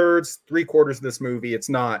 2/3, 3/4 of this movie, it's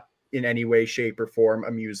not in any way, shape, or form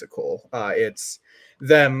a musical. It's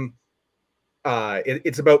them.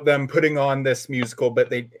 It's about them putting on this musical, but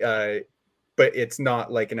but it's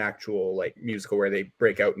not like an actual like musical where they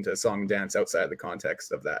break out into a song and dance outside of the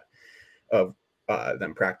context of that, of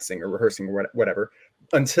them practicing or rehearsing or whatever,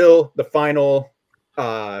 until the final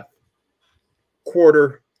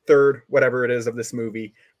quarter, third, whatever it is of this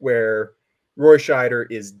movie, where Roy Scheider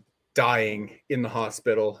is dying in the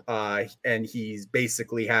hospital, and he's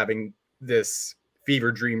basically having this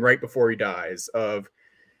fever dream right before he dies of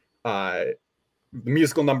the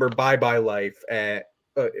musical number Bye Bye Life, and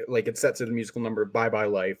like it sets to the musical number Bye Bye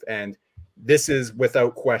Life, and this is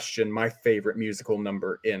without question my favorite musical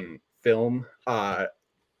number in film.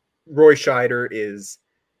 Roy Scheider is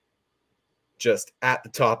just at the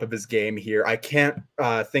top of his game here. I can't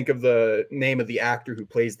think of the name of the actor who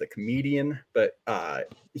plays the comedian, but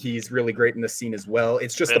he's really great in this scene as well.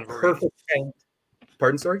 It's just a perfect end.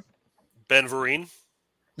 Pardon, sorry? Ben Vereen?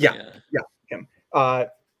 Yeah, him.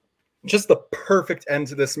 Just the perfect end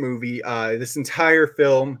to this movie. This entire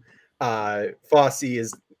film, Fosse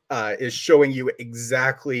is showing you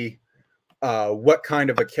exactly what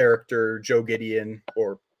kind of a character Joe Gideon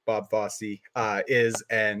or Bob Fosse is,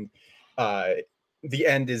 and the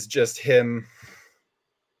end is just him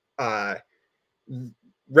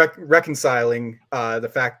reconciling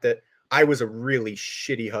the fact that I was a really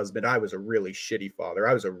shitty husband, I was a really shitty father,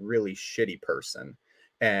 I was a really shitty person,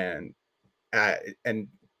 and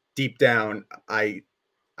deep down, I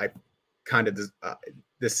kind of deserve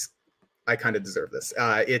this.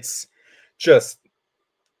 It's just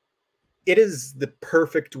it is the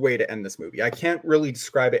perfect way to end this movie. I can't really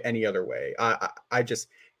describe it any other way. I just,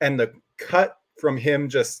 and the cut from him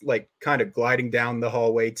just like kind of gliding down the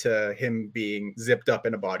hallway to him being zipped up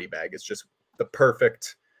in a body bag is just the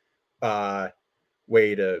perfect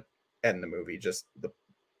way to end the movie. Just the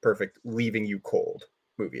perfect leaving you cold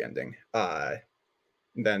movie ending.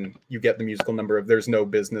 Then you get the musical number of "There's No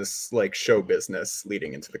Business Like Show Business"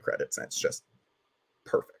 leading into the credits, and it's just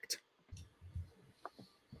perfect.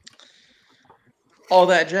 All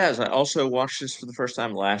that jazz. I also watched this for the first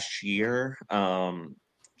time last year.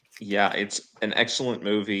 Yeah, it's an excellent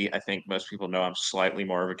movie. I think most people know I'm slightly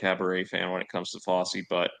more of a Cabaret fan when it comes to Fosse,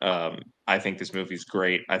 but I think this movie's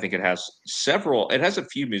great. I think it has a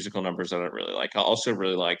few musical numbers that I really like. I also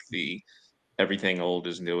really like the "Everything Old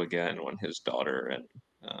Is New Again" when his daughter and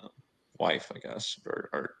wife, I guess,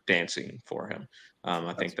 are dancing for him.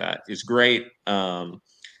 I think that is great. And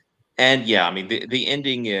yeah, I mean, the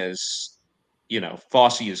ending is,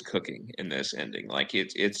 Fosse is cooking in this ending. Like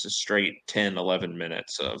it's a straight 10, 11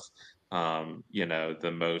 minutes of,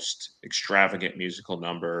 the most extravagant musical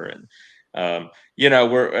number. And,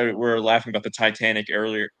 we're laughing about the Titanic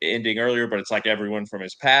ending earlier, but it's like everyone from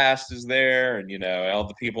his past is there, and all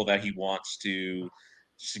the people that he wants to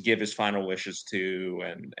give his final wishes to,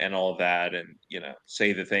 and all of that, and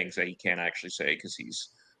say the things that he can't actually say because he's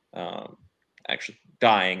actually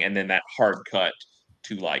dying, and then that hard cut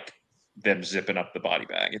to like them zipping up the body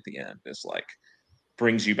bag at the end is like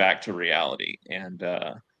brings you back to reality.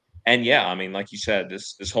 And yeah, I mean, like you said,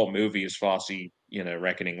 this whole movie is Fosse,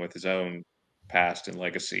 reckoning with his own past and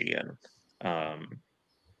legacy, and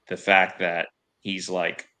the fact that he's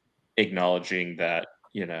like acknowledging that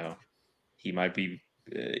he might be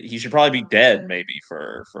he should probably be dead maybe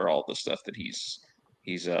for all the stuff that he's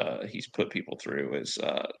put people through is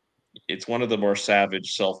it's one of the more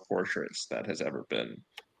savage self-portraits that has ever been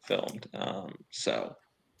filmed. So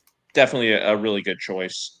definitely a really good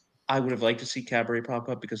choice. I would have liked to see Cabaret pop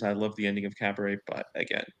up because I love the ending of Cabaret, but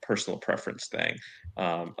again, personal preference thing.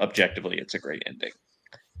 Objectively, it's a great ending.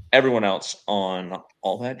 Everyone else on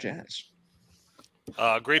All That Jazz.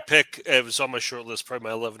 Great pick. It was on my short list, probably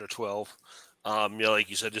my 11 or 12. Like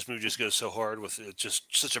you said, this movie just goes so hard with it, just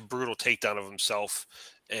such a brutal takedown of himself,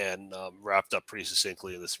 and wrapped up pretty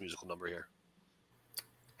succinctly in this musical number here.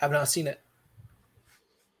 Have not seen it.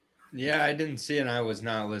 Yeah, I didn't see it, and I was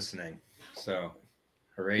not listening. So,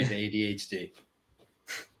 hooray to ADHD.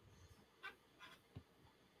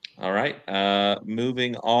 All right.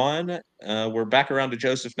 Moving on. We're back around to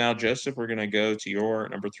Joseph now. Joseph, we're going to go to your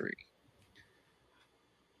number 3.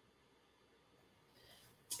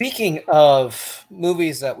 Speaking of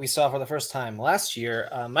movies that we saw for the first time last year,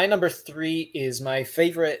 my number 3 is my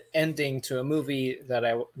favorite ending to a movie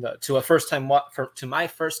to my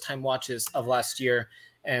first time watches of last year,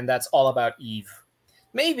 and that's All About Eve.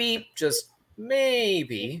 Maybe, just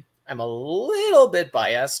maybe, I'm a little bit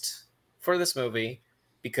biased for this movie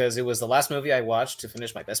because it was the last movie I watched to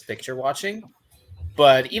finish my Best Picture watching.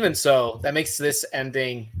 But even so, that makes this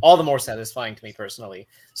ending all the more satisfying to me personally.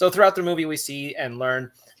 So throughout the movie, we see and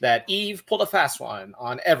learn that Eve pulled a fast one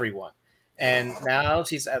on everyone. And now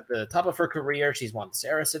she's at the top of her career. She's won the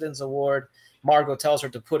Sarah Siddons Award. Margot tells her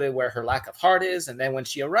to put it where her lack of heart is. And then when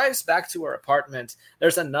she arrives back to her apartment,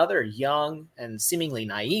 there's another young and seemingly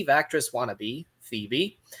naive actress wannabe,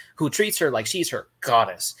 Phoebe, who treats her like she's her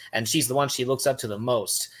goddess, and she's the one she looks up to the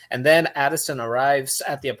most. And then Addison arrives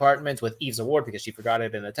at the apartment with Eve's award because she forgot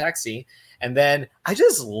it in the taxi. And then I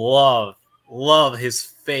just love his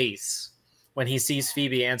face when he sees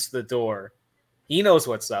Phoebe answer the door. He knows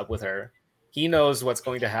what's up with her. He knows what's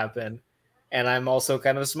going to happen. And I'm also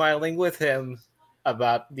kind of smiling with him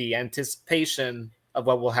about the anticipation of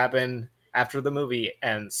what will happen after the movie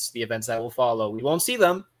ends, the events that will follow. We won't see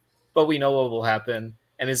them, but we know what will happen,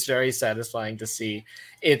 and it's very satisfying to see.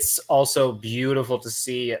 It's also beautiful to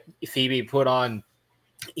see Phoebe put on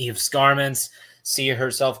Eve's garments, see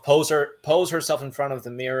herself pose herself in front of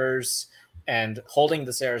the mirrors, and holding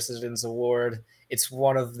the Sarah Siddons Award. It's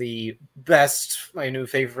one of the best, my new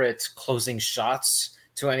favorite closing shots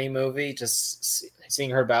to any movie, just seeing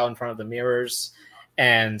her bow in front of the mirrors.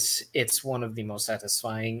 And it's one of the most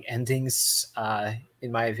satisfying endings,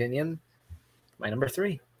 in my opinion. My number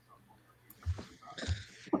 3.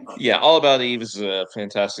 Yeah, All About Eve is a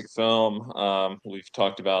fantastic film. We've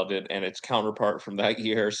talked about it and its counterpart from that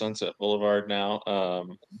year, Sunset Boulevard now.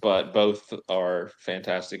 But both are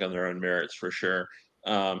fantastic on their own merits for sure.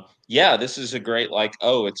 Yeah, this is a great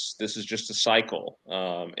this is just a cycle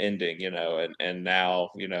ending, and now,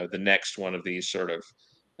 the next one of these sort of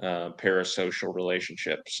parasocial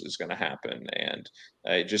relationships is going to happen, and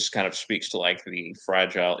it just kind of speaks to like the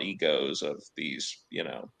fragile egos of these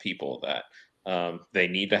people that they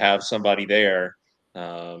need to have somebody there,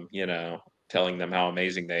 telling them how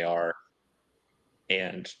amazing they are,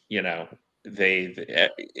 and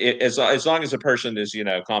as long as a person is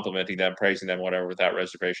complimenting them, praising them, whatever, without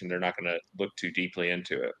reservation, they're not going to look too deeply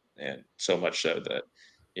into it, and so much so that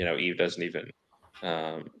Eve doesn't even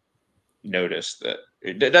notice that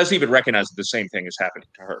it doesn't even recognize that the same thing is happening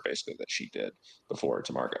to her, basically, that she did before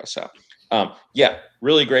to Margot. So yeah,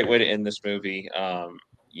 really great way to end this movie.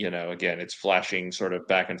 Again, it's flashing sort of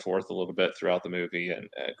back and forth a little bit throughout the movie, and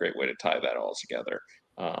a great way to tie that all together.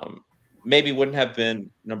 Maybe wouldn't have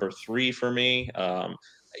been number 3 for me.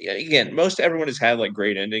 Again, most everyone has had like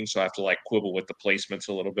great endings, so I have to like quibble with the placements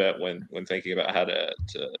a little bit when thinking about how to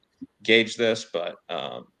gauge this. But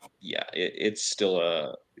yeah, it's still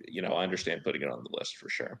I understand putting it on the list for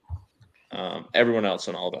sure. Everyone else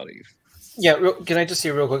on All About Eve. Yeah, can I just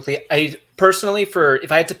say real quickly? I personally,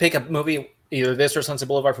 if I had to pick a movie, either this or Sunset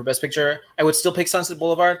Boulevard for Best Picture, I would still pick Sunset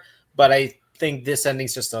Boulevard, but I think this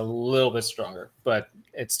ending's just a little bit stronger. But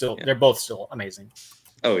it's still, they're both still amazing.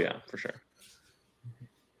 Oh yeah, for sure.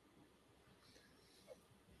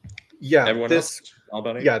 Yeah, Everyone else? All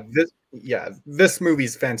About Eve? This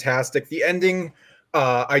movie's fantastic. The ending,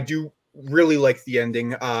 I do really like the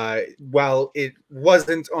ending. While it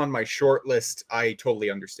wasn't on my short list, I totally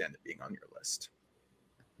understand it being on your list.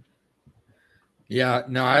 Yeah,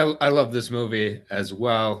 no, I love this movie as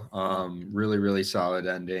well. Really, really solid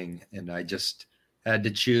ending, and I just had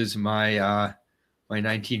to choose my my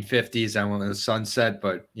 1950s. I went with Sunset,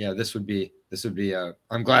 but yeah, this would be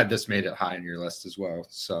I'm glad this made it high on your list as well.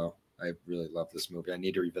 So I really love this movie. I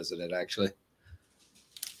need to revisit it actually.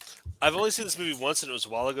 I've only seen this movie once, and it was a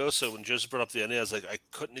while ago. So when Joseph brought up the ending, I was like, I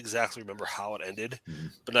couldn't exactly remember how it ended. Mm-hmm.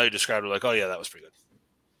 But now you described it like, oh yeah, that was pretty good.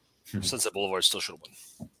 Mm-hmm. Sunset Boulevard still should have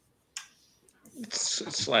won. It's a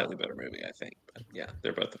slightly better movie, I think. But yeah,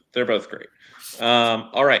 they're both great.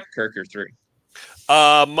 All right, Kirk, your 3.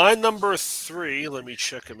 My number 3. Let me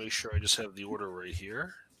check and make sure I just have the order right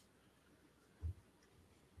here.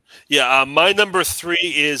 Yeah, my number 3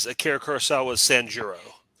 is Akira Kurosawa's Sanjuro.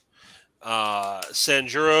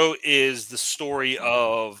 Sanjuro is the story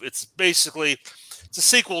of, it's a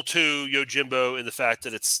sequel to Yojimbo in the fact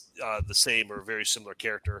that it's the same or very similar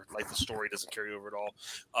character. Like the story doesn't carry over at all.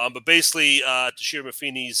 But basically, Toshiro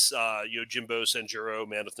Mifine's Yojimbo Sanjuro,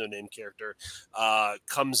 man with no name character,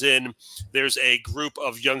 comes in. There's a group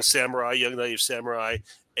of young naive samurai,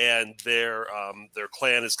 and their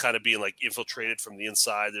clan is kind of being like infiltrated from the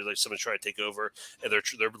inside. They're like someone trying to take over, and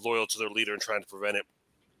they're loyal to their leader and trying to prevent it.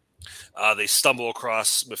 They stumble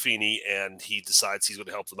across Mifine, and he decides he's going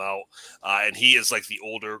to help them out. And he is like the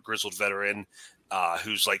older, grizzled veteran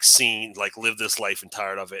who's like lived this life and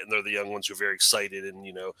tired of it. And they're the young ones who are very excited and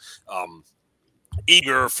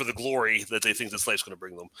eager for the glory that they think this life's going to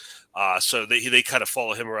bring them. So they kind of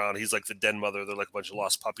follow him around. He's like the den mother. They're like a bunch of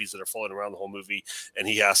lost puppies that are following around the whole movie, and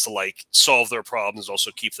he has to like solve their problems,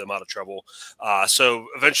 also keep them out of trouble. So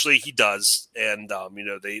eventually he does, and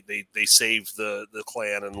they save the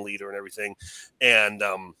clan and the leader and everything, and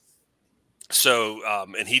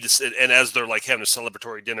and he just, and as they're like having a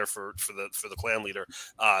celebratory dinner for the clan leader,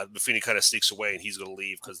 Mifine kind of sneaks away, and he's going to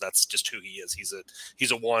leave because that's just who he is.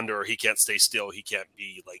 He's a wanderer. He can't stay still. He can't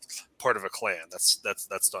be like part of a clan. That's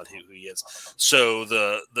not who he is.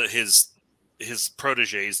 So his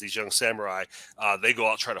proteges, these young samurai, they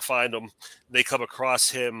go out try to find him. They come across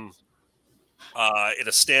him in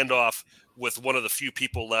a standoff with one of the few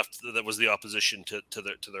people left that was the opposition to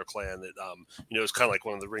their clan. That is kind of like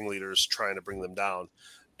one of the ringleaders trying to bring them down.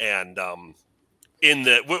 And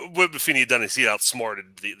what Mifine had done is he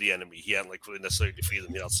outsmarted the enemy. He hadn't like really necessarily defeated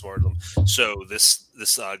them. He outsmarted them. So this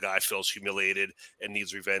guy feels humiliated and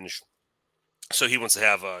needs revenge. So he wants to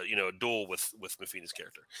have a duel with Mifine's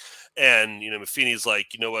character, and Mifine's like,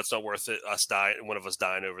 it's not worth it. One of us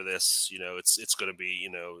dying over this. It's going to be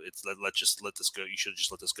let's let this go. You should just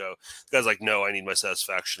let this go. The guy's like, no, I need my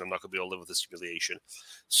satisfaction. I'm not going to be able to live with this humiliation.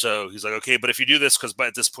 So he's like, okay, but if you do this, because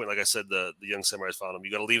at this point, like I said, the young samurais found him.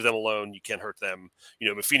 You got to leave them alone. You can't hurt them.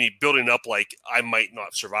 Mifine building up like I might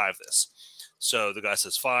not survive this. So the guy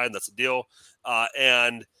says, fine, that's a deal.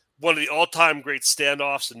 And one of the all-time great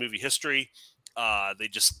standoffs in movie history. They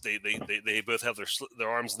both have their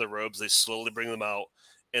arms in their robes. They slowly bring them out,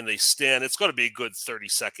 and they stand. It's going to be a good 30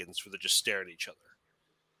 seconds where they're just staring at each other.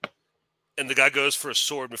 And the guy goes for a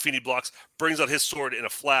sword. Mifine blocks, brings out his sword in a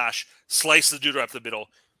flash, slices the dude right up the middle.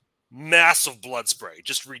 Massive blood spray,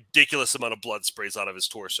 just ridiculous amount of blood sprays out of his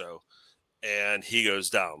torso, and he goes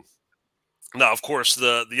down. Now, of course,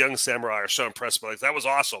 the young samurai are so impressed by like that was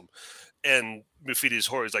awesome, and Mufini's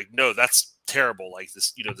horror is like, no, that's terrible. Like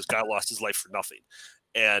this, this guy lost his life for nothing,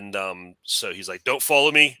 and so he's like, don't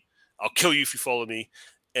follow me. I'll kill you if you follow me.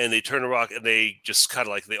 And they turn a rock, and they just kind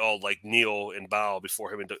of like they all like kneel and bow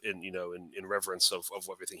before him in reverence of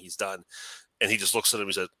everything he's done. And he just looks at him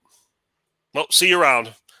and says, "Well, see you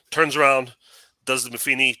around." Turns around, does the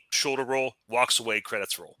Mufini shoulder roll, walks away,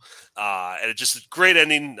 credits roll. And it's just a great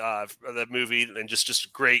ending of that movie, and just a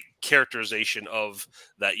great characterization of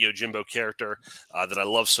that Yojimbo character that I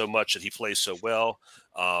love so much, that he plays so well.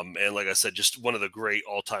 And like I said, just one of the great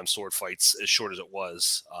all-time sword fights, as short as it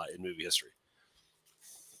was in movie history.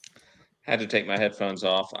 Had to take my headphones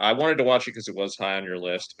off. I wanted to watch it because it was high on your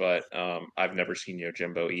list, but I've never seen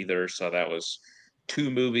Yojimbo either, so that was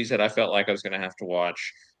 2 movies that I felt like I was going to have to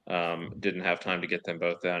watch. Didn't have time to get them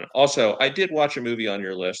both done. Also, I did watch a movie on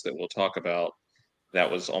your list that we'll talk about that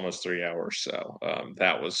was almost 3 hours, so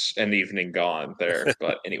that was an evening gone there.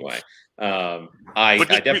 But anyway, I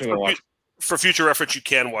definitely want to watch. For future reference, you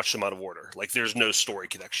can watch them out of order. Like, there's no story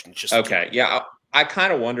connection. It's just okay. Yeah, I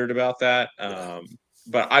kind of wondered about that,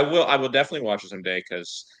 but I will definitely watch it someday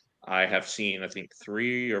because I have seen, I think,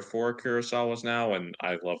 3 or 4 Kurosawas now, and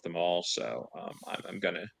I love them all. So I'm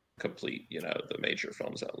gonna complete, the major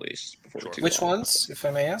films at least. Which ones, if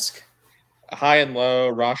I may ask? High and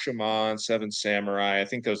Low, Rashomon, Seven Samurai. I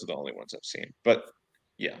think those are the only ones I've seen. But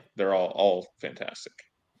yeah, they're all fantastic.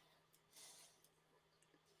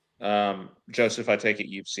 Joseph, I take it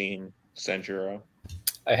you've seen Senjuro?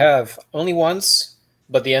 I have only once,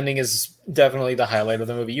 but the ending is definitely the highlight of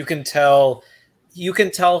the movie. You can tell.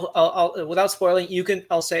 I'll without spoiling.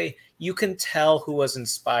 I'll say you can tell who was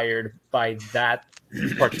inspired by that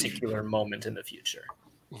particular moment in the future.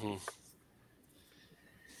 Mm-hmm.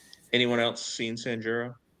 Anyone else seen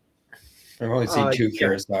Senjuro? I've only seen 2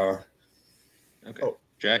 Kurosawa. Okay,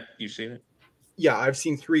 Jack, you've seen it? Yeah, I've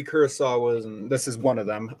seen 3 Kurosawas, and this is one of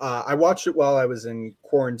them. I watched it while I was in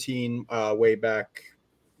quarantine way back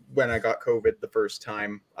when I got COVID the first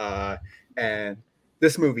time, and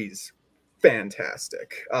this movie's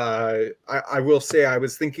fantastic. I will say I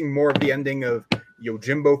was thinking more of the ending of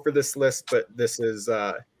Yojimbo for this list, but this is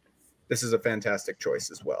a fantastic choice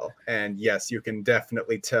as well. And yes, you can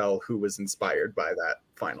definitely tell who was inspired by that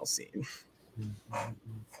final scene.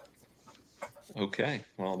 Okay,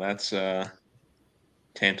 well, that's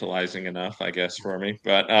tantalizing enough, I guess, for me.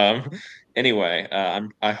 But anyway,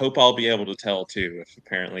 I hope I'll be able to tell too. If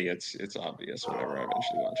apparently it's obvious whenever I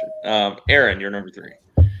eventually watch it. Aaron, you're number 3.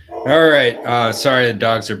 All right. Sorry, the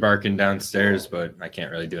dogs are barking downstairs, but I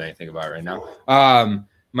can't really do anything about it right now.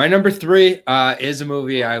 My number 3 is a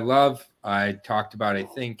movie I love. I talked about, I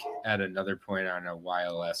think, at another point on a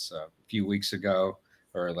YLS a few weeks ago,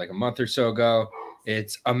 or like a month or so ago.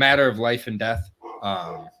 It's A Matter of Life and Death,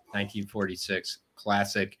 1946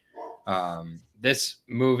 classic. This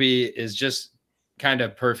movie is just kind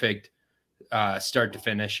of perfect start to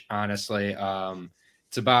finish, honestly.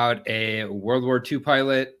 It's about a World War II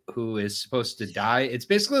pilot who is supposed to die. It's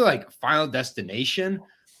basically like Final Destination,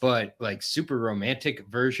 but like super romantic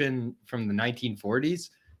version from the 1940s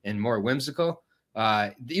and more whimsical.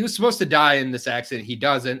 He was supposed to die in this accident. He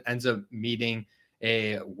doesn't, ends up meeting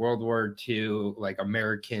a World War II, like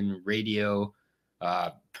American radio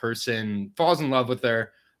person, falls in love with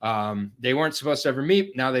her. They weren't supposed to ever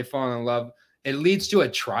meet. Now they fall in love. It leads to a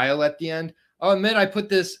trial at the end. I'll admit I put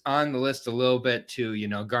this on the list a little bit to,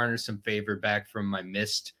 garner some favor back from my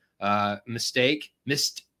mistake,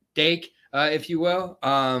 if you will.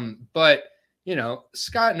 But,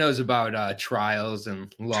 Scott knows about trials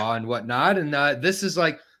and law and whatnot. And this is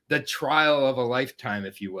like the trial of a lifetime,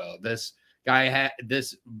 if you will. This guy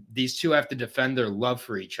these two have to defend their love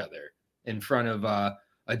for each other in front of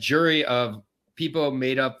a jury of people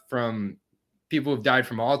made up from people who've died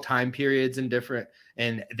from all time periods and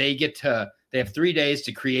they have 3 days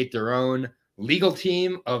to create their own legal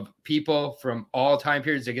team of people from all time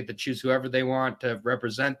periods. They get to choose whoever they want to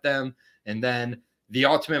represent them. And then the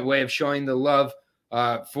ultimate way of showing the love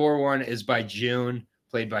for one is by June,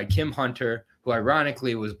 played by Kim Hunter, who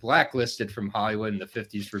ironically was blacklisted from Hollywood in the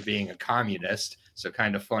 50s for being a communist. So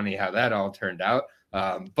kind of funny how that all turned out.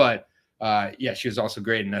 But she was also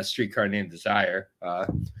great in A Streetcar Named Desire.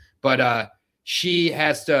 But she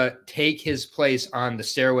has to take his place on the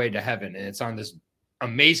Stairway to Heaven, and it's on this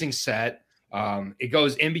amazing set. It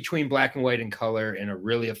goes in between black and white and color in a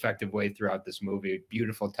really effective way throughout this movie.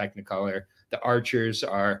 Beautiful Technicolor. The Archers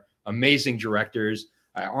are amazing directors.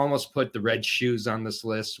 I almost put The Red Shoes on this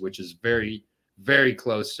list, which is very, very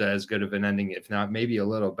close to as good of an ending, if not maybe a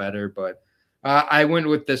little better. But I went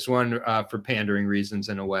with this one for pandering reasons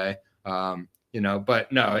in a way.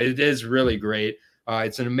 But no, it is really great.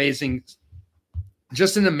 It's an amazing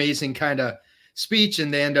kind of speech,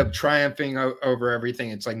 and they end up triumphing over everything.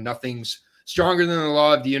 It's like nothing's stronger than the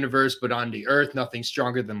law of the universe, but on the earth, nothing's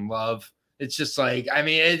stronger than love. It's just like, I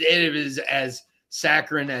mean, it is as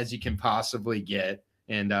saccharine as you can possibly get,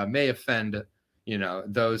 and may offend,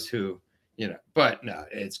 those who, but no,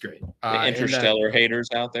 it's great. The Interstellar haters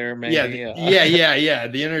out there, maybe. Yeah.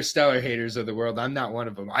 The Interstellar haters of the world. I'm not one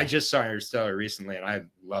of them. I just saw Interstellar recently, and I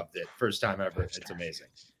loved it. First time ever. It's amazing.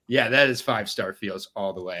 Yeah, that is 5-star feels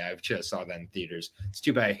all the way. I just saw that in theaters. It's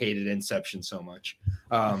too bad I hated Inception so much.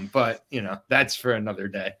 But that's for another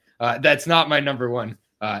day. That's not my number one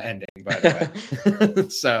ending, by the way.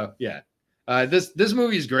 So yeah, this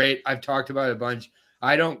movie is great. I've talked about it a bunch.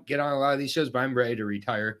 I don't get on a lot of these shows, but I'm ready to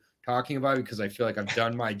retire talking about it because I feel like I've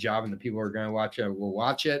done my job, and the people who are going to watch it will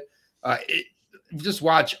watch it. Just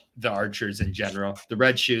watch The Archers in general. The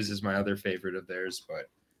Red Shoes is my other favorite of theirs, but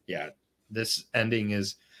yeah, this ending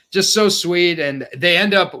is just so sweet, and they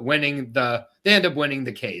end up winning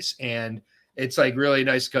the case, and it's like really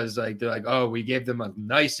nice because like they're like, oh, we gave them a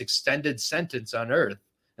nice extended sentence on Earth,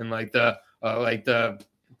 and like the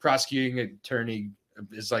prosecuting attorney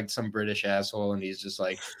is like some British asshole, and he's just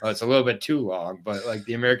like, oh, it's a little bit too long, but like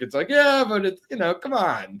the Americans like, yeah, but it's come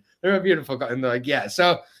on, they're a beautiful guy, and they're like, yeah.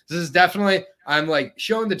 So this is definitely, I'm like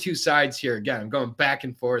showing the two sides here again. I'm going back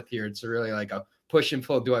and forth here. It's really like a push and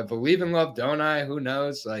pull. Do I believe in love? Don't I? Who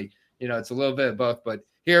knows? Like, it's a little bit of both, but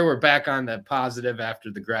here we're back on the positive after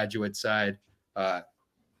The Graduate side. Yeah,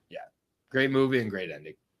 great movie and great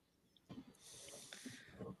ending.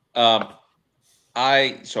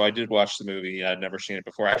 I did watch the movie. I'd never seen it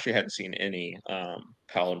before. I actually hadn't seen any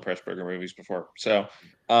Powell and Pressburger movies before. So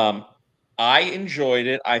I enjoyed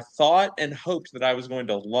it. I thought and hoped that I was going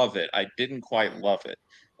to love it. I didn't quite love it.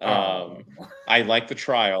 I like the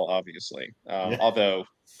trial, obviously. Although,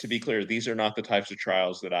 to be clear, these are not the types of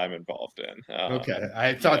trials that I'm involved in. Okay,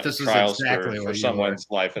 I thought this was trials exactly for what someone's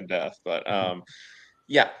life and death. But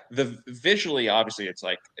yeah, visually, obviously, it's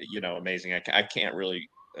like amazing. I can't really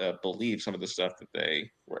believe some of the stuff that they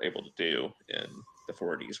were able to do in the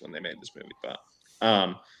 40s when they made this movie. But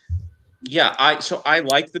yeah, I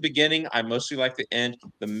like the beginning. I mostly like the end.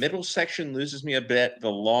 The middle section loses me a bit. The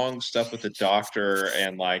long stuff with the doctor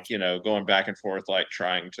and going back and forth, like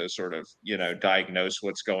trying to sort of diagnose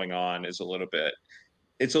what's going on is a little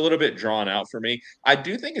bit drawn out for me. I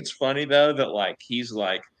do think it's funny though that he's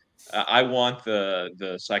like, I want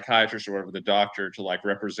the psychiatrist or whatever, the doctor to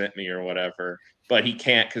represent me or whatever, but he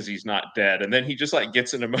can't because he's not dead. And then he just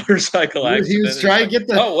gets in a motorcycle accident. He was trying to get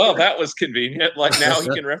the. Oh well, that was convenient. Now he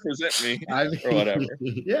can represent me or whatever.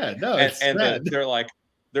 Yeah, no, they're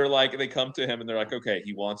like they come to him and they're like, okay,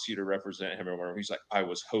 he wants you to represent him or whatever. He's like, I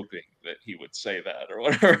was hoping that he would say that or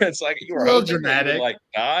whatever. It's like you were a little hoping dramatic. That he would,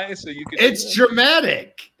 die so you could. It's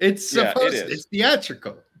dramatic. It's supposed. It is. It's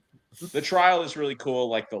theatrical. The trial is really cool.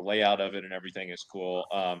 The layout of it and everything is cool.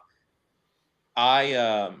 I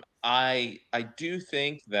do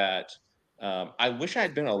think that I wish I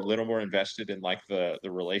had been a little more invested in the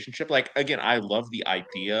relationship. Again, I love the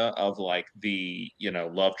idea of the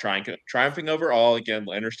love triumphing over all. Again,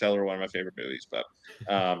 Interstellar, one of my favorite movies, but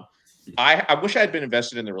I wish I had been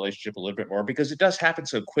invested in the relationship a little bit more because it does happen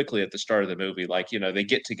so quickly at the start of the movie. They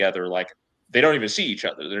get together, they don't even see each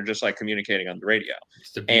other. They're just communicating on the radio.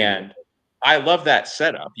 And I love that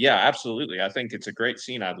setup. Yeah, absolutely. I think it's a great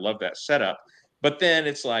scene. I love that setup. But then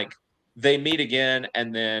it's they meet again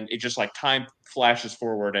and then it just time flashes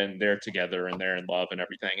forward and they're together and they're in love and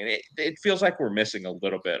everything. And it feels like we're missing a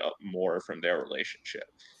little bit more from their relationship.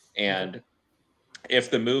 And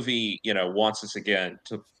if the movie, wants us again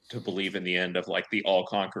to believe in the end of the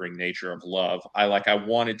all-conquering nature of love, I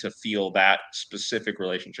wanted to feel that specific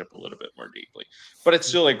relationship a little bit more deeply. But it's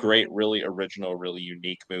still a great, really original, really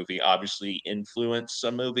unique movie. Obviously influenced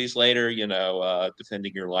some movies later.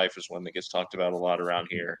 Defending Your Life is one that gets talked about a lot around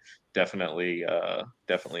here. Definitely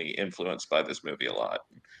influenced by this movie a lot.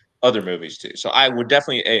 Other movies too. So I would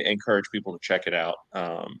definitely encourage people to check it out.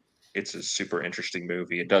 It's a super interesting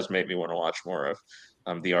movie. It does make me want to watch more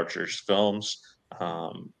of the Archers films.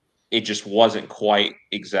 It just wasn't quite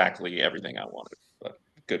exactly everything I wanted, but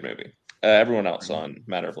good movie. Everyone else on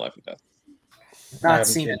Matter of Life and Death? Not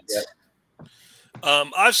seen it yet.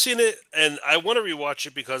 I've seen it, and I want to rewatch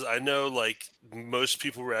it because I know most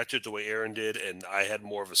people reacted the way Aaron did, and I had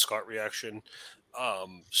more of a Scott reaction.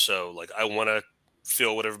 So I want to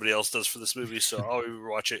feel what everybody else does for this movie, so I'll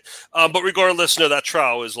rewatch it. But regardless, no, that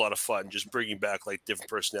trial is a lot of fun. Just bringing back different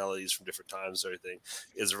personalities from different times and everything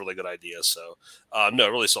is a really good idea. So, no,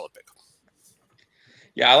 really solid pick.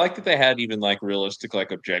 Yeah, I like that they had even like realistic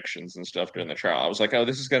like objections and stuff during the trial. I was like, oh,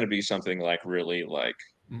 this is going to be something like really like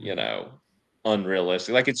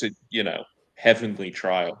unrealistic, like it's a heavenly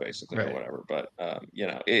trial basically or Right. whatever. But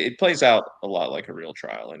it plays out a lot like a real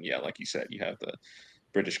trial, and yeah, like you said, you have the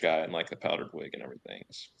British guy and like the powdered wig and everything.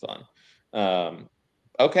 It's fun.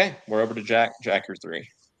 Okay, we're over to Jack. Jack, your three.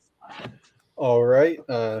 All right.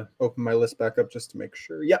 Open my list back up just to make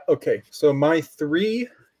sure. Yeah. Okay. So my 3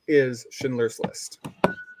 is Schindler's List.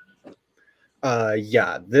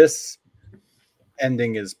 Yeah, this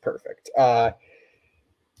ending is perfect.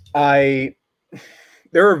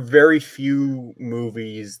 There are very few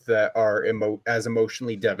movies that are as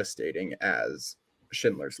emotionally devastating as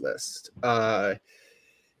Schindler's List.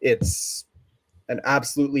 It's an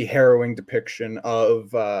absolutely harrowing depiction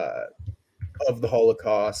of the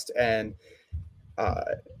Holocaust and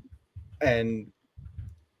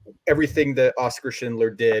everything that Oskar Schindler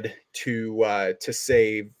did to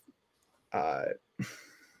save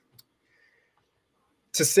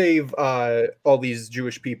all these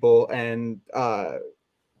Jewish people, and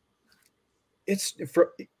it's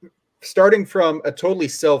starting from a totally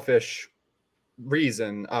selfish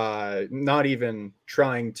reason, not even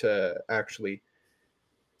trying to actually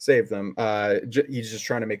save them. He's just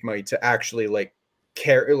trying to make money, to actually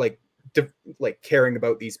care, caring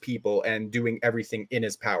about these people and doing everything in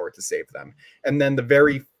his power to save them. And then the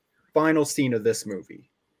very final scene of this movie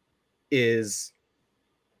is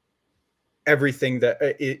everything that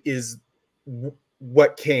is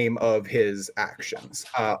what came of his actions.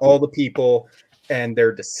 All the people and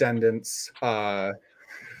their descendants all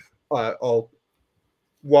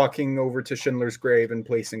walking over to Schindler's grave and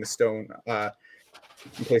placing stones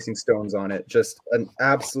on it. Just an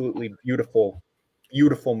absolutely beautiful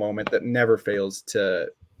moment that never fails to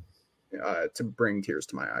bring tears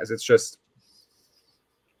to my eyes. It's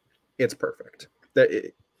perfect.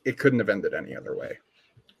 That it couldn't have ended any other way.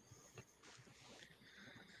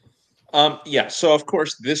 Yeah, so of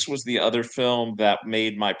course this was the other film that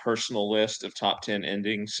made my personal list of top 10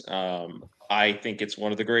 endings. I think it's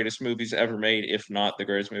one of the greatest movies ever made, if not the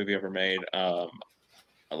greatest movie ever made.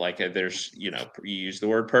 There's, you use the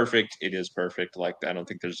word perfect, it is perfect. Like, I don't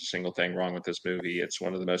think there's a single thing wrong with this movie. It's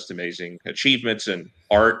one of the most amazing achievements in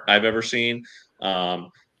art I've ever seen.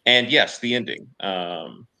 And yes, the ending.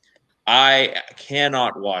 I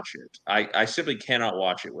cannot watch it. I simply cannot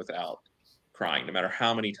watch it without crying, no matter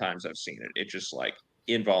how many times I've seen it. It just like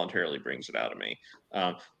involuntarily brings it out of me.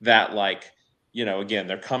 Again,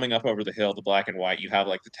 they're coming up over the hill, the black and white. You have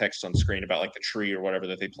like the text on screen about like the tree or whatever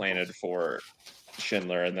that they planted for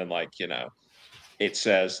Schindler, and then it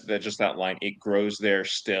says that, just that line, it grows there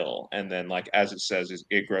still, and then as it says,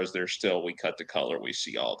 it grows there still, we cut to color, we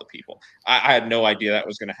see all the people. I had no idea that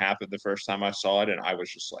was going to happen the first time I saw it, and I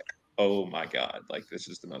was just like, oh my god, this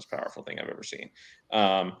is the most powerful thing I've ever seen.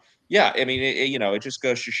 Yeah, I mean, it just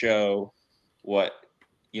goes to show what,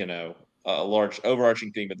 a large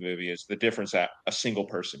overarching theme of the movie is the difference that a single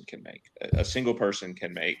person can make. A single person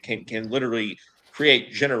can literally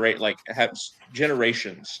have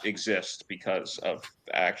generations exist because of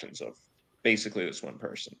the actions of basically this one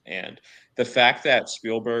person. And the fact that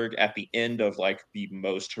Spielberg, at the end of the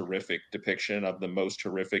most horrific depiction of the most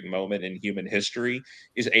horrific moment in human history,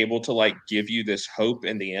 is able to give you this hope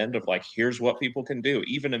in the end of here's what people can do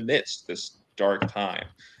even amidst this dark time.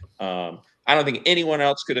 I don't think anyone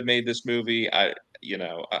else could have made this movie.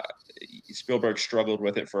 Spielberg struggled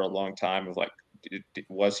with it for a long time of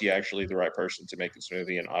was he actually the right person to make this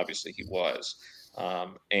movie? And obviously he was.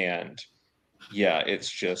 And yeah, it's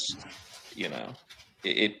just,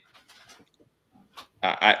 it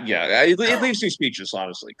leaves me speechless,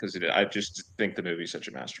 honestly, because I just think the movie's such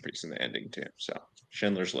a masterpiece, in the ending too. So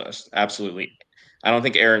Schindler's List, absolutely. I don't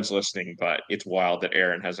think Aaron's listening, but it's wild that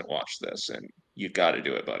Aaron hasn't watched this, and you've got to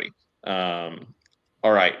do it, buddy.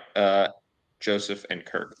 All right, Joseph and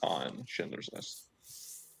Kurt on Schindler's List.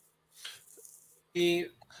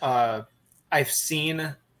 I've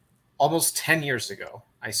seen almost 10 years ago.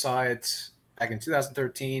 I saw it back in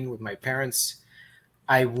 2013 with my parents.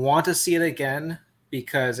 I want to see it again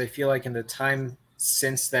because I feel like in the time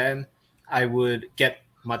since then, I would get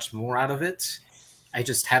much more out of it. I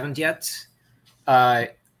just haven't yet.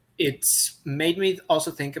 It's made me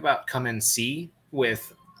also think about Come and See,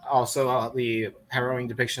 with also the harrowing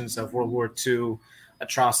depictions of World War II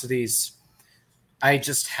atrocities. I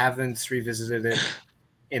just haven't revisited it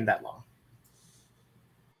in that long.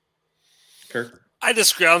 Kirk? I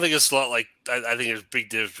disagree. I don't think it's a lot like. I think there's a big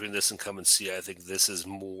difference between this and Come and See. I think this is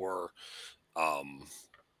more.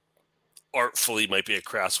 artfully might be a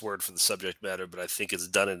crass word for the subject matter, but I think it's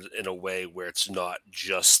done in a way where it's not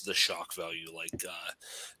just the shock value like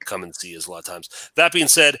Come and See is a lot of times. That being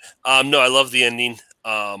said, no, I love the ending.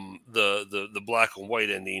 The black and white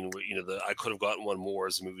ending, I could have gotten one more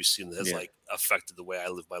as a movie scene that has like affected the way I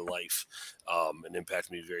live my life and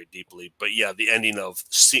impacted me very deeply. But yeah, the ending of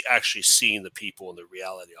actually seeing the people and the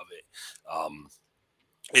reality of it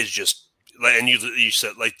is just like, and you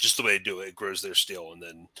said like just the way they do it, it grows their steel and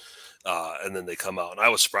then they come out. And I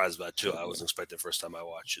was surprised by it too. I wasn't expecting the first time I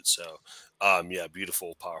watched it. So yeah,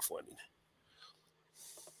 beautiful, powerful ending.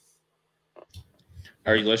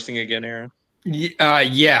 Are you listening again, Aaron?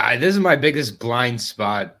 Yeah, this is my biggest blind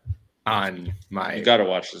spot on my. You got to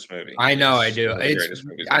watch this movie. I know I do.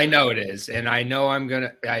 I know it is, and I know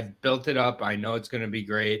I built it up. I know it's gonna be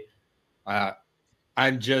great.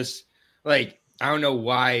 I'm just like I don't know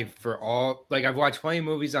why I've watched plenty of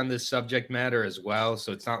movies on this subject matter as well,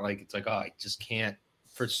 so it's not like oh I just can't.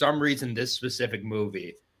 For some reason, this specific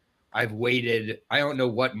movie, I've waited. I don't know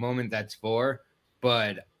what moment that's for,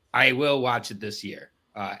 but I will watch it this year.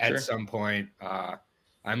 At some point.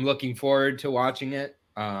 I'm looking forward to watching it.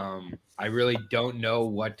 I really don't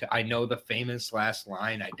know I know the famous last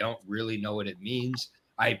line. I don't really know what it means.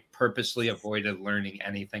 I purposely avoided learning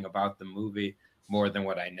anything about the movie more than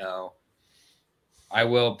what I know. I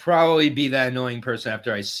will probably be that annoying person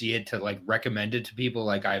after I see it to like recommend it to people.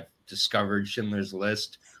 Like I've discovered Schindler's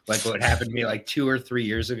List, like what happened to me like 2 or 3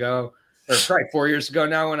 years ago, or probably 4 years ago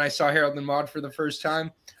now when I saw Harold and Maude for the first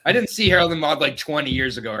time. I didn't see Harold and Maude like 20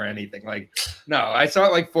 years ago or anything. Like, no, I saw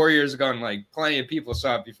it like 4 years ago, and like plenty of people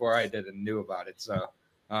saw it before I did and knew about it. So,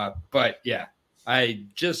 but yeah, I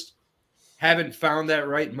just haven't found that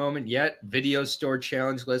right moment yet. Video Store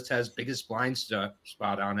Challenge List has biggest blind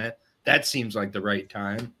spot on it. That seems like the right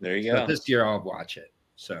time. There you go. This year I'll watch it.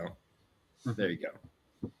 So there you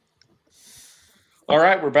go. All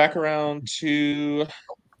right, we're back around to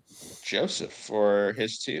Joseph for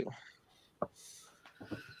his 2.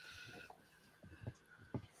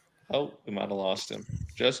 Oh, we might have lost him.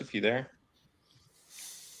 Joseph, you there?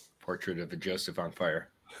 Portrait of a Joseph on Fire.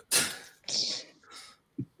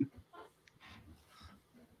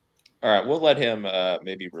 All right, we'll let him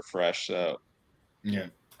maybe refresh. So yeah.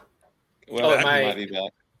 Well, he might be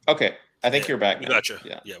back. Okay, I think you're back now. Gotcha.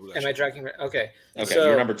 Yeah. We gotcha. Am I tracking? Okay. Okay, so,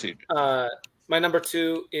 you're number 2. My number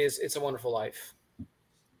 2 is It's a Wonderful Life.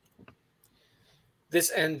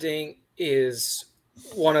 This ending is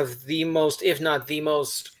one of the most, if not the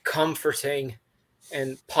most comforting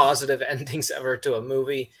and positive endings ever to a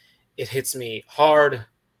movie. It hits me hard,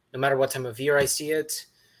 no matter what time of year I see it.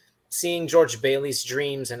 Seeing George Bailey's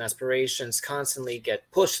dreams and aspirations constantly get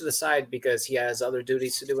pushed to the side because he has other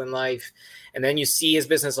duties to do in life. And then you see his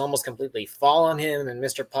business almost completely fall on him, and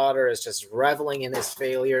Mr. Potter is just reveling in his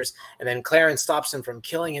failures. And then Clarence stops him from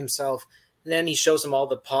killing himself. And then he shows him all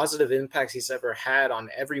the positive impacts he's ever had on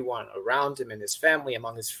everyone around him, in his family,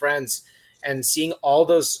 among his friends. And seeing all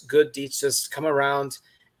those good deeds just come around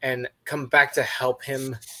and come back to help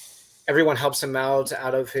him. Everyone helps him out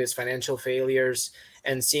of his financial failures.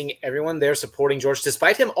 And seeing everyone there supporting George,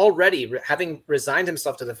 despite him already having resigned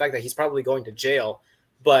himself to the fact that he's probably going to jail,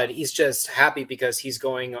 but he's just happy because he's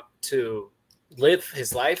going to live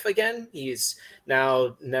his life again. He's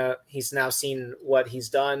now seen what he's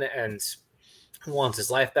done and wants his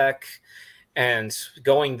life back, and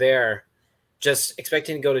going there, just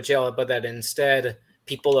expecting to go to jail, but that instead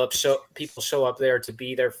people show up there to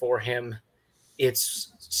be there for him.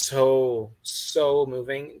 It's so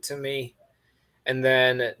moving to me. And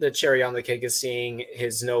then the cherry on the cake is seeing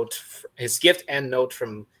his gift and note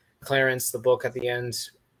from Clarence, the book at the end,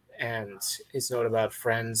 and his note about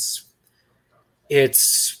friends.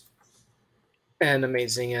 It's an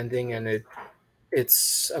amazing ending, and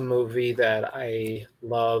it's a movie that I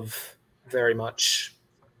love very much.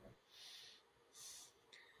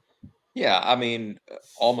 Yeah, I mean,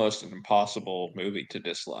 almost an impossible movie to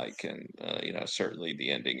dislike, and certainly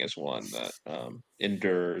the ending is one that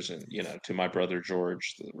endures. And to my brother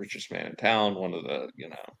George, the richest man in town, one of the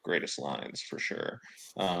greatest lines for sure.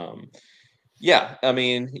 Yeah, I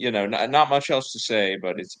mean, not much else to say,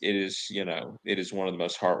 but it is one of the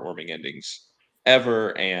most heartwarming endings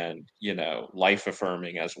ever, and life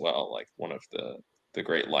affirming as well. Like one of the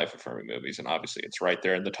great life affirming movies, and obviously it's right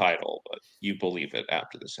there in the title, but you believe it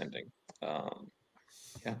after this ending.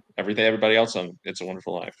 Yeah, everybody else on It's a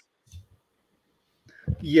Wonderful Life.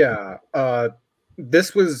 Yeah,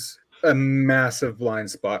 this was a massive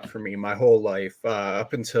blind spot for me my whole life,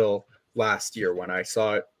 up until last year when I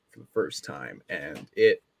saw it for the first time, and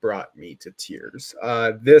it brought me to tears.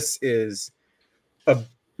 This is a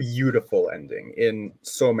beautiful ending in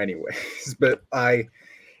so many ways. But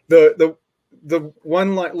the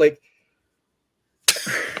one line, like,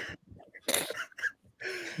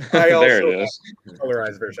 I also There it is. have the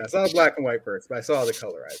colorized version. I saw the black and white first, but I saw the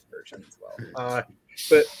colorized version as well.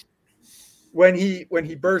 But when he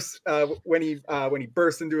bursts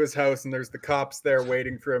into his house and there's the cops there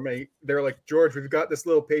waiting for him, they're like, George, we've got this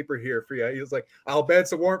little paper here for you. He was like, I'll bet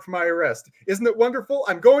it's a warrant for my arrest. Isn't it wonderful?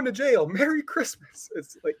 I'm going to jail. Merry Christmas.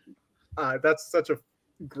 It's like, that's such a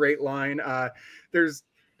great line. There's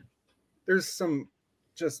some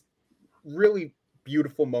just really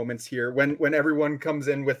beautiful moments here when everyone comes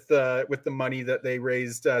in with the money that they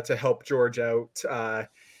raised to help George out,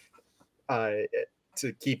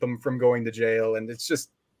 to keep him from going to jail. And it's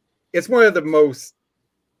one of the most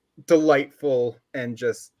delightful and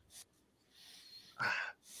just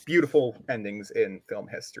beautiful endings in film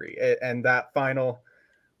history. And that final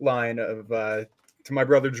line of to my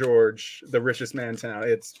brother George, the richest man in town,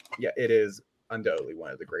 it is undoubtedly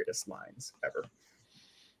one of the greatest lines ever.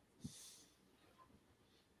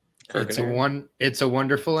 It's a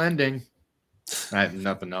wonderful ending. I have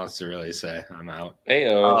nothing else to really say. I'm out.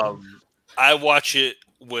 I watch it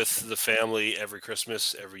with the family every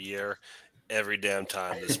Christmas, every year, every damn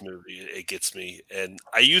time. This movie, it gets me. And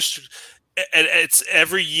I used to, and it's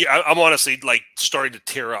every year. I'm honestly like starting to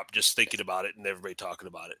tear up just thinking about it and everybody talking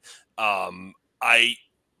about it.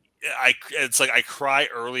 It's like I cry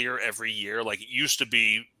earlier every year. Like it used to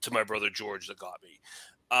be To My Brother George that got me.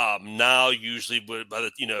 Now usually by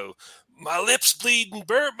the, my lips bleeding,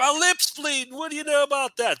 Bert, my lips bleeding. What do you know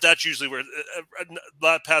about that? That's usually where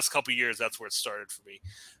the past couple of years, that's where it started for me.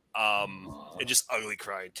 And just ugly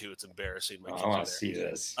crying too. It's embarrassing. I want to see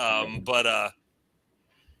this. But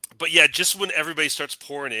yeah, just when everybody starts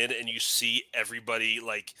pouring in and you see everybody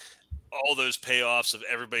like all those payoffs of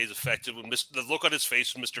everybody's affected, when the look on his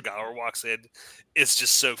face when Mr. Gower walks in, it's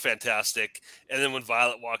just so fantastic. And then when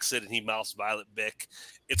Violet walks in and he mouths Violet Bick,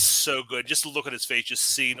 it's so good. Just to look at his face, just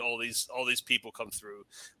seeing all these people come through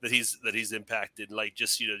that he's impacted. Like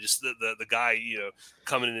just the guy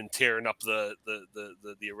coming in and tearing up the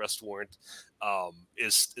arrest warrant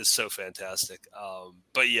is so fantastic.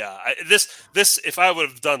 But yeah, this if I would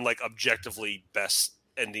have done like objectively best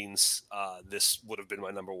endings, this would have been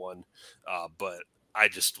my number one. But I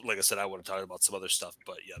just, like I said, I want to talk about some other stuff.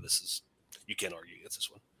 But yeah, you can't argue against this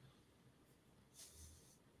one.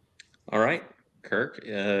 All right, Kirk,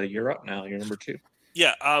 you're up now. You're number two.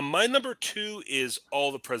 Yeah, my number two is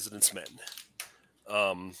All the President's Men.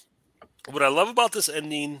 What I love about this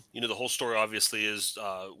ending, the whole story obviously is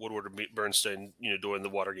Woodward and Bernstein, doing the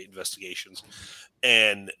Watergate investigations.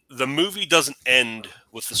 And the movie doesn't end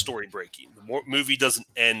with the story breaking. The movie doesn't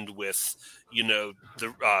end with,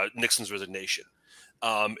 Nixon's resignation.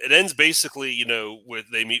 It ends basically,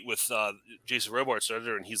 with they meet with Jason Robards,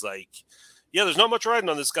 editor, and he's like, yeah, there's not much riding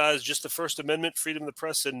on this, guys. Just the First Amendment, freedom of the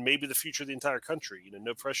press, and maybe the future of the entire country.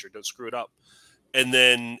 No pressure. Don't screw it up. And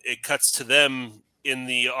then it cuts to them in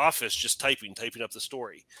the office just typing up the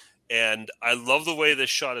story. And I love the way this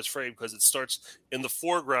shot is framed because it starts in the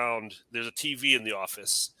foreground. There's a TV in the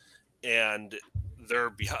office, and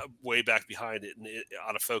they're way back behind it and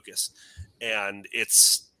out of focus. And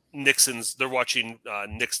it's Nixon's. They're watching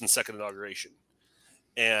Nixon's second inauguration,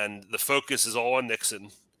 and the focus is all on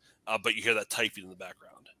Nixon. But you hear that typing in the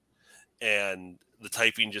background, and the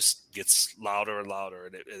typing just gets louder and louder,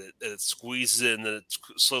 and it squeezes in, and it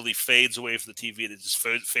slowly fades away from the TV, and it just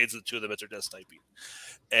fades the two of them at their desk typing.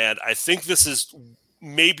 And I think this is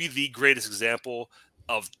maybe the greatest example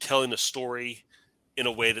of telling a story in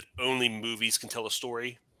a way that only movies can tell a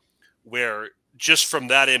story, where just from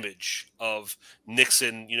that image of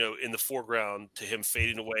Nixon, in the foreground to him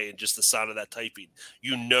fading away and just the sound of that typing,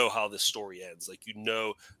 how this story ends. Like,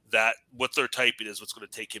 that what they're typing is what's going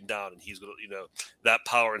to take him down, and he's going to, that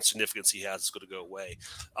power and significance he has is going to go away.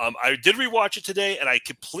 I did rewatch it today, and I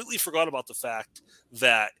completely forgot about the fact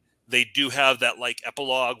that they do have that like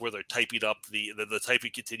epilogue where they're typing up the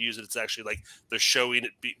typing continues, and it's actually like they're showing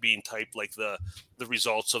it being typed, like the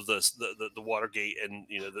results of the Watergate and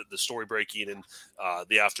the story breaking and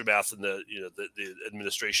the aftermath and the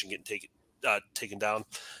administration getting taken down.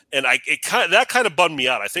 And that kind of bummed me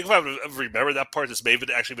out. I think if I would have remembered that part, this may have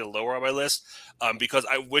actually been lower on my list, because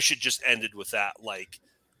I wish it just ended with that. Like,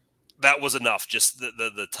 that was enough. Just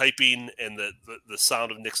the typing and the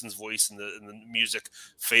sound of Nixon's voice and the music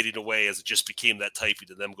fading away as it just became that typing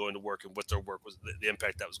to them going to work and what their work was, the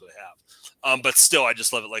impact that was going to have. But still, I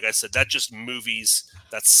just love it. Like I said, that's just movies,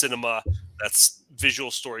 that's cinema, that's visual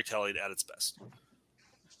storytelling at its best.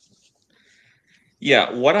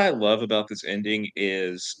 Yeah, what I love about this ending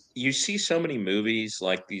is you see so many movies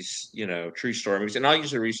like these, true story movies, and I'll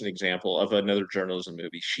use a recent example of another journalism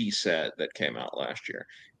movie, She Said, that came out last year.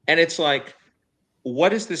 And it's like,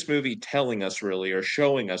 what is this movie telling us really, or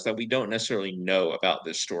showing us that we don't necessarily know about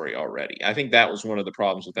this story already? I think that was one of the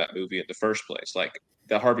problems with that movie in the first place. Like,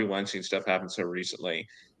 the Harvey Weinstein stuff happened so recently.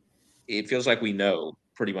 It feels like we know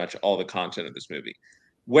pretty much all the content of this movie.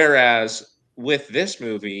 Whereas with this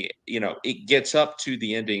movie, it gets up to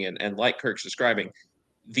the ending, and like Kirk's describing,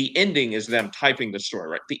 the ending is them typing the story,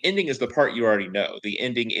 right? The ending is the part you already know. The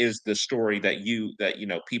ending is the story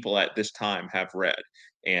that people at this time have read,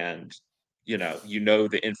 and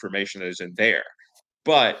the information that is in there.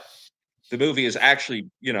 But the movie is actually,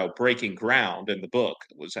 breaking ground, and the book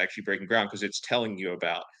was actually breaking ground because it's telling you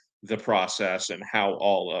about the process and how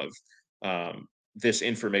all of this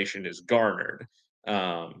information is garnered,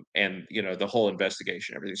 and the whole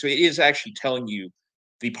investigation, everything. So it is actually telling you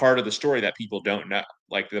the part of the story that people don't know,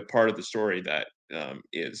 like the part of the story that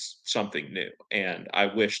is something new. And I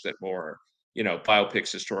wish that more,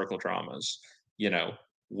 biopics, historical dramas,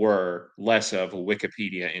 were less of a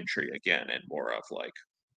Wikipedia entry again, and more of like,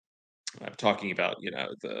 I'm talking about,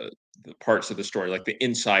 the parts of the story, like the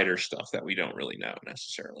insider stuff that we don't really know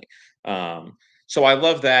necessarily. So I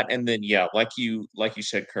love that. And then, yeah, like you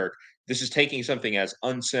said, Kirk, this is taking something as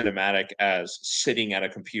uncinematic as sitting at a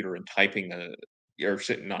computer and typing or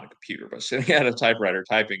sitting, not a computer, but sitting at a typewriter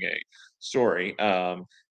typing a story,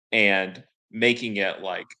 and making it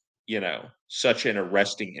like, such an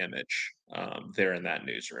arresting image there in that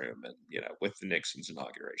newsroom, and with the Nixon's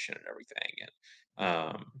inauguration and everything.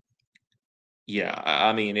 And yeah,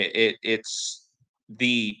 I mean, it's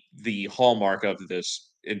the hallmark of this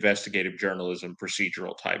investigative journalism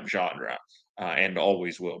procedural type genre, and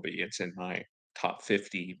always will be. It's in my top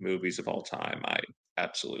 50 movies of all time. I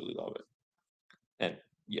absolutely love it. And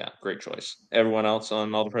yeah, great choice. Everyone else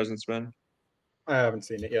on All the President's Men? I haven't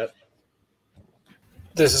seen it yet.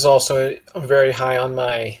 This is also very high on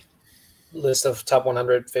my list of top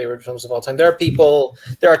 100 favorite films of all time. There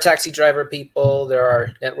are Taxi Driver people, there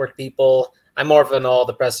are Network people. I'm more of an All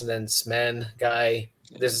the President's Men guy.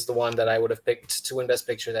 This is the one that I would have picked to win Best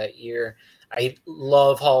Picture that year. I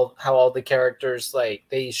love how all the characters, like,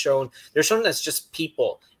 they're shown as just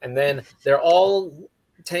people, and then they're all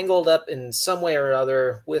tangled up in some way or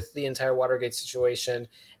other with the entire Watergate situation,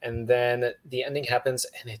 and then the ending happens,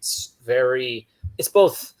 and it's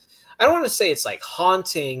both, I don't want to say it's like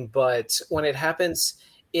haunting, but when it happens,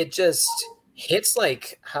 it just hits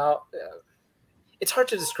like how it's hard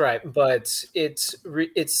to describe, but it's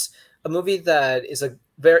a movie that is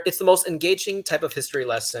it's the most engaging type of history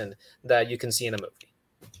lesson that you can see in a movie.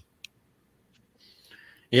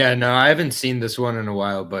 Yeah, no, I haven't seen this one in a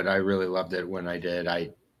while, but I really loved it when I did. I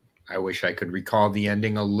wish I could recall the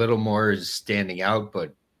ending a little more as standing out,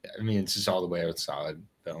 but I mean, it's just all the way a solid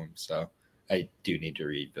film. So I do need to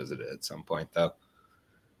revisit it at some point, though.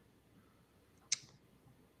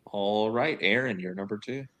 All right, Aaron, you're number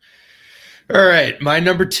 2. All right, my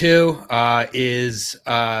number 2 is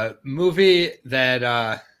a movie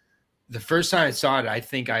that the first time I saw it, I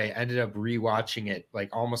think I ended up rewatching it like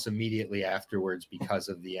almost immediately afterwards because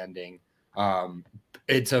of the ending.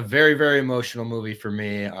 It's a very, very emotional movie for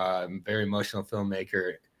me. Very emotional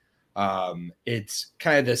filmmaker. It's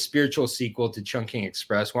kind of the spiritual sequel to Chungking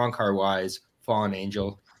Express, Wong Kar-wai's Fallen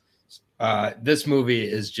Angel. This movie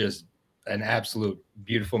is just an absolute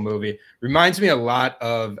beautiful movie. Reminds me a lot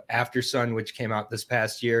of Aftersun, which came out this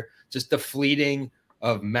past year. Just the fleeting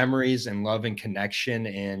of memories and love and connection,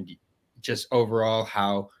 and just overall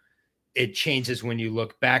how it changes when you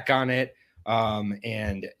look back on it,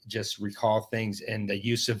 and just recall things, and the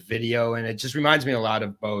use of video. And it just reminds me a lot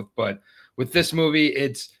of both. But with this movie,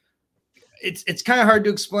 it's kind of hard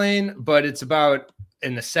to explain, but it's about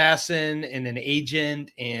an assassin and an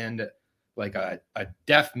agent and like a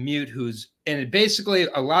deaf mute basically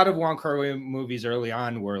a lot of Wong Kar-wai movies early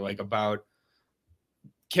on were like about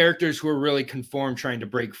characters who are really conformed trying to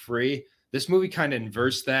break free. This movie kind of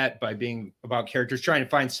inversed that by being about characters trying to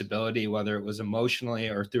find stability, whether it was emotionally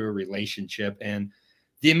or through a relationship. And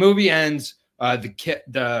the movie ends,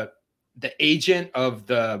 the agent of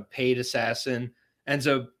the paid assassin ends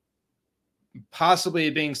up possibly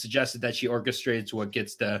being suggested that she orchestrates what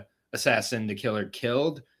gets the assassin, the killer,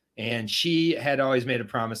 killed. And she had always made a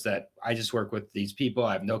promise that I just work with these people.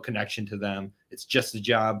 I have no connection to them. It's just a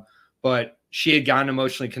job. But she had gotten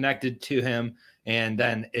emotionally connected to him, and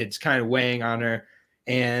then it's kind of weighing on her.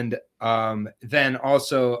 And then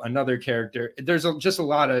also another character. There's just a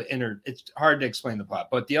lot of it's hard to explain the plot.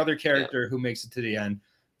 But the other character who makes it to the end,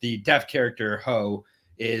 the deaf character, Ho,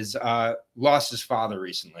 is lost his father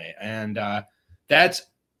recently. And that's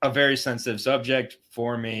a very sensitive subject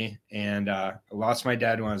for me, and I lost my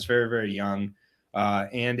dad when I was very, very young.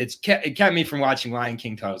 And it kept me from watching Lion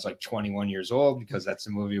King till I was like 21 years old, because that's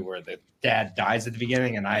the movie where the dad dies at the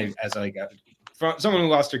beginning, and I, as like someone who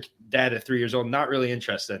lost their dad at 3 years old, not really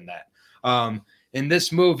interested in that. In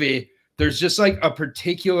this movie, there's just like a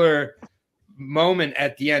particular moment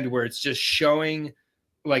at the end where it's just showing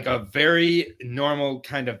like a very normal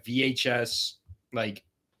kind of VHS like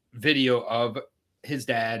video of his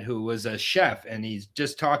dad, who was a chef, and he's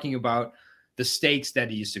just talking about the steaks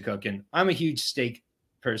that he used to cook. And I'm a huge steak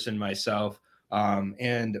person myself,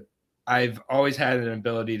 and I've always had an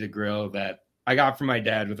ability to grill that I got from my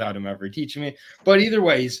dad without him ever teaching me. But either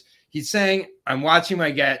way, he's saying, I'm watching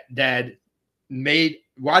my dad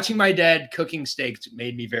watching my dad cooking steaks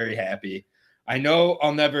made me very happy. I know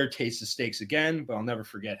I'll never taste the steaks again, but I'll never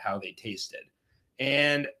forget how they tasted.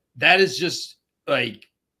 And that is just like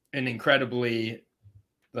an incredibly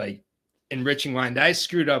like enriching line that I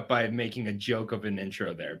screwed up by making a joke of an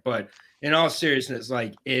intro there. But in all seriousness,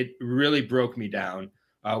 like it really broke me down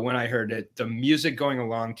when I heard it. The music going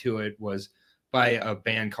along to it was by a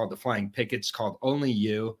band called the Flying Pickets, called Only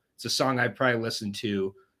You. It's a song I probably listened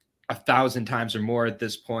to 1,000 times or more at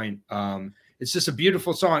this point. It's just a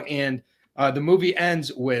beautiful song. And the movie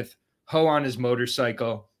ends with Ho on his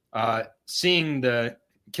motorcycle, seeing the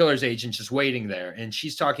killer's agent just waiting there. And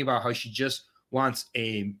she's talking about how she just wants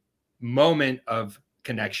a moment of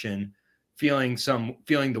connection, feeling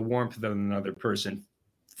the warmth of another person,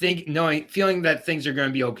 feeling that things are going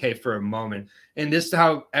to be okay for a moment. And this is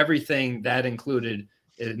how everything that included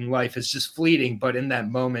in life is just fleeting, but in that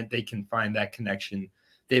moment they can find that connection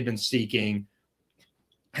they've been seeking.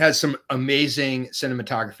 Has some amazing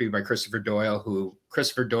cinematography by Christopher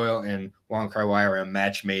Doyle and Wong Kar-wai are a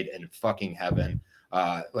match made in fucking heaven.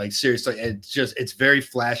 Like seriously, it's very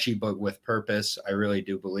flashy, but with purpose. I really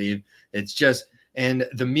do believe it's just, and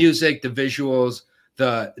the music, the visuals,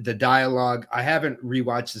 the dialogue. I haven't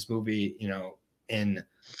rewatched this movie, in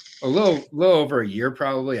a little over a year,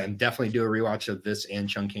 probably. I'm definitely do a rewatch of this and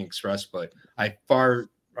Chungking Express, but I far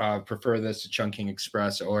prefer this to Chungking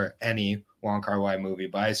Express or any Wong Kar-wai movie,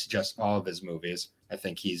 but I suggest all of his movies. I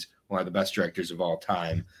think he's one of the best directors of all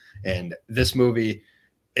time. And this movie,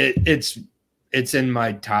 it's in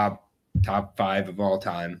my top 5 of all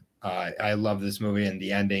time. I love this movie, and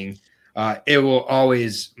the ending, it will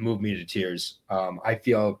always move me to tears. I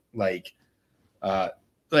feel like I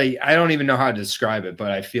don't even know how to describe it,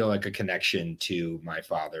 but I feel like a connection to my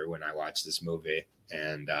father when I watch this movie.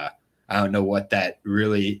 And I don't know what that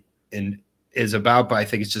really is about, but I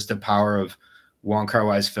think it's just the power of Wong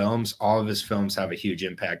Kar-wai's films. All of his films have a huge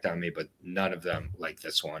impact on me, but none of them like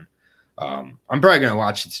this one. I'm probably going to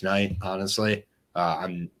watch it tonight, honestly.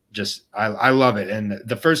 I love it. And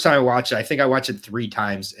the first time I watched it, I think I watched it 3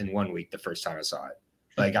 times in 1 week. The first time I saw it,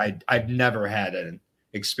 like I've never had an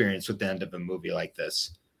experience with the end of a movie like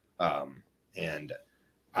this. And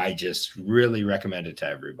I just really recommend it to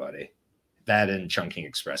everybody. That and Chungking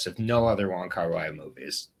Express. If no other Wong Kar-wai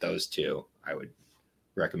movies, those 2 I would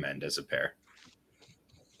recommend as a pair.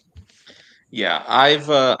 Yeah,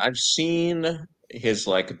 I've seen his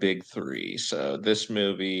like big 3. So this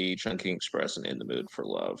movie, Chungking Express, and In the Mood for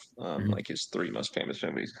Love, like his 3 most famous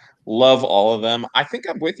movies. Love all of them. I think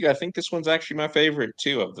I'm with you. I think this one's actually my favorite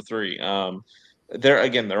too of the 3.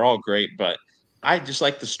 They're all great, but I just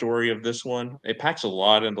like the story of this one. It packs a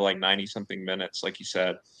lot into like 90 something minutes, like you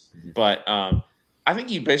said. But I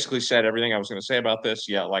think you basically said everything I was going to say about this.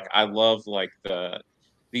 Yeah, like I love like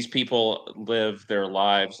these people live their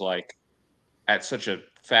lives like at such a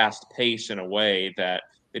fast pace in a way that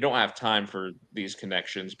they don't have time for these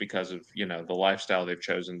connections because of the lifestyle they've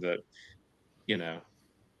chosen, the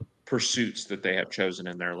pursuits that they have chosen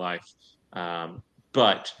in their life.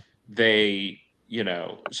 But they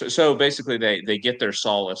so basically they get their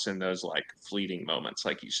solace in those like fleeting moments,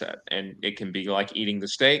 like you said, and it can be like eating the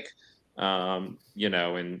steak, and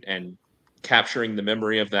capturing the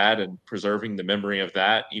memory of that and preserving the memory of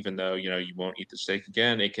that, even though you won't eat the steak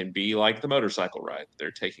again. It can be like the motorcycle ride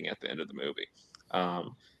they're taking at the end of the movie.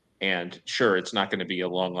 And sure, it's not going to be a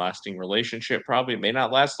long-lasting relationship. Probably it may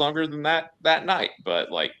not last longer than that night,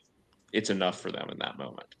 but like it's enough for them in that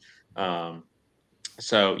moment.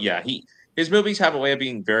 So yeah, his movies have a way of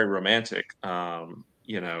being very romantic,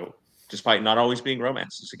 despite not always being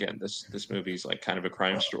romances. Again, this movie is like kind of a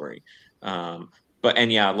crime story.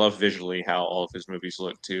 I love visually how all of his movies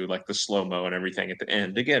look too, like the slow-mo and everything at the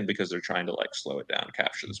end, again, because they're trying to like slow it down,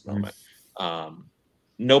 capture this moment.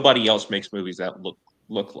 Nobody else makes movies that look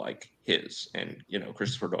look like his. And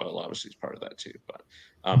Christopher Doyle obviously is part of that too. But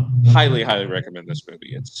highly recommend this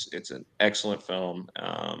movie. It's an excellent film.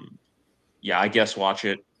 Yeah, I guess watch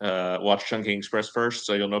it. Watch Chungking Express first,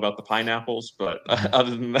 so you'll know about the pineapples. But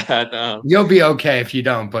other than that, you'll be okay if you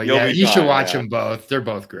don't. But yeah, you should watch them both. They're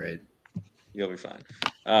both great. You'll be fine.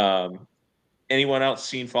 Anyone else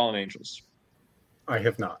seen Fallen Angels? I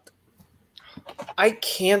have not. I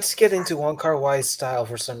can't get into Wong Kar-wai's style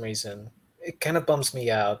for some reason. It kind of bums me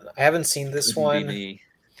out. I haven't seen this one.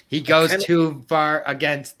 He goes too far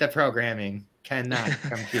against the programming. Cannot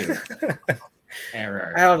compute.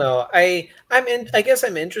 Error. I don't know. I guess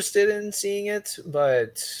I'm interested in seeing it,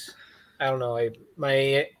 but I don't know.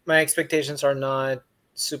 My expectations are not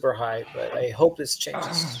super high, but I hope this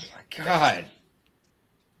changes. Oh my god.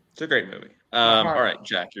 It's a great movie. All right,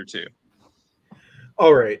 Jack, you're two.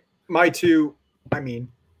 All right. My two, I mean,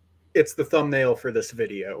 it's the thumbnail for this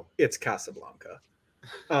video. It's Casablanca.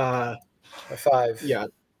 My five. Yeah.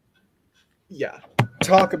 Yeah.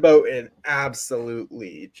 Talk about an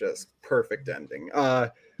absolutely just perfect ending.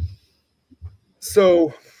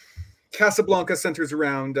 So Casablanca centers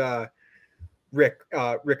around Rick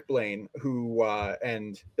Blaine, who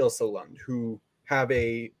and Ilsa Lund, who have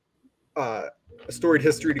a storied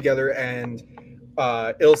history together, and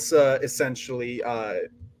Ilsa essentially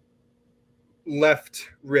left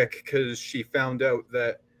Rick because she found out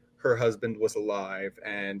that her husband was alive,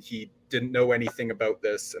 and he didn't know anything about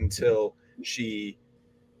this until he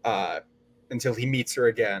meets her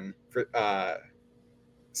again.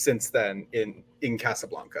 Since then, in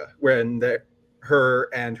Casablanca, when her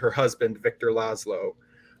and her husband Victor Laszlo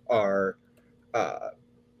are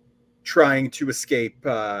trying to escape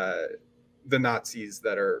the Nazis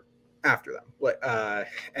that are after them,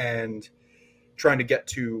 and trying to get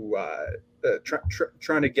to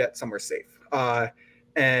trying to get somewhere safe.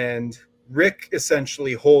 And Rick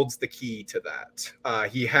essentially holds the key to that.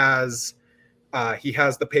 He has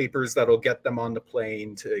the papers that'll get them on the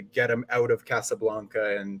plane to get him out of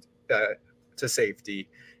Casablanca and to safety.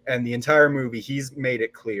 And the entire movie, he's made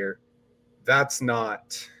it clear that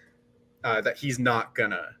he's not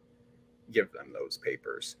gonna give them those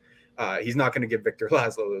papers. He's not gonna give Victor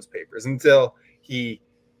Laszlo those papers until he.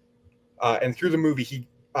 And through the movie, he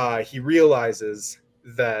realizes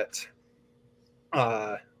that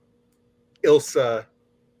Ilsa,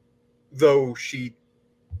 though she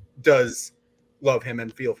does love him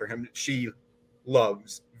and feel for him, she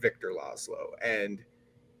loves Victor Laszlo, and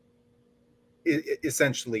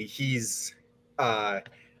essentially he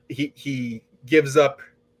gives up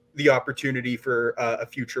the opportunity for a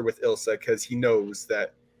future with Ilsa because he knows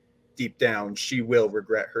that deep down she will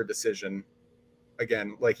regret her decision.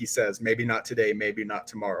 Again, like he says, maybe not today, maybe not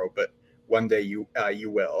tomorrow, but one day you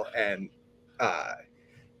will. And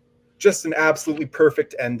just an absolutely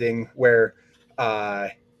perfect ending where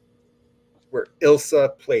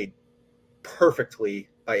Ilsa, played perfectly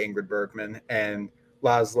by Ingrid Bergman, and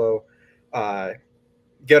Laszlo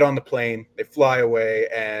get on the plane. They fly away,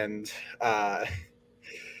 and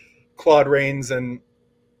Claude Rains and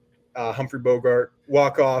Humphrey Bogart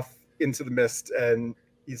walk off into the mist, and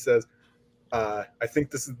he says, I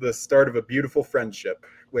think this is the start of a beautiful friendship,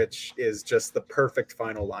 which is just the perfect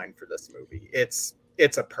final line for this movie. It's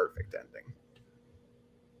a perfect ending.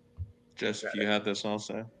 Just you had this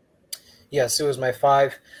also. Yes, it was my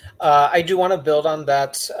 5. I do want to build on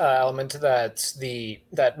that element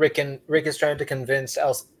that Rick is trying to convince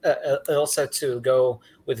Ilsa to go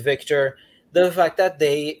with Victor. The fact that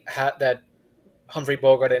that Humphrey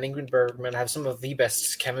Bogart and Ingrid Bergman have some of the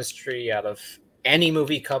best chemistry out of any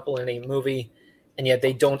movie couple in a movie, and yet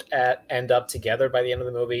they don't end up together by the end of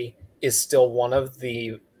the movie, is still one of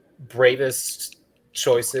the bravest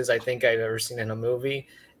choices I think I've ever seen in a movie.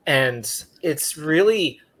 And it's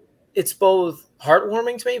both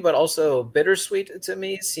heartwarming to me, but also bittersweet to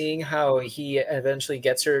me, seeing how he eventually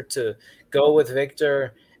gets her to go with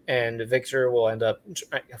Victor, and Victor will end up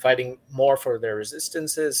fighting more for their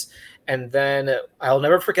resistances. And then I'll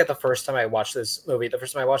never forget the first time I watched this movie. The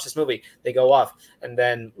first time I watched this movie, they go off, and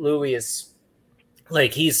then Louis is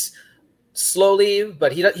like, he's slowly,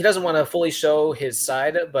 but he doesn't want to fully show his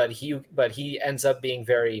side, but he ends up being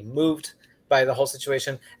very moved by the whole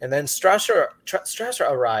situation. And then Strasser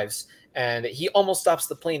arrives, and he almost stops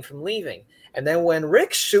the plane from leaving. And then when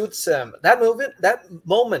Rick shoots him, that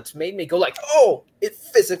moment made me go like, oh, it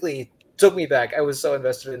physically took me back. I was so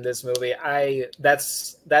invested in this movie.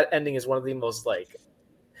 That ending is one of the most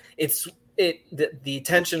the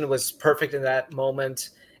tension was perfect in that moment.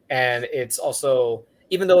 And it's also,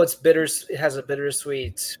 even though it has a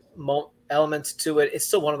bittersweet element to it, it's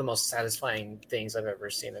still one of the most satisfying things I've ever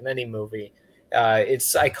seen in any movie.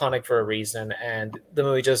 It's iconic for a reason, and the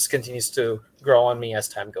movie just continues to grow on me as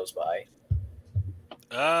time goes by.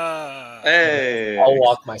 Hey, I'll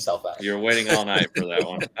walk myself out. You're waiting all night for that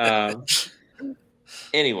one.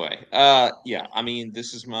 Anyway, yeah, I mean,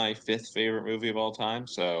 this is my 5th favorite movie of all time,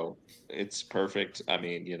 so it's perfect. I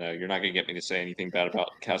mean, you're not gonna get me to say anything bad about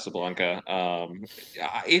Casablanca.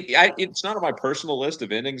 It's not on my personal list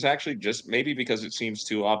of endings, actually, just maybe because it seems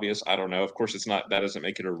too obvious. I don't know. Of course, it's not. That doesn't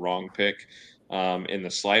make it a wrong pick, in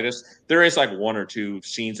the slightest. There is like 1 or 2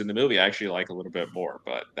 scenes in the movie I actually like a little bit more,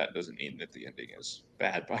 but that doesn't mean that the ending is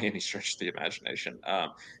bad by any stretch of the imagination.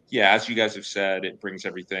 Yeah, as you guys have said, it brings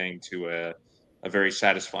everything to a very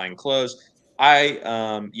satisfying close.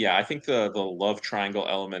 I think the love triangle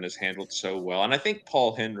element is handled so well, and I think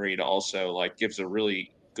Paul Henreid also like gives a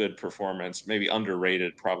really good performance, maybe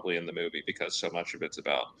underrated probably in the movie because so much of it's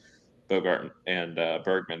about Bogart and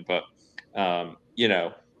Bergman. But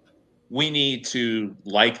we need to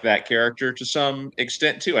like that character to some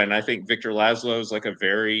extent too, and I think Victor Laszlo is like a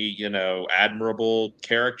very admirable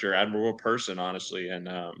character, admirable person, honestly, and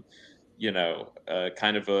kind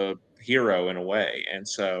of a hero in a way, and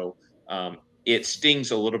so it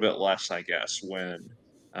stings a little bit less, I guess, when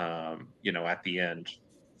at the end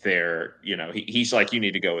there, he's like, you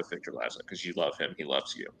need to go with Victor Laszlo because you love him, he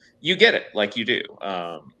loves you. You get it, like you do,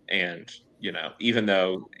 and even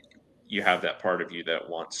though you have that part of you that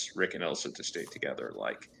wants Rick and Elsa to stay together,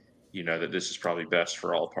 like that this is probably best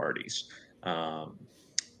for all parties.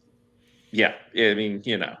 Yeah, I mean,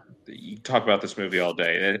 you talk about this movie all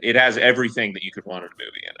day. It has everything that you could want in a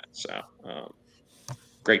movie in it. So,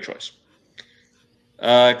 great choice.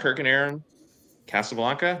 Kirk and Aaron,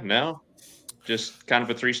 Casablanca? No, just kind of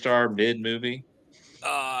a 3-star mid movie.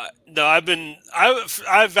 No, I've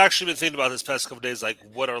actually been thinking about this past couple of days, like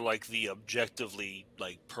what are like the objectively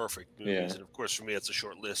like perfect movies, Yeah. and of course for me it's a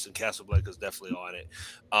short list, and Casablanca is definitely on it.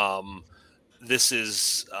 This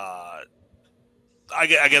is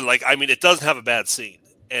again, like, I mean, it doesn't have a bad scene,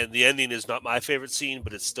 and the ending is not my favorite scene,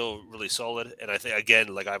 but it's still really solid. And I think, again,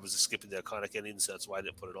 like, I was skipping the iconic ending, so that's why I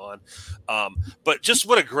didn't put it on. But just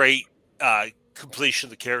what a great completion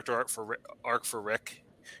of the character arc for Rick.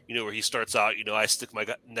 Where he starts out, I stick my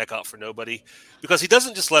neck out for nobody, because he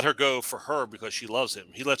doesn't just let her go for her because she loves him.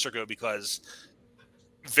 He lets her go because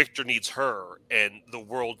Victor needs her and the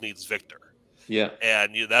world needs Victor. Yeah,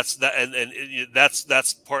 and that's that, and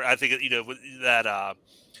that's part. I think that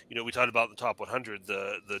we talked about the top 100,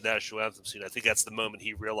 the national anthem scene. I think that's the moment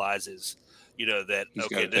he realizes, that he's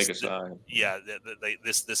okay, got to take a side. Yeah,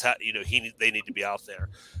 they need to be out there,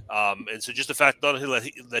 and so just the fact not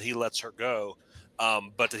only that he lets her go,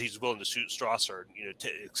 but that he's willing to shoot Strasser, to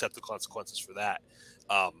accept the consequences for that.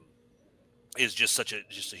 Is just such a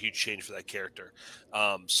huge change for that character.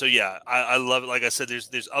 So yeah, I love it. Like I said,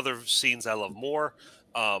 there's other scenes I love more,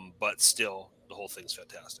 but still the whole thing's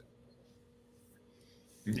fantastic.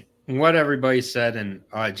 What everybody said, and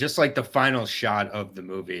just like the final shot of the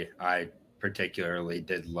movie, I particularly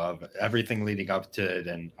did love everything leading up to it,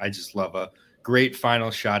 and I just love a great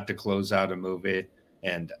final shot to close out a movie,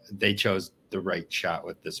 and they chose the right shot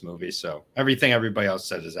with this movie. So everything everybody else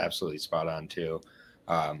said is absolutely spot on too.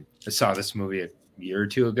 I saw this movie a year or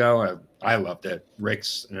two ago. I loved it.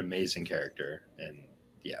 Rick's an amazing character, and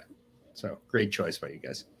yeah, so great choice by you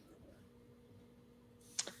guys.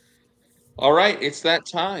 All right, it's that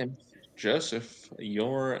time. Joseph,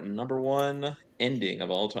 your number 1 ending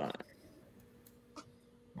of all time.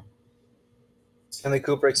 Stanley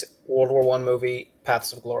Kubrick's World War I movie,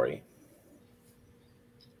 Paths of Glory.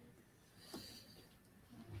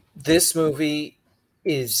 This movie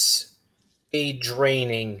is a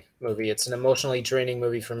draining movie. It's an emotionally draining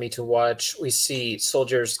movie for me to watch. We see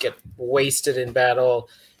soldiers get wasted in battle,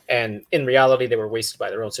 and in reality, they were wasted by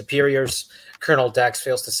their own superiors. Colonel Dax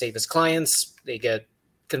fails to save his clients. They get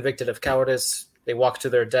convicted of cowardice. They walk to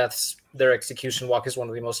their deaths. Their execution walk is one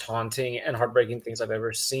of the most haunting and heartbreaking things I've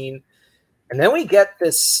ever seen. And then we get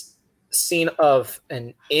this scene of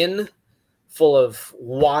an inn full of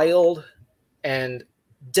wild and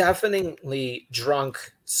deafeningly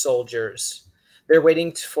drunk soldiers. They're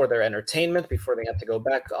waiting for their entertainment before they have to go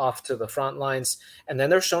back off to the front lines. And then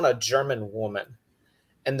they're shown a German woman.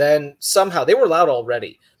 And then somehow, they were loud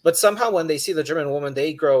already, but somehow when they see the German woman,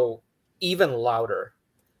 they grow even louder,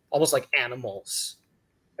 almost like animals.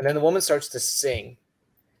 And then the woman starts to sing.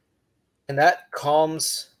 And that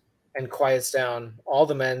calms and quiets down all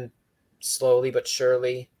the men slowly but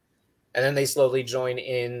surely. And then they slowly join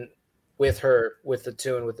in with her, with the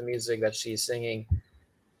tune, with the music that she's singing.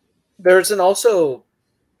 There's an also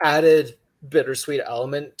added bittersweet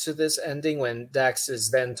element to this ending when Dax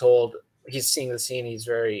is then told, he's seeing the scene, he's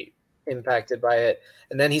very impacted by it.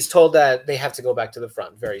 And then he's told that they have to go back to the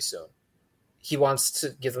front very soon. He wants to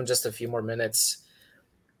give them just a few more minutes,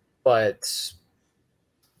 but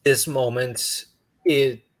this moment,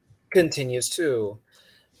 it continues to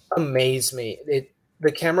amaze me.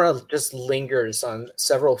 The camera just lingers on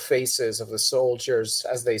several faces of the soldiers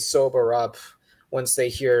as they sober up once they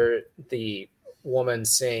hear the woman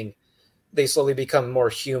sing. They slowly become more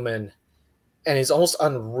human, and it's almost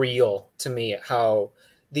unreal to me how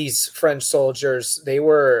these French soldiers, they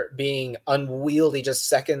were being unwieldy just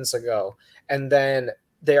seconds ago, and then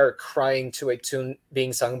they are crying to a tune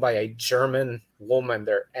being sung by a German woman,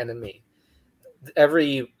 their enemy.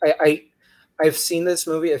 I've seen this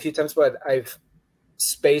movie a few times, but I've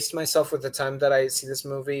spaced myself with the time that I see this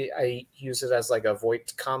movie. I use it as like a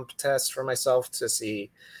Voight comp test for myself to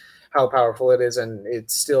see how powerful it is, and it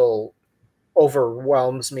still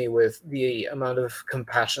overwhelms me with the amount of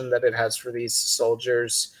compassion that it has for these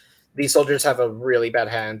soldiers. These soldiers have a really bad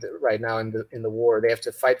hand right now in the war. They have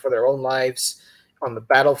to fight for their own lives on the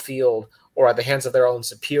battlefield or at the hands of their own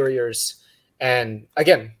superiors. And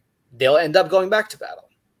again, they'll end up going back to battle.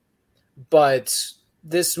 But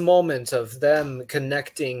this moment of them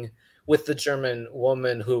connecting with the German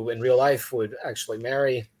woman who in real life would actually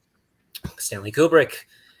marry Stanley Kubrick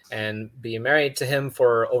and be married to him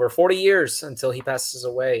for over 40 years until he passes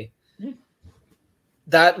away.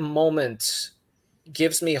 That moment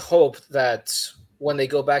gives me hope that when they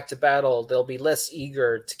go back to battle, they'll be less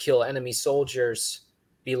eager to kill enemy soldiers,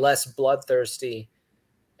 be less bloodthirsty,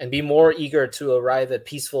 and be more eager to arrive at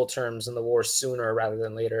peaceful terms in the war sooner rather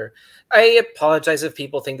than later. I apologize if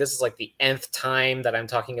people think this is like the nth time that I'm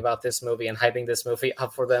talking about this movie and hyping this movie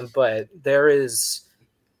up for them, but there is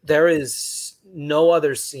no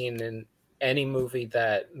other scene in any movie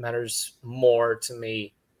that matters more to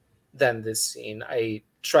me than this scene. I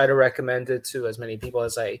try to recommend it to as many people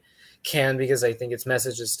as I can because I think its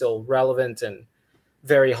message is still relevant and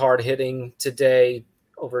very hard-hitting today,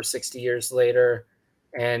 over 60 years later,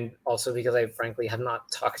 and also because I frankly have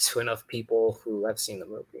not talked to enough people who have seen the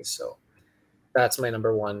movie. So that's my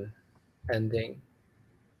number one ending.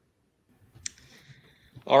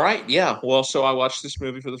 All right, yeah. Well, so I watched this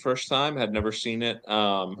movie for the first time, had never seen it.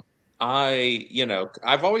 I've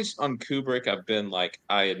always on Kubrick, I've been like,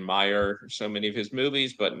 I admire so many of his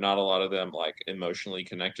movies, but not a lot of them like emotionally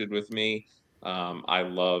connected with me. I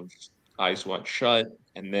loved Eyes Wide Shut,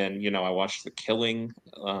 and then I watched The Killing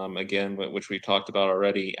again, which we talked about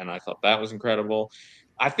already, and I thought that was incredible.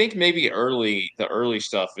 I think maybe the early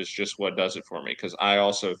stuff is just what does it for me because I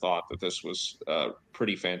also thought that this was a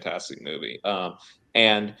pretty fantastic movie.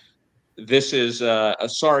 And this is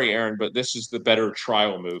sorry, Aaron, but this is the better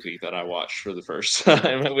trial movie that I watched for the first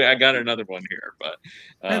time. I got another one here, but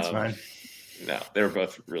That's fine. No, they're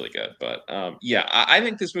both really good. But yeah, I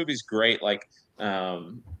think this movie's great. Like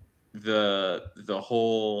the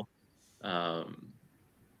whole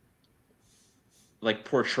like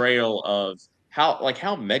portrayal of how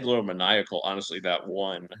megalomaniacal, honestly, that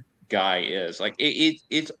one guy is. Like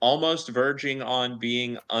it's almost verging on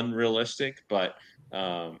being unrealistic, but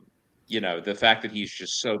the fact that he's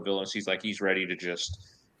just so villainous, he's ready to just,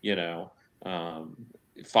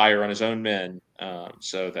 fire on his own men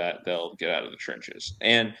so that they'll get out of the trenches.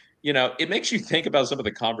 And, it makes you think about some of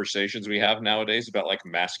the conversations we have nowadays about like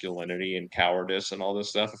masculinity and cowardice and all this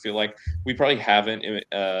stuff. I feel like we probably haven't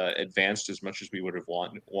advanced as much as we would have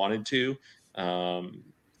wanted to.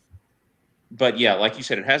 But yeah, like you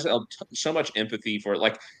said, it has so much empathy for it.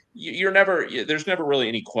 Like there's never really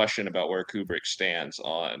any question about where Kubrick stands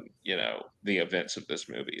on, the events of this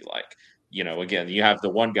movie. Like, again, you have the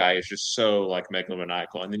one guy is just so like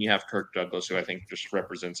megalomaniacal, and then you have Kirk Douglas, who I think just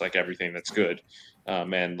represents like everything that's good,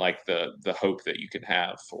 and like the hope that you can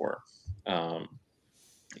have for, the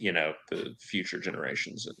future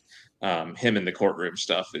generations. And him in the courtroom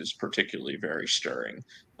stuff is particularly very stirring.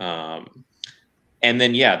 And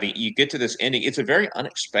then, you get to this ending. It's a very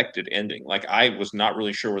unexpected ending. Like I was not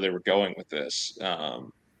really sure where they were going with this,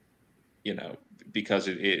 because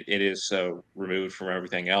it is so removed from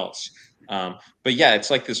everything else. But yeah,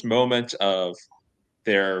 it's like this moment of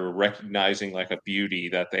they're recognizing like a beauty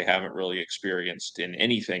that they haven't really experienced in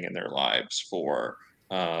anything in their lives for,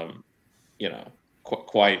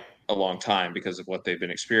 quite a long time because of what they've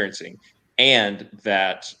been experiencing. And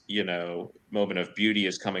that, moment of beauty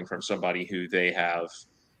is coming from somebody who they have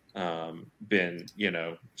been,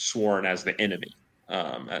 sworn as the enemy,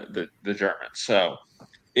 the Germans. So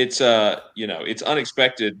it's it's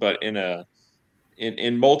unexpected, but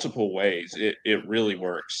in multiple ways, it really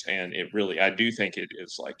works, and I do think it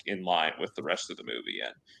is like in line with the rest of the movie.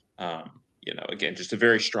 And again, just a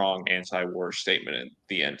very strong anti-war statement at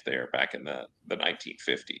the end there back in the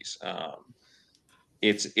 1950s.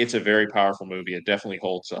 It's a very powerful movie. It definitely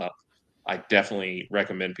holds up. I definitely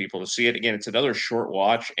recommend people to see it. Again, it's another short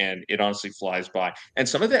watch, and it honestly flies by. And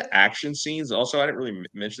some of the action scenes, also, I didn't really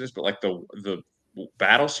mention this, but like the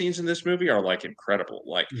battle scenes in this movie are like incredible.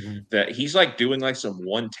 Like that, he's like doing like some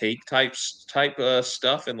one take type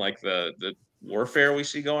stuff, and like the warfare we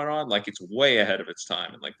see going on, like it's way ahead of its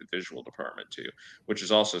time in like the visual department too, which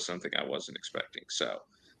is also something I wasn't expecting. So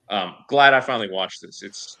glad I finally watched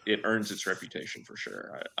this. It earns its reputation for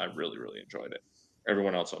sure. I really, really enjoyed it.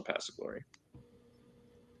 Everyone else on Pass the Glory.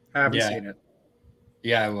 I haven't seen it.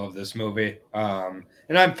 Yeah, I love this movie. And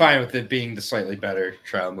I'm fine with it being the slightly better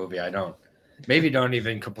trial movie. I don't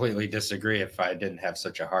even completely disagree if I didn't have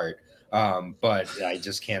such a heart. But I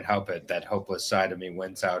just can't help it. That hopeless side of me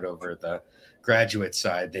wins out over the Graduate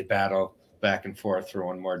side. They battle back and forth for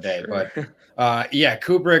one more day. Sure. But yeah,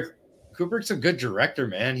 Kubrick's a good director,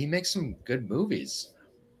 man. He makes some good movies.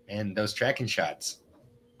 And those tracking shots.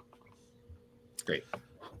 Great.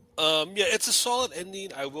 Yeah, it's a solid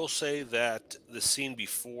ending. I will say that the scene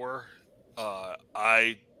before,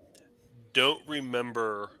 I don't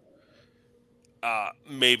remember.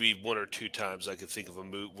 Maybe one or two times I could think of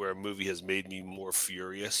where a movie has made me more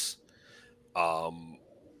furious.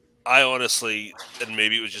 I honestly, and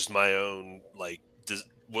maybe it was just my own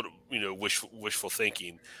wishful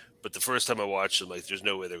thinking, but the first time I watched them, like, there's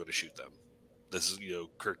no way they're going to shoot them. This is,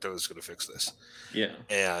 Kirk Douglas is going to fix this. Yeah.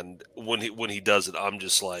 And when he does it, I'm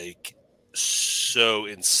just like so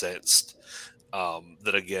incensed.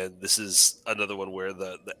 That again, this is another one where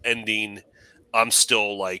the ending, I'm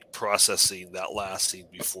still like processing that last scene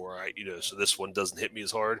before so this one doesn't hit me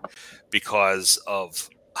as hard because of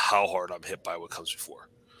how hard I'm hit by what comes before.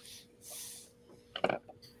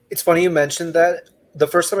 It's funny you mentioned that. The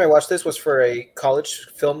first time I watched this was for a college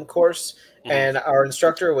film course, and our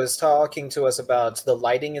instructor was talking to us about the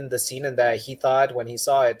lighting in the scene, and that he thought when he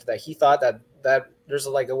saw it that there's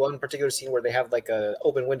like a one particular scene where they have like a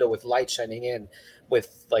open window with light shining in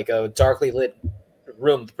with like a darkly lit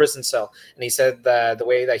room, the prison cell, and he said that the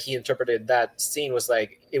way that he interpreted that scene was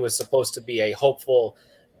like it was supposed to be a hopeful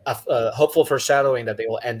foreshadowing that they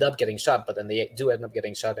will end up getting shot, but then they do end up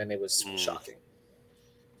getting shot, and it was shocking.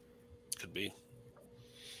 Could be.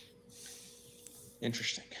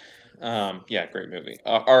 Interesting. Yeah, great movie.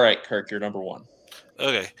 All right, Kirk, you're number one.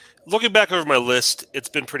 Okay. Looking back over my list, it's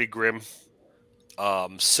been pretty grim.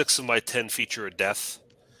 6 of my 10 feature a death,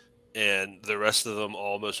 and the rest of them,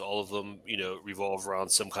 almost all of them, revolve around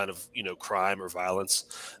some kind of, crime or violence.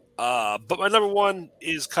 But my number one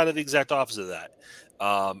is kind of the exact opposite of that.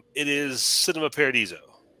 It is Cinema Paradiso.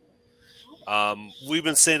 We've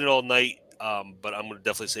been saying it all night, but I'm going to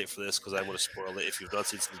definitely say it for this because I want to spoil it. If you've not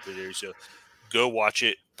seen Cinema Paradiso, go watch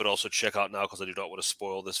it, but also check out now because I do not want to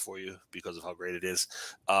spoil this for you because of how great it is.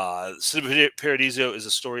 Cinema Paradiso is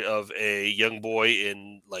a story of a young boy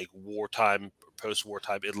in like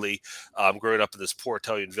post-wartime Italy, growing up in this poor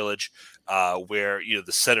Italian village, where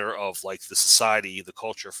the center of like the society, the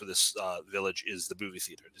culture for this village is the movie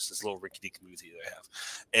theater. Just this little rinky-dink movie theater they have,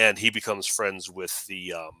 and he becomes friends with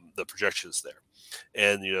the projectionists there.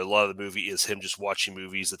 And a lot of the movie is him just watching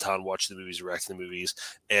movies, the town watching the movies, reacting to the movies,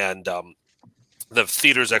 and the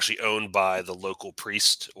theater is actually owned by the local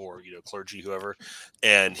priest or clergy, whoever,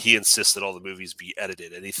 and he insists that all the movies be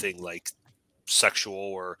edited. Anything like sexual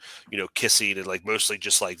or kissing, and like mostly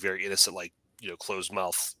just like very innocent, like closed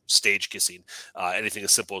mouth stage kissing, anything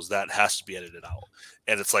as simple as that has to be edited out.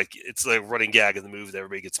 And it's like a running gag in the movie that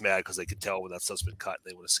everybody gets mad because they can tell when that stuff's been cut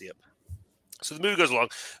and they want to see it. So the movie goes along.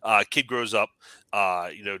 Kid grows up,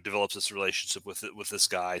 develops this relationship with this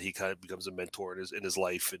guy. He kind of becomes a mentor in his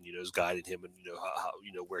life, and is guiding him, and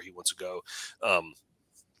how where he wants to go.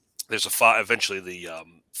 There's a fire. Eventually, the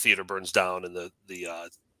theater burns down, and the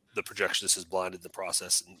projectionist is blinded in the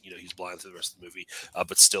process, and he's blind through the rest of the movie.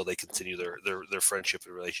 But still, they continue their friendship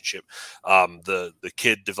and relationship. The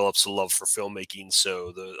kid develops a love for filmmaking.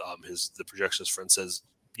 So the projectionist friend says,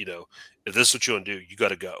 if this is what you want to do, you got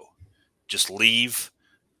to go. Just leave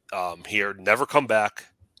here, never come back,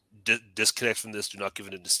 disconnect from this. Do not give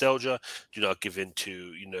in to nostalgia. Do not give in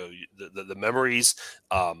to, the memories.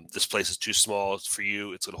 This place is too small for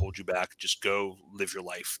you. It's going to hold you back. Just go live your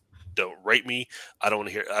life. Don't write me. I don't want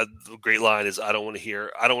to hear. The great line is, I don't want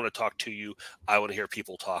to talk to you. I want to hear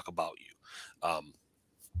people talk about you.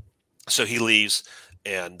 So he leaves,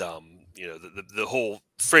 and the whole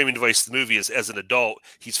framing device of the movie is, as an adult,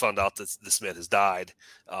 he's found out that this man has died.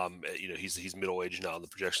 He's middle aged now, and the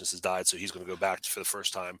projectionist has died, so he's going to go back for the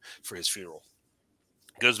first time for his funeral.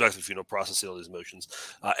 goes back to the funeral, processing all these emotions.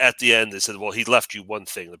 At the end, they said, "Well, he left you one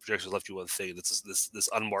thing. The projector left you one thing. It's this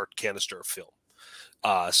unmarked canister of film."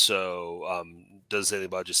 Does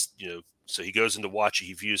anybody just So he goes in to watch it.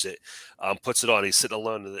 He views it, puts it on. He's sitting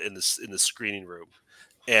alone in the screening room,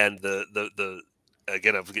 and the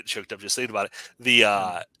again, I'm getting choked up just thinking about it.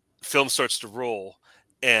 The film starts to roll,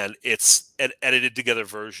 and it's an edited together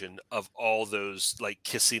version of all those like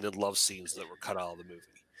kissing and love scenes that were cut out of the movie.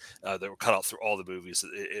 That were cut out through all the movies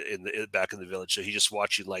back in the village. So he's just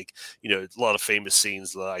watching a lot of famous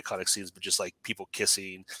scenes, a lot of iconic scenes, but just like people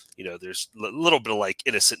kissing. There's a little bit of like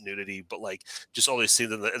innocent nudity, but like just all these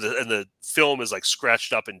scenes, and the film is like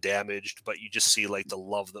scratched up and damaged, but you just see like the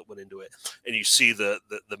love that went into it, and you see the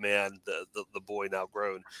man, the boy now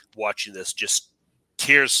grown, watching this, just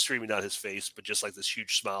tears streaming down his face, but just like this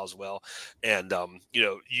huge smile as well. And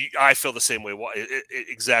I feel the same way,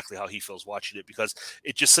 exactly how he feels watching it, because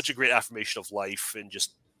it's just such a great affirmation of life and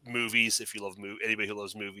just movies. If you love anybody who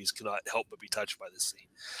loves movies cannot help but be touched by this scene.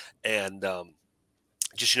 And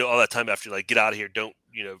just all that time after, like, get out of here, don't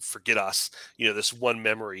forget us. This one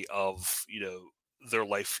memory of their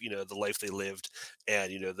life, the life they lived,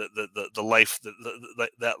 and the life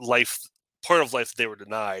that life. Part of life that they were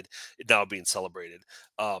denied, it now being celebrated.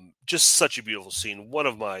 Just such a beautiful scene. One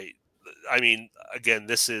of my, again,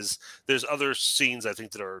 there's other scenes I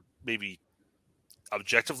think that are maybe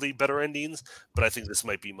objectively better endings, but I think this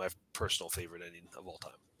might be my personal favorite ending of all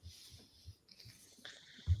time.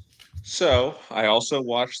 So I also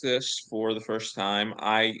watched this for the first time.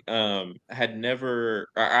 I had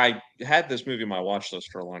this movie on my watch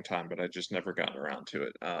list for a long time, but I just never gotten around to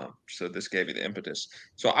it. So this gave me the impetus.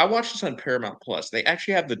 So I watched this on Paramount Plus. They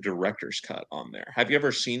actually have the director's cut on there. Have you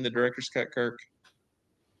ever seen the director's cut, Kirk?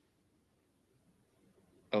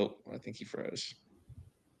 Oh, I think he froze.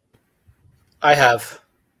 I have.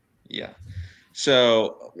 Yeah.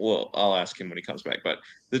 So, well, I'll ask him when he comes back. But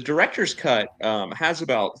the director's cut has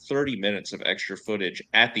about 30 minutes of extra footage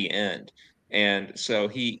at the end. And so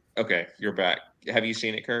okay, you're back. Have you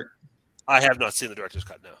seen it, Kirk? I have not seen the director's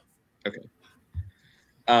cut, no. Okay.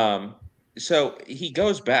 So he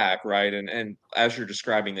goes back, right? And as you're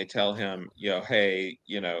describing, they tell him, hey,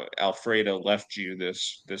 Alfredo left you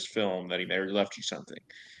this film that he made, or he left you something.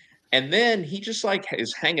 And then he just like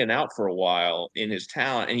is hanging out for a while in his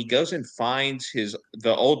town, and he goes and finds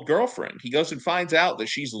the old girlfriend. He goes and finds out that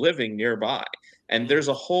she's living nearby. And there's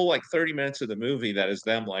a whole like 30 minutes of the movie that is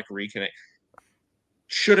them like reconnect.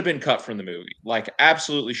 Should have been cut from the movie. Like,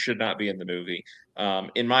 absolutely should not be in the movie.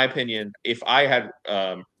 In my opinion, if I had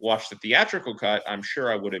watched the theatrical cut, I'm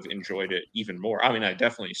sure I would have enjoyed it even more. I mean, I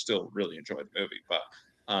definitely still really enjoyed the movie, but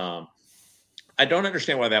I don't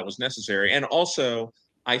understand why that was necessary. And also,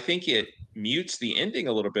 I think it mutes the ending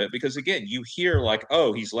a little bit because, again, you hear like,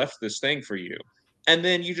 oh, he's left this thing for you. And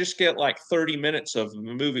then you just get like 30 minutes of the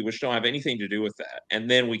movie, which don't have anything to do with that. And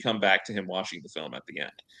then we come back to him watching the film at the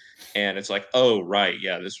end. And it's like, oh, right.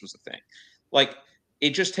 Yeah, this was the thing. Like,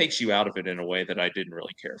 it just takes you out of it in a way that I didn't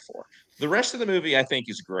really care for. The rest of the movie, I think,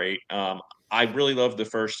 is great. I really love the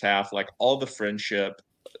first half, like all the friendship,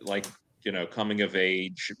 like, coming of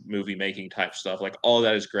age, movie making type stuff. Like, all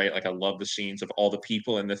that is great. Like, I love the scenes of all the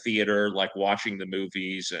people in the theater, like watching the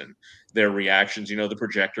movies and their reactions. The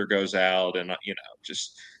projector goes out and,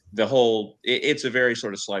 just the whole, it's a very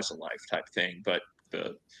sort of slice of life type thing. But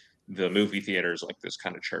the movie theater is like this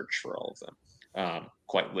kind of church for all of them.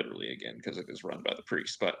 Quite literally, again, because it is run by the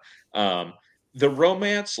priest. But the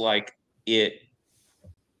romance, like, it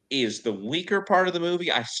is the weaker part of the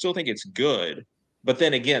movie. I still think it's good. But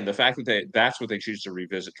then again, the fact that that's what they choose to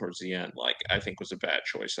revisit towards the end, like, I think was a bad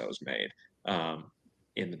choice that was made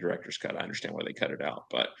in the director's cut. I understand why they cut it out.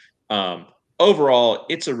 But overall,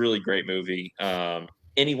 it's a really great movie.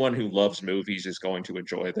 Anyone who loves movies is going to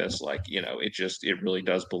enjoy this. Like, it really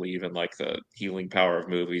does believe in like the healing power of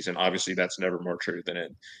movies. And obviously that's never more true than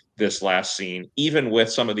in this last scene. Even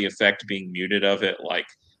with some of the effect being muted of it, like,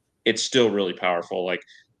 it's still really powerful. Like,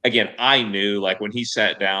 again, I knew, like, when he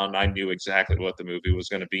sat down, I knew exactly what the movie was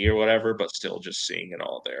going to be or whatever, but still just seeing it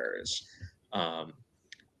all there is,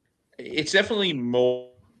 it's definitely more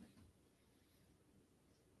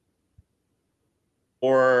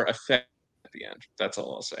effective at the end. That's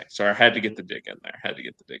all I'll say. Sorry, I had to get the dig in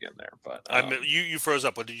there. But you froze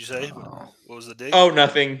up. What did you say? What was the dig? Oh,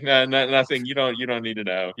 nothing. Nothing. You don't need to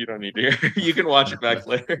know. You don't need to hear. You can watch it back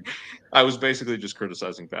later. I was basically just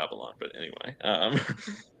criticizing Babylon, but anyway.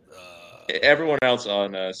 Everyone else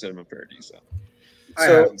on Cinema Paradiso.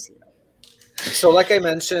 So like I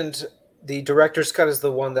mentioned, the director's cut is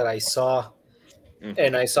the one that I saw,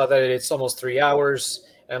 and I saw that it's almost 3 hours.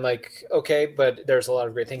 And I'm like, okay, but there's a lot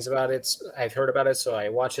of great things about it. I've heard about it, so I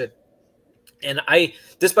watch it. And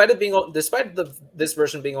despite this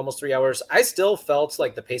version being almost 3 hours, I still felt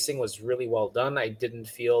like the pacing was really well done. I didn't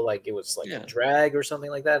feel like it was like a drag or something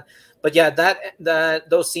like that. But yeah,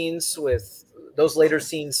 those scenes with those later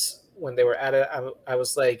scenes when they were at it, I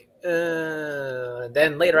was like,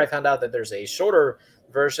 then later I found out that there's a shorter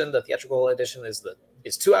version. The theatrical edition is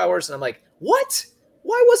 2 hours, and I'm like, what?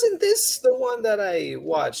 Why wasn't this the one that I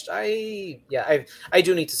watched? I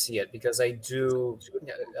do need to see it because I feel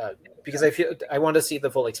I want to see the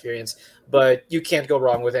full experience. But you can't go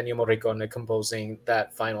wrong with Ennio Morricone composing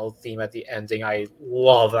that final theme at the ending. I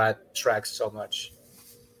love that track so much.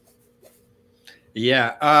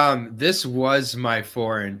 Yeah, this was my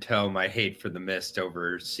 4 until my hate for the mist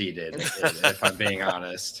overseeded. If I'm being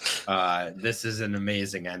honest, this is an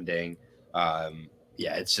amazing ending.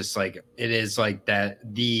 Yeah, it's just like it is like that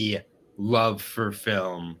the love for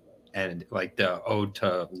film and like the ode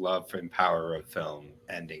to love and power of film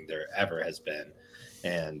ending there ever has been.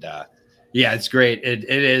 And yeah, it's great. It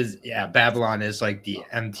is. Yeah, Babylon is like the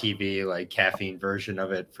MTV like caffeine version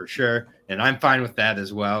of it for sure. And I'm fine with that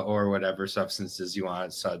as well, or whatever substances you want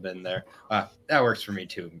to sub in there. That works for me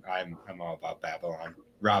too. I'm all about Babylon.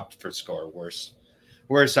 Robbed for score.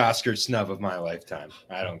 Worst Oscar snub of my lifetime.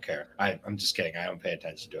 I don't care. I'm just kidding. I don't pay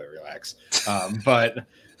attention to it. Relax. But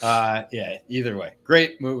yeah, either way,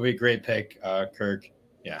 great movie, great pick, Kirk.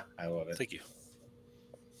 Yeah, I love it. Thank you.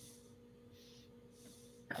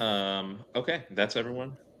 Okay, that's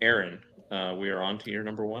everyone. Aaron, we are on to your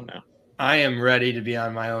number 1 now. I am ready to be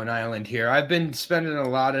on my own island here. I've been spending a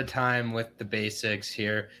lot of time with the basics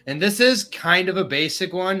here, and this is kind of a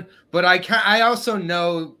basic one, but I also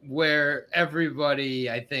know where everybody,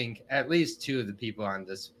 I think, at least 2 of the people on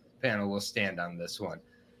this panel will stand on this one.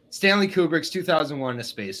 Stanley Kubrick's 2001: A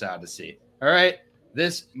Space Odyssey. All right,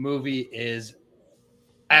 this movie is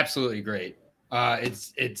absolutely great.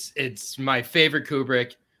 It's my favorite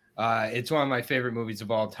Kubrick. It's one of my favorite movies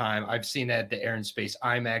of all time. I've seen it at the Air and Space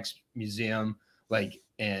IMAX Museum,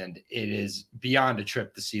 and it is beyond a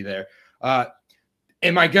trip to see there.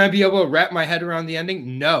 Am I going to be able to wrap my head around the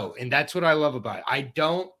ending? No. And that's what I love about it. I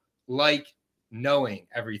don't like knowing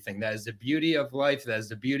everything. That is the beauty of life. That is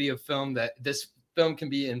the beauty of film, that this film can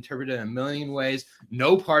be interpreted in a million ways.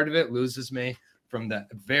 No part of it loses me.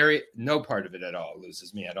 No part of it at all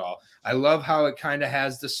loses me at all. I love how it kind of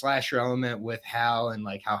has the slasher element with Hal, and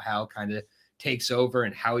like how Hal kind of takes over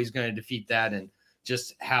and how he's going to defeat that, and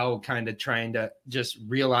just how kind of trying to just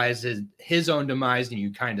realize his own demise, and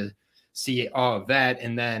you kind of see all of that.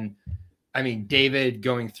 And then, I mean, David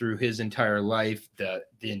going through his entire life, the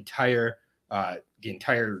entire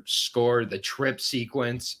score, the trip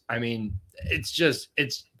sequence. I mean,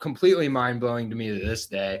 it's completely mind blowing to me to this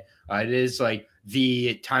day. It is like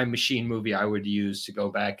the time machine movie I would use to go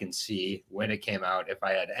back and see when it came out if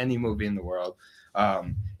I had any movie in the world.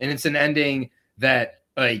 And it's an ending that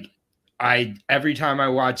every time I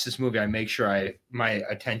watch this movie, I make sure my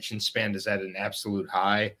attention span is at an absolute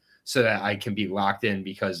high so that I can be locked in,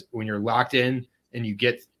 because when you're locked in and you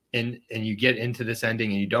get into this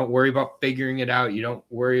ending and you don't worry about figuring it out, you don't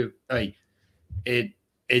worry, it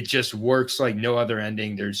just works like no other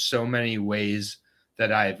ending. There's so many ways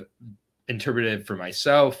that I've interpreted for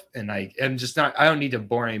myself, and I don't need to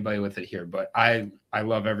bore anybody with it here, but I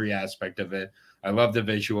love every aspect of it. I love the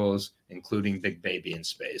visuals, including Big Baby in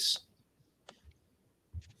space.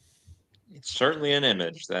 It's certainly an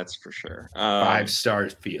image, that's for sure. 5-star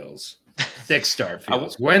feels. 6-star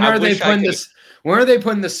feels. When are they putting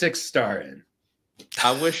the 6-star in?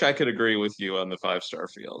 I wish I could agree with you on the 5-star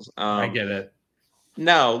feels. I get it.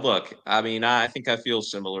 No, look, I mean, I think I feel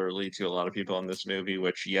similarly to a lot of people on this movie,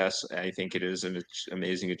 which, yes, I think it is an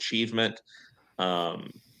amazing achievement.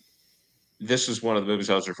 This is one of the movies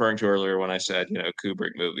I was referring to earlier when I said,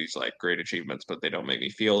 Kubrick movies, like, great achievements, but they don't make me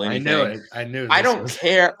feel anything. I knew. I don't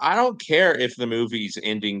care. I don't care if the movie's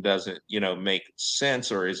ending doesn't, make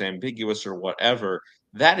sense or is ambiguous or whatever.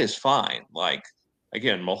 That is fine. Like,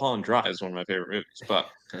 again, Mulholland Drive is one of my favorite movies, but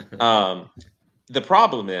the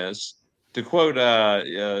problem is, to quote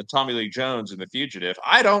Tommy Lee Jones in The Fugitive,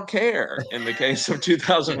 I don't care in the case of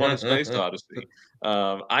 2001: A Space Odyssey.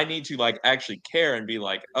 I need to actually care and be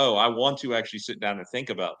like, oh, I want to actually sit down and think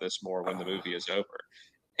about this more when the movie is over.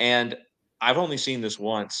 And I've only seen this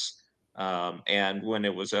once. And when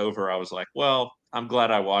it was over, I was like, well, I'm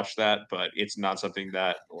glad I watched that, but it's not something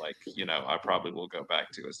that I probably will go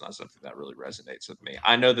back to. It's not something that really resonates with me.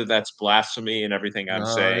 I know that that's blasphemy, and everything I'm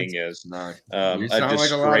saying is a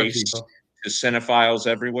disgrace to cinephiles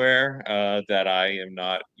everywhere, that I am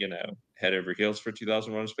not, head over heels for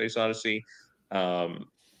 2001: A Space Odyssey.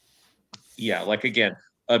 yeah, like again,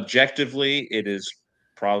 objectively, it is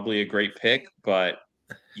probably a great pick, but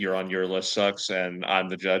you're on Your List Sucks, and I'm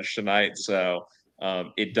the judge tonight, so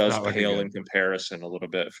it does not looking pale good. in comparison a little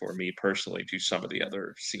bit for me personally to some of the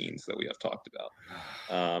other scenes that we have talked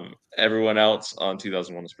about. Everyone else on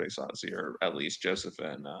 2001: A Space Odyssey, or at least Joseph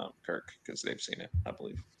and Kirk, because they've seen it, I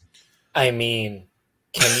believe. I mean,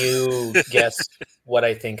 can you guess what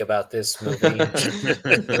I think about this movie?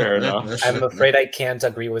 Fair enough. I'm afraid I can't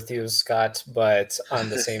agree with you, Scott, but on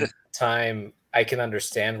the same time, I can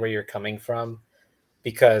understand where you're coming from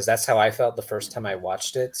because that's how I felt the first time I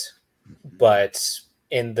watched it. But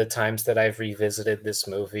in the times that I've revisited this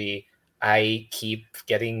movie, I keep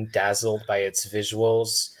getting dazzled by its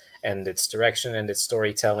visuals and its direction and its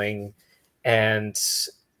storytelling. And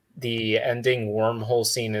the ending wormhole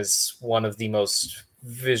scene is one of the most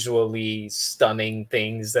visually stunning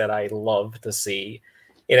things that I love to see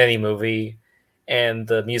in any movie. And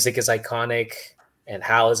the music is iconic, and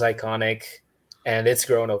Hal is iconic, and it's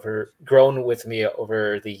grown with me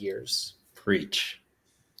over the years. Preach.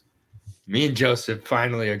 Me and Joseph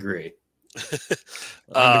finally agree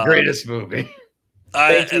on the greatest movie.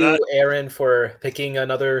 Thank you, Aaron, for picking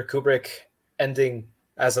another Kubrick ending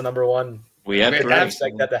as a number one. We had I didn't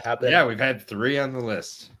expect that to happen. Yeah, we've had 3 on the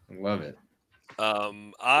list. I love it.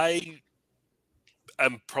 I'm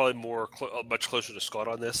probably much closer to Scott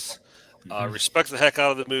on this. Respect the heck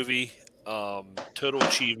out of the movie. Total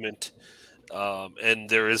achievement. And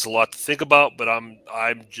there is a lot to think about, but I'm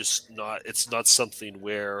just not. It's not something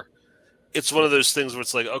where it's one of those things where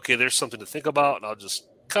it's like, okay, there's something to think about, and I'll just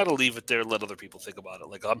kind of leave it there and let other people think about it.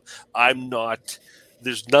 Like I'm not.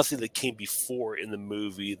 There's nothing that came before in the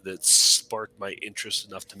movie that sparked my interest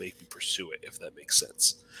enough to make me pursue it, if that makes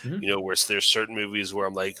sense. Mhm. You know, where there's certain movies where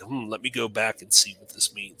I'm like, let me go back and see what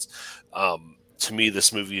this means. To me,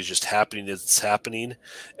 this movie is just happening as it's happening,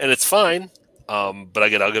 and it's fine. But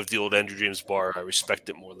again, I'll give the old Andrew James bar. I respect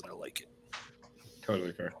it more than I like it.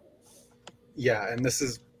 Totally fair. Yeah, and this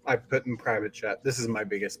is, I put in private chat, this is my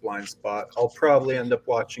biggest blind spot. I'll probably end up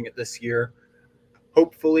watching it this year,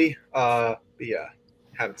 hopefully. But yeah,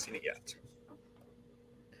 haven't seen it yet.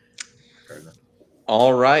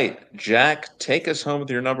 All right, Jack, take us home with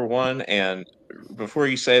your number one. And before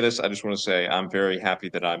you say this, I just want to say I'm very happy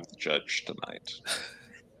that I'm the judge tonight.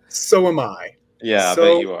 So am I. Yeah, So- I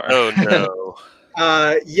bet you are. Oh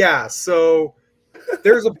no. Yeah, so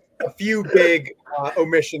there's a few big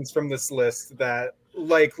omissions from this list that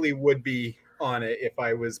likely would be on it if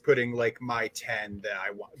I was putting like my 10 that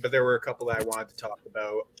I want. But there were a couple that I wanted to talk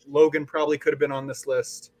about. Logan probably could have been on this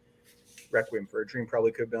list. Requiem for a Dream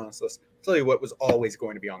probably could have been on this list. I'll tell you what was always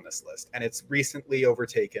going to be on this list, and it's recently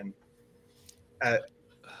overtaken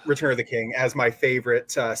Return of the King as my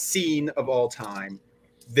favorite scene of all time.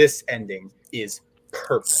 This ending is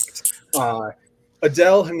perfect.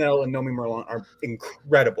 Adele Haenel and Nomi Merlan are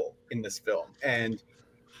incredible in this film, and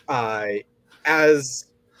as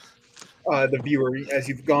the viewer, as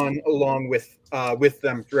you've gone along with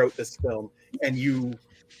them throughout this film, and you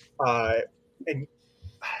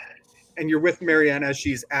and you're with Marianne as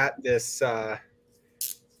she's at this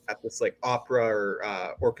like opera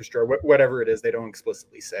or orchestra, whatever it is, they don't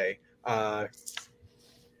explicitly say,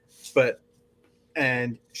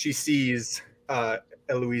 and she sees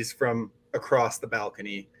Eloise from across the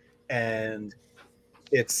balcony, and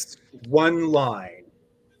it's one line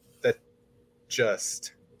that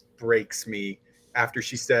just breaks me after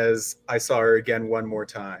she says, "I saw her again one more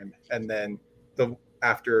time," and then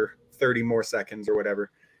after 30 more seconds or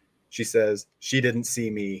whatever, she says, "She didn't see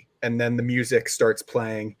me," and then the music starts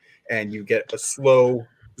playing, and you get a slow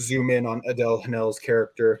zoom in on Adele Haenel's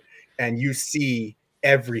character, and you see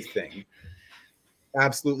everything,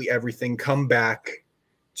 absolutely everything, come back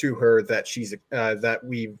to her that she's that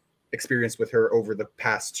we've experienced with her over the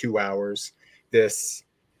past 2 hours. This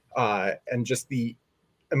and just the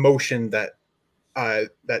emotion that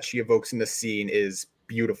she evokes in the scene is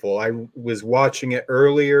beautiful. I was watching it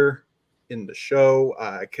earlier in the show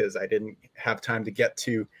because I didn't have time to get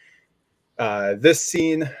to this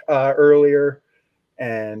scene earlier,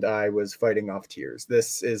 and I was fighting off tears.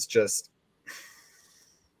 This is just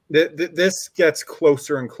this gets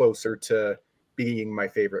closer and closer to being my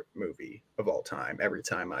favorite movie of all time every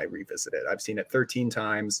time I revisit it. I've seen it 13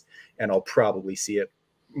 times, and I'll probably see it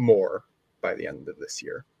more by the end of this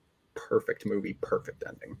year. Perfect movie, perfect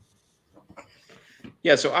ending.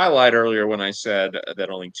 Yeah, so I lied earlier when I said that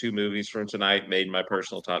only 2 movies from tonight made my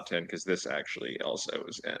personal top 10, because this actually also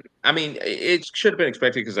was in. I mean, it should have been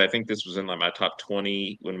expected because I think this was in like my top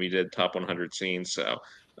 20 when we did top 100 scenes. So,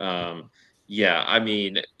 yeah, I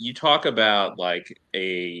mean, you talk about like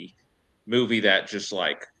a movie that just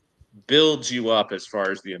like builds you up as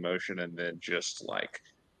far as the emotion, and then just like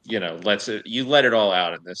you let it all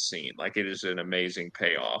out in this scene. Like it is an amazing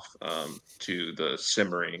payoff to the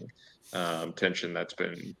simmering tension that's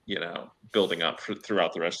been building up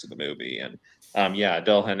throughout the rest of the movie. And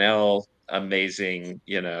Adele Haenel, amazing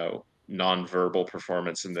nonverbal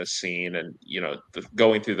performance in this scene, and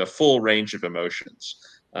going through the full range of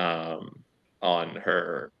emotions on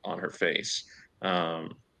her face.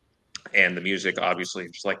 And the music, obviously,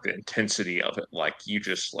 just like the intensity of it, like you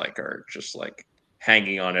just like are just like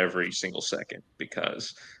hanging on every single second,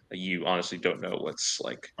 because you honestly don't know what's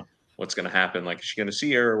going to happen. Like, is she going to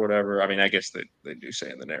see her or whatever? I mean, I guess they do say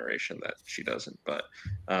in the narration that she doesn't, but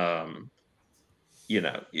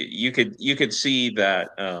you could see that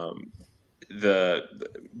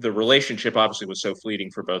the relationship obviously was so fleeting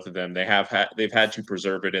for both of them. They've had to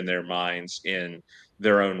preserve it in their minds in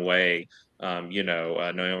their own way.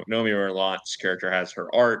 Naomi Orlant's character has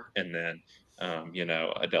her art, and then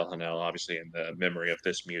Adele Haenel, obviously, in the memory of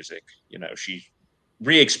this music, she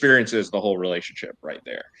re-experiences the whole relationship right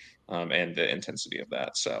there, and the intensity of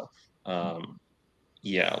that. So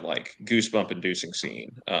like goosebump inducing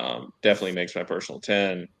scene. Definitely makes my personal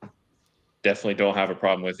 10. Definitely don't have a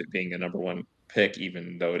problem with it being a number one pick,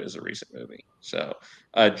 even though it is a recent movie. So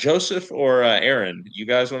Joseph or Aaron, you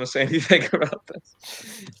guys want to say anything about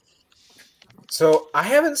this? So I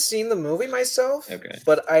haven't seen the movie myself,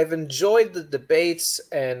 but I've enjoyed the debates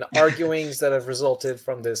and arguings that have resulted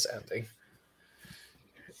from this ending.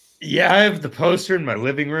 Yeah, I have the poster in my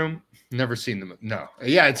living room. Never seen the movie. No.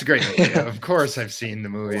 Yeah, it's a great movie. Of course I've seen the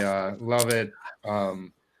movie. Love it.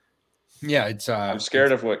 It's I'm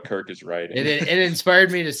scared of what Kirk is writing. It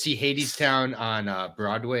inspired me to see Hadestown on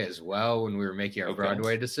Broadway as well when we were making our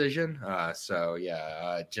Broadway decision.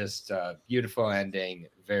 Just beautiful ending,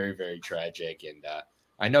 very, very tragic, and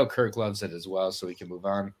I know Kirk loves it as well, so we can move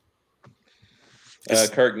on.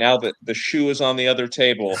 Kirk, now that the shoe is on the other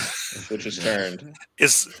table, which is turned.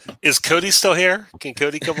 Is Cody still here? Can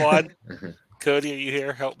Cody come on? Cody, are you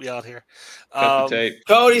here? Help me out here.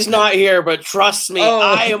 Cody's not here, but trust me,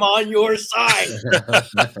 I am on your side.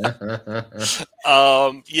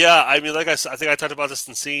 I mean, like I said, I think I talked about this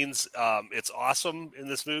in scenes. It's awesome in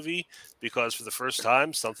this movie because for the first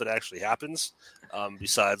time, something actually happens.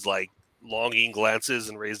 Besides like longing glances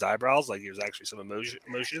and raised eyebrows, like there's actually some emotion.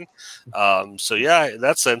 In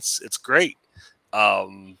that sense, it's great.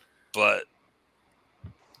 But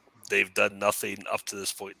they've done nothing up to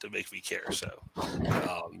this point to make me care, so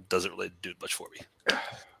doesn't really do much for me.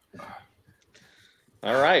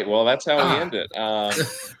 All right, well, that's how we end it.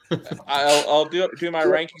 I'll do my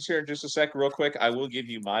rankings here in just a second, real quick. I will give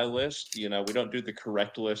you my list. We don't do the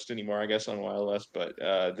correct list anymore, I guess, on Wild List, but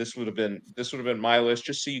this would have been my list,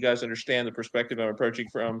 just so you guys understand the perspective I'm approaching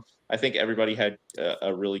from. I think everybody had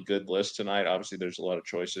a really good list tonight. Obviously, there's a lot of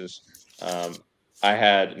choices. I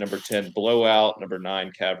had number 10, Blowout, number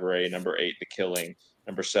 9, Cabaret, number 8, The Killing,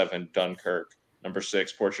 number 7, Dunkirk, number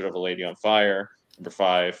 6, Portrait of a Lady on Fire, number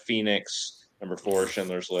 5, Phoenix, number 4,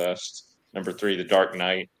 Schindler's List, number 3, The Dark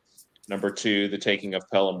Knight, number 2, The Taking of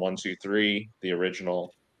Pelham 1, 2, 3, the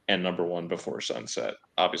original, and number 1, Before Sunset.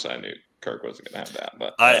 Obviously, I knew Kirk wasn't going to have that,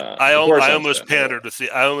 but I almost pandered with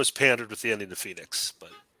the ending of Phoenix,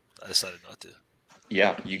 but I decided not to.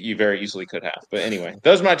 Yeah, you very easily could have. But anyway,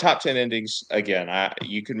 those are my top 10 endings. Again,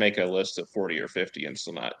 you could make a list of 40 or 50 and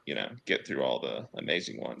still not, get through all the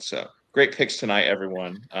amazing ones. So great picks tonight,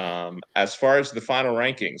 everyone. As far as the final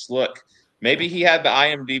rankings, look, maybe he had the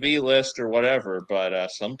IMDb list or whatever, but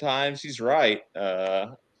sometimes he's right.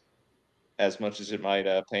 As much as it might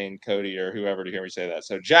pain Cody or whoever to hear me say that.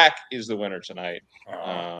 So Jack is the winner tonight.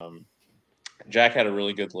 Jack had a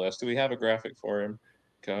really good list. Do we have a graphic for him?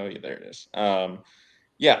 Oh, yeah, there it is.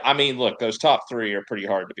 I mean, look, those top 3 are pretty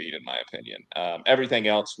hard to beat, in my opinion. Everything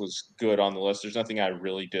else was good on the list. There's nothing I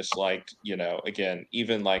really disliked. Again,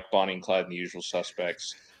 even like Bonnie and Clyde and The Usual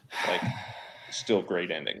Suspects, like still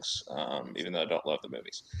great endings, even though I don't love the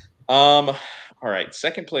movies. All right,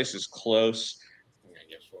 second place is close. I'm gonna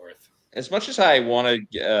get fourth. As much as I want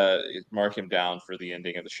to mark him down for the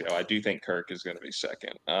ending of the show, I do think Kirk is going to be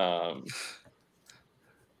second.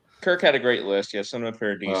 Kirk had a great list. He has Son of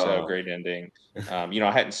Paradiso, great ending. I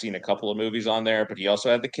hadn't seen a couple of movies on there, but he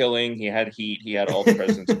also had The Killing. He had Heat. He had All the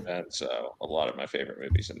President's Men. So a lot of my favorite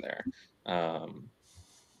movies in there.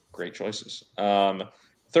 Great choices.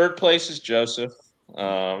 Third place is Joseph.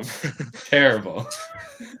 Terrible.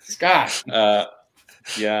 Scott.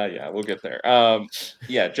 Yeah, we'll get there.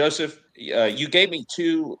 Joseph, you gave me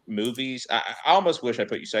 2 movies. I almost wish I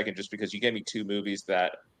put you second just because you gave me 2 movies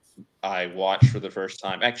that I watched for the first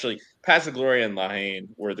time. Actually, Paths of Glory and La Haine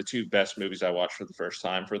were the two best movies I watched for the first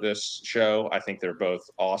time for this show. I think they're both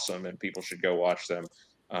awesome, and people should go watch them.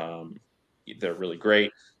 They're really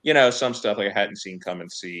great. Some stuff like I hadn't seen Come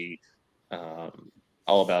and See.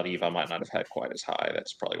 All About Eve, I might not have had quite as high.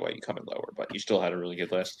 That's probably why you come in lower, but you still had a really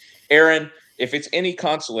good list. Aaron, if it's any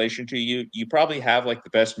consolation to you, you probably have like the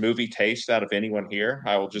best movie taste out of anyone here.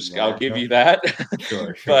 I'll give you that.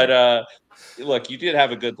 Sure. But look, you did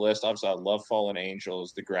have a good list. Obviously, I love Fallen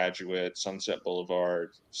Angels, The Graduate, Sunset Boulevard,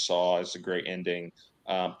 Saw is a great ending.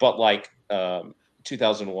 But like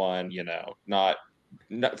 2001, not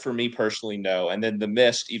for me personally, no. And then The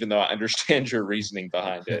Mist, even though I understand your reasoning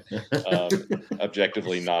behind it,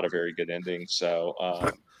 objectively not a very good ending. So,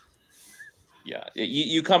 yeah,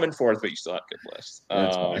 you come in fourth, but you still have a good list.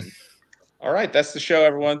 All right, that's the show,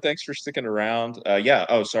 everyone. Thanks for sticking around.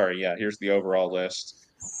 Here's the overall list.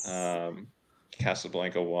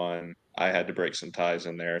 Casablanca won. I had to break some ties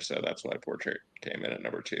in there, so that's why Portrait came in at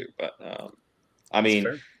number 2. But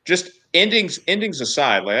just endings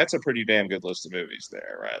aside, like that's a pretty damn good list of movies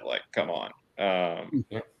there, right? Like, come on,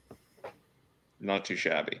 not too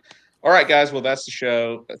shabby. All right, guys. Well, that's the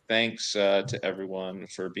show. Thanks to everyone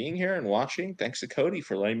for being here and watching. Thanks to Cody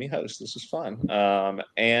for letting me host. This was fun.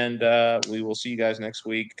 And we will see you guys next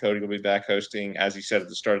week. Cody will be back hosting, as he said at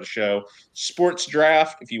the start of the show, Sports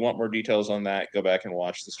Draft. If you want more details on that, go back and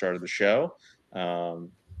watch the start of the show.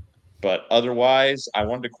 But otherwise, I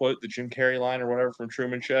wanted to quote the Jim Carrey line or whatever from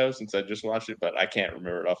Truman Show since I just watched it, but I can't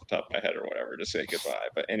remember it off the top of my head or whatever to say goodbye.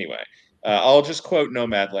 But anyway, I'll just quote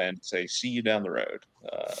Nomadland and say, see you down the road.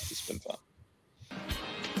 It's been fun.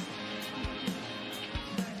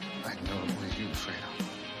 I know it was you, Fredo.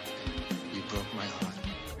 You broke my heart.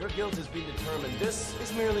 Your guilt has been determined. This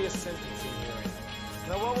is merely a sentencing hearing.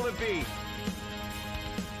 Now what will it be?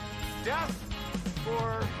 Death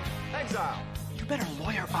or exile? You better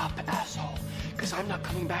lawyer up, asshole. Because I'm not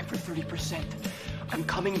coming back for 30%. I'm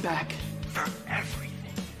coming back for everything.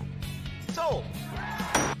 Sold.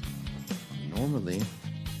 Normally,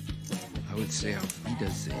 I would say Auf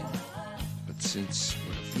Wiedersehen. But since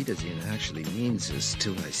what Auf Wiedersehen actually means is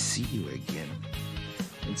till I see you again.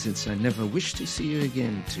 And since I never wish to see you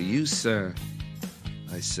again, to you, sir,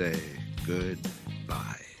 I say good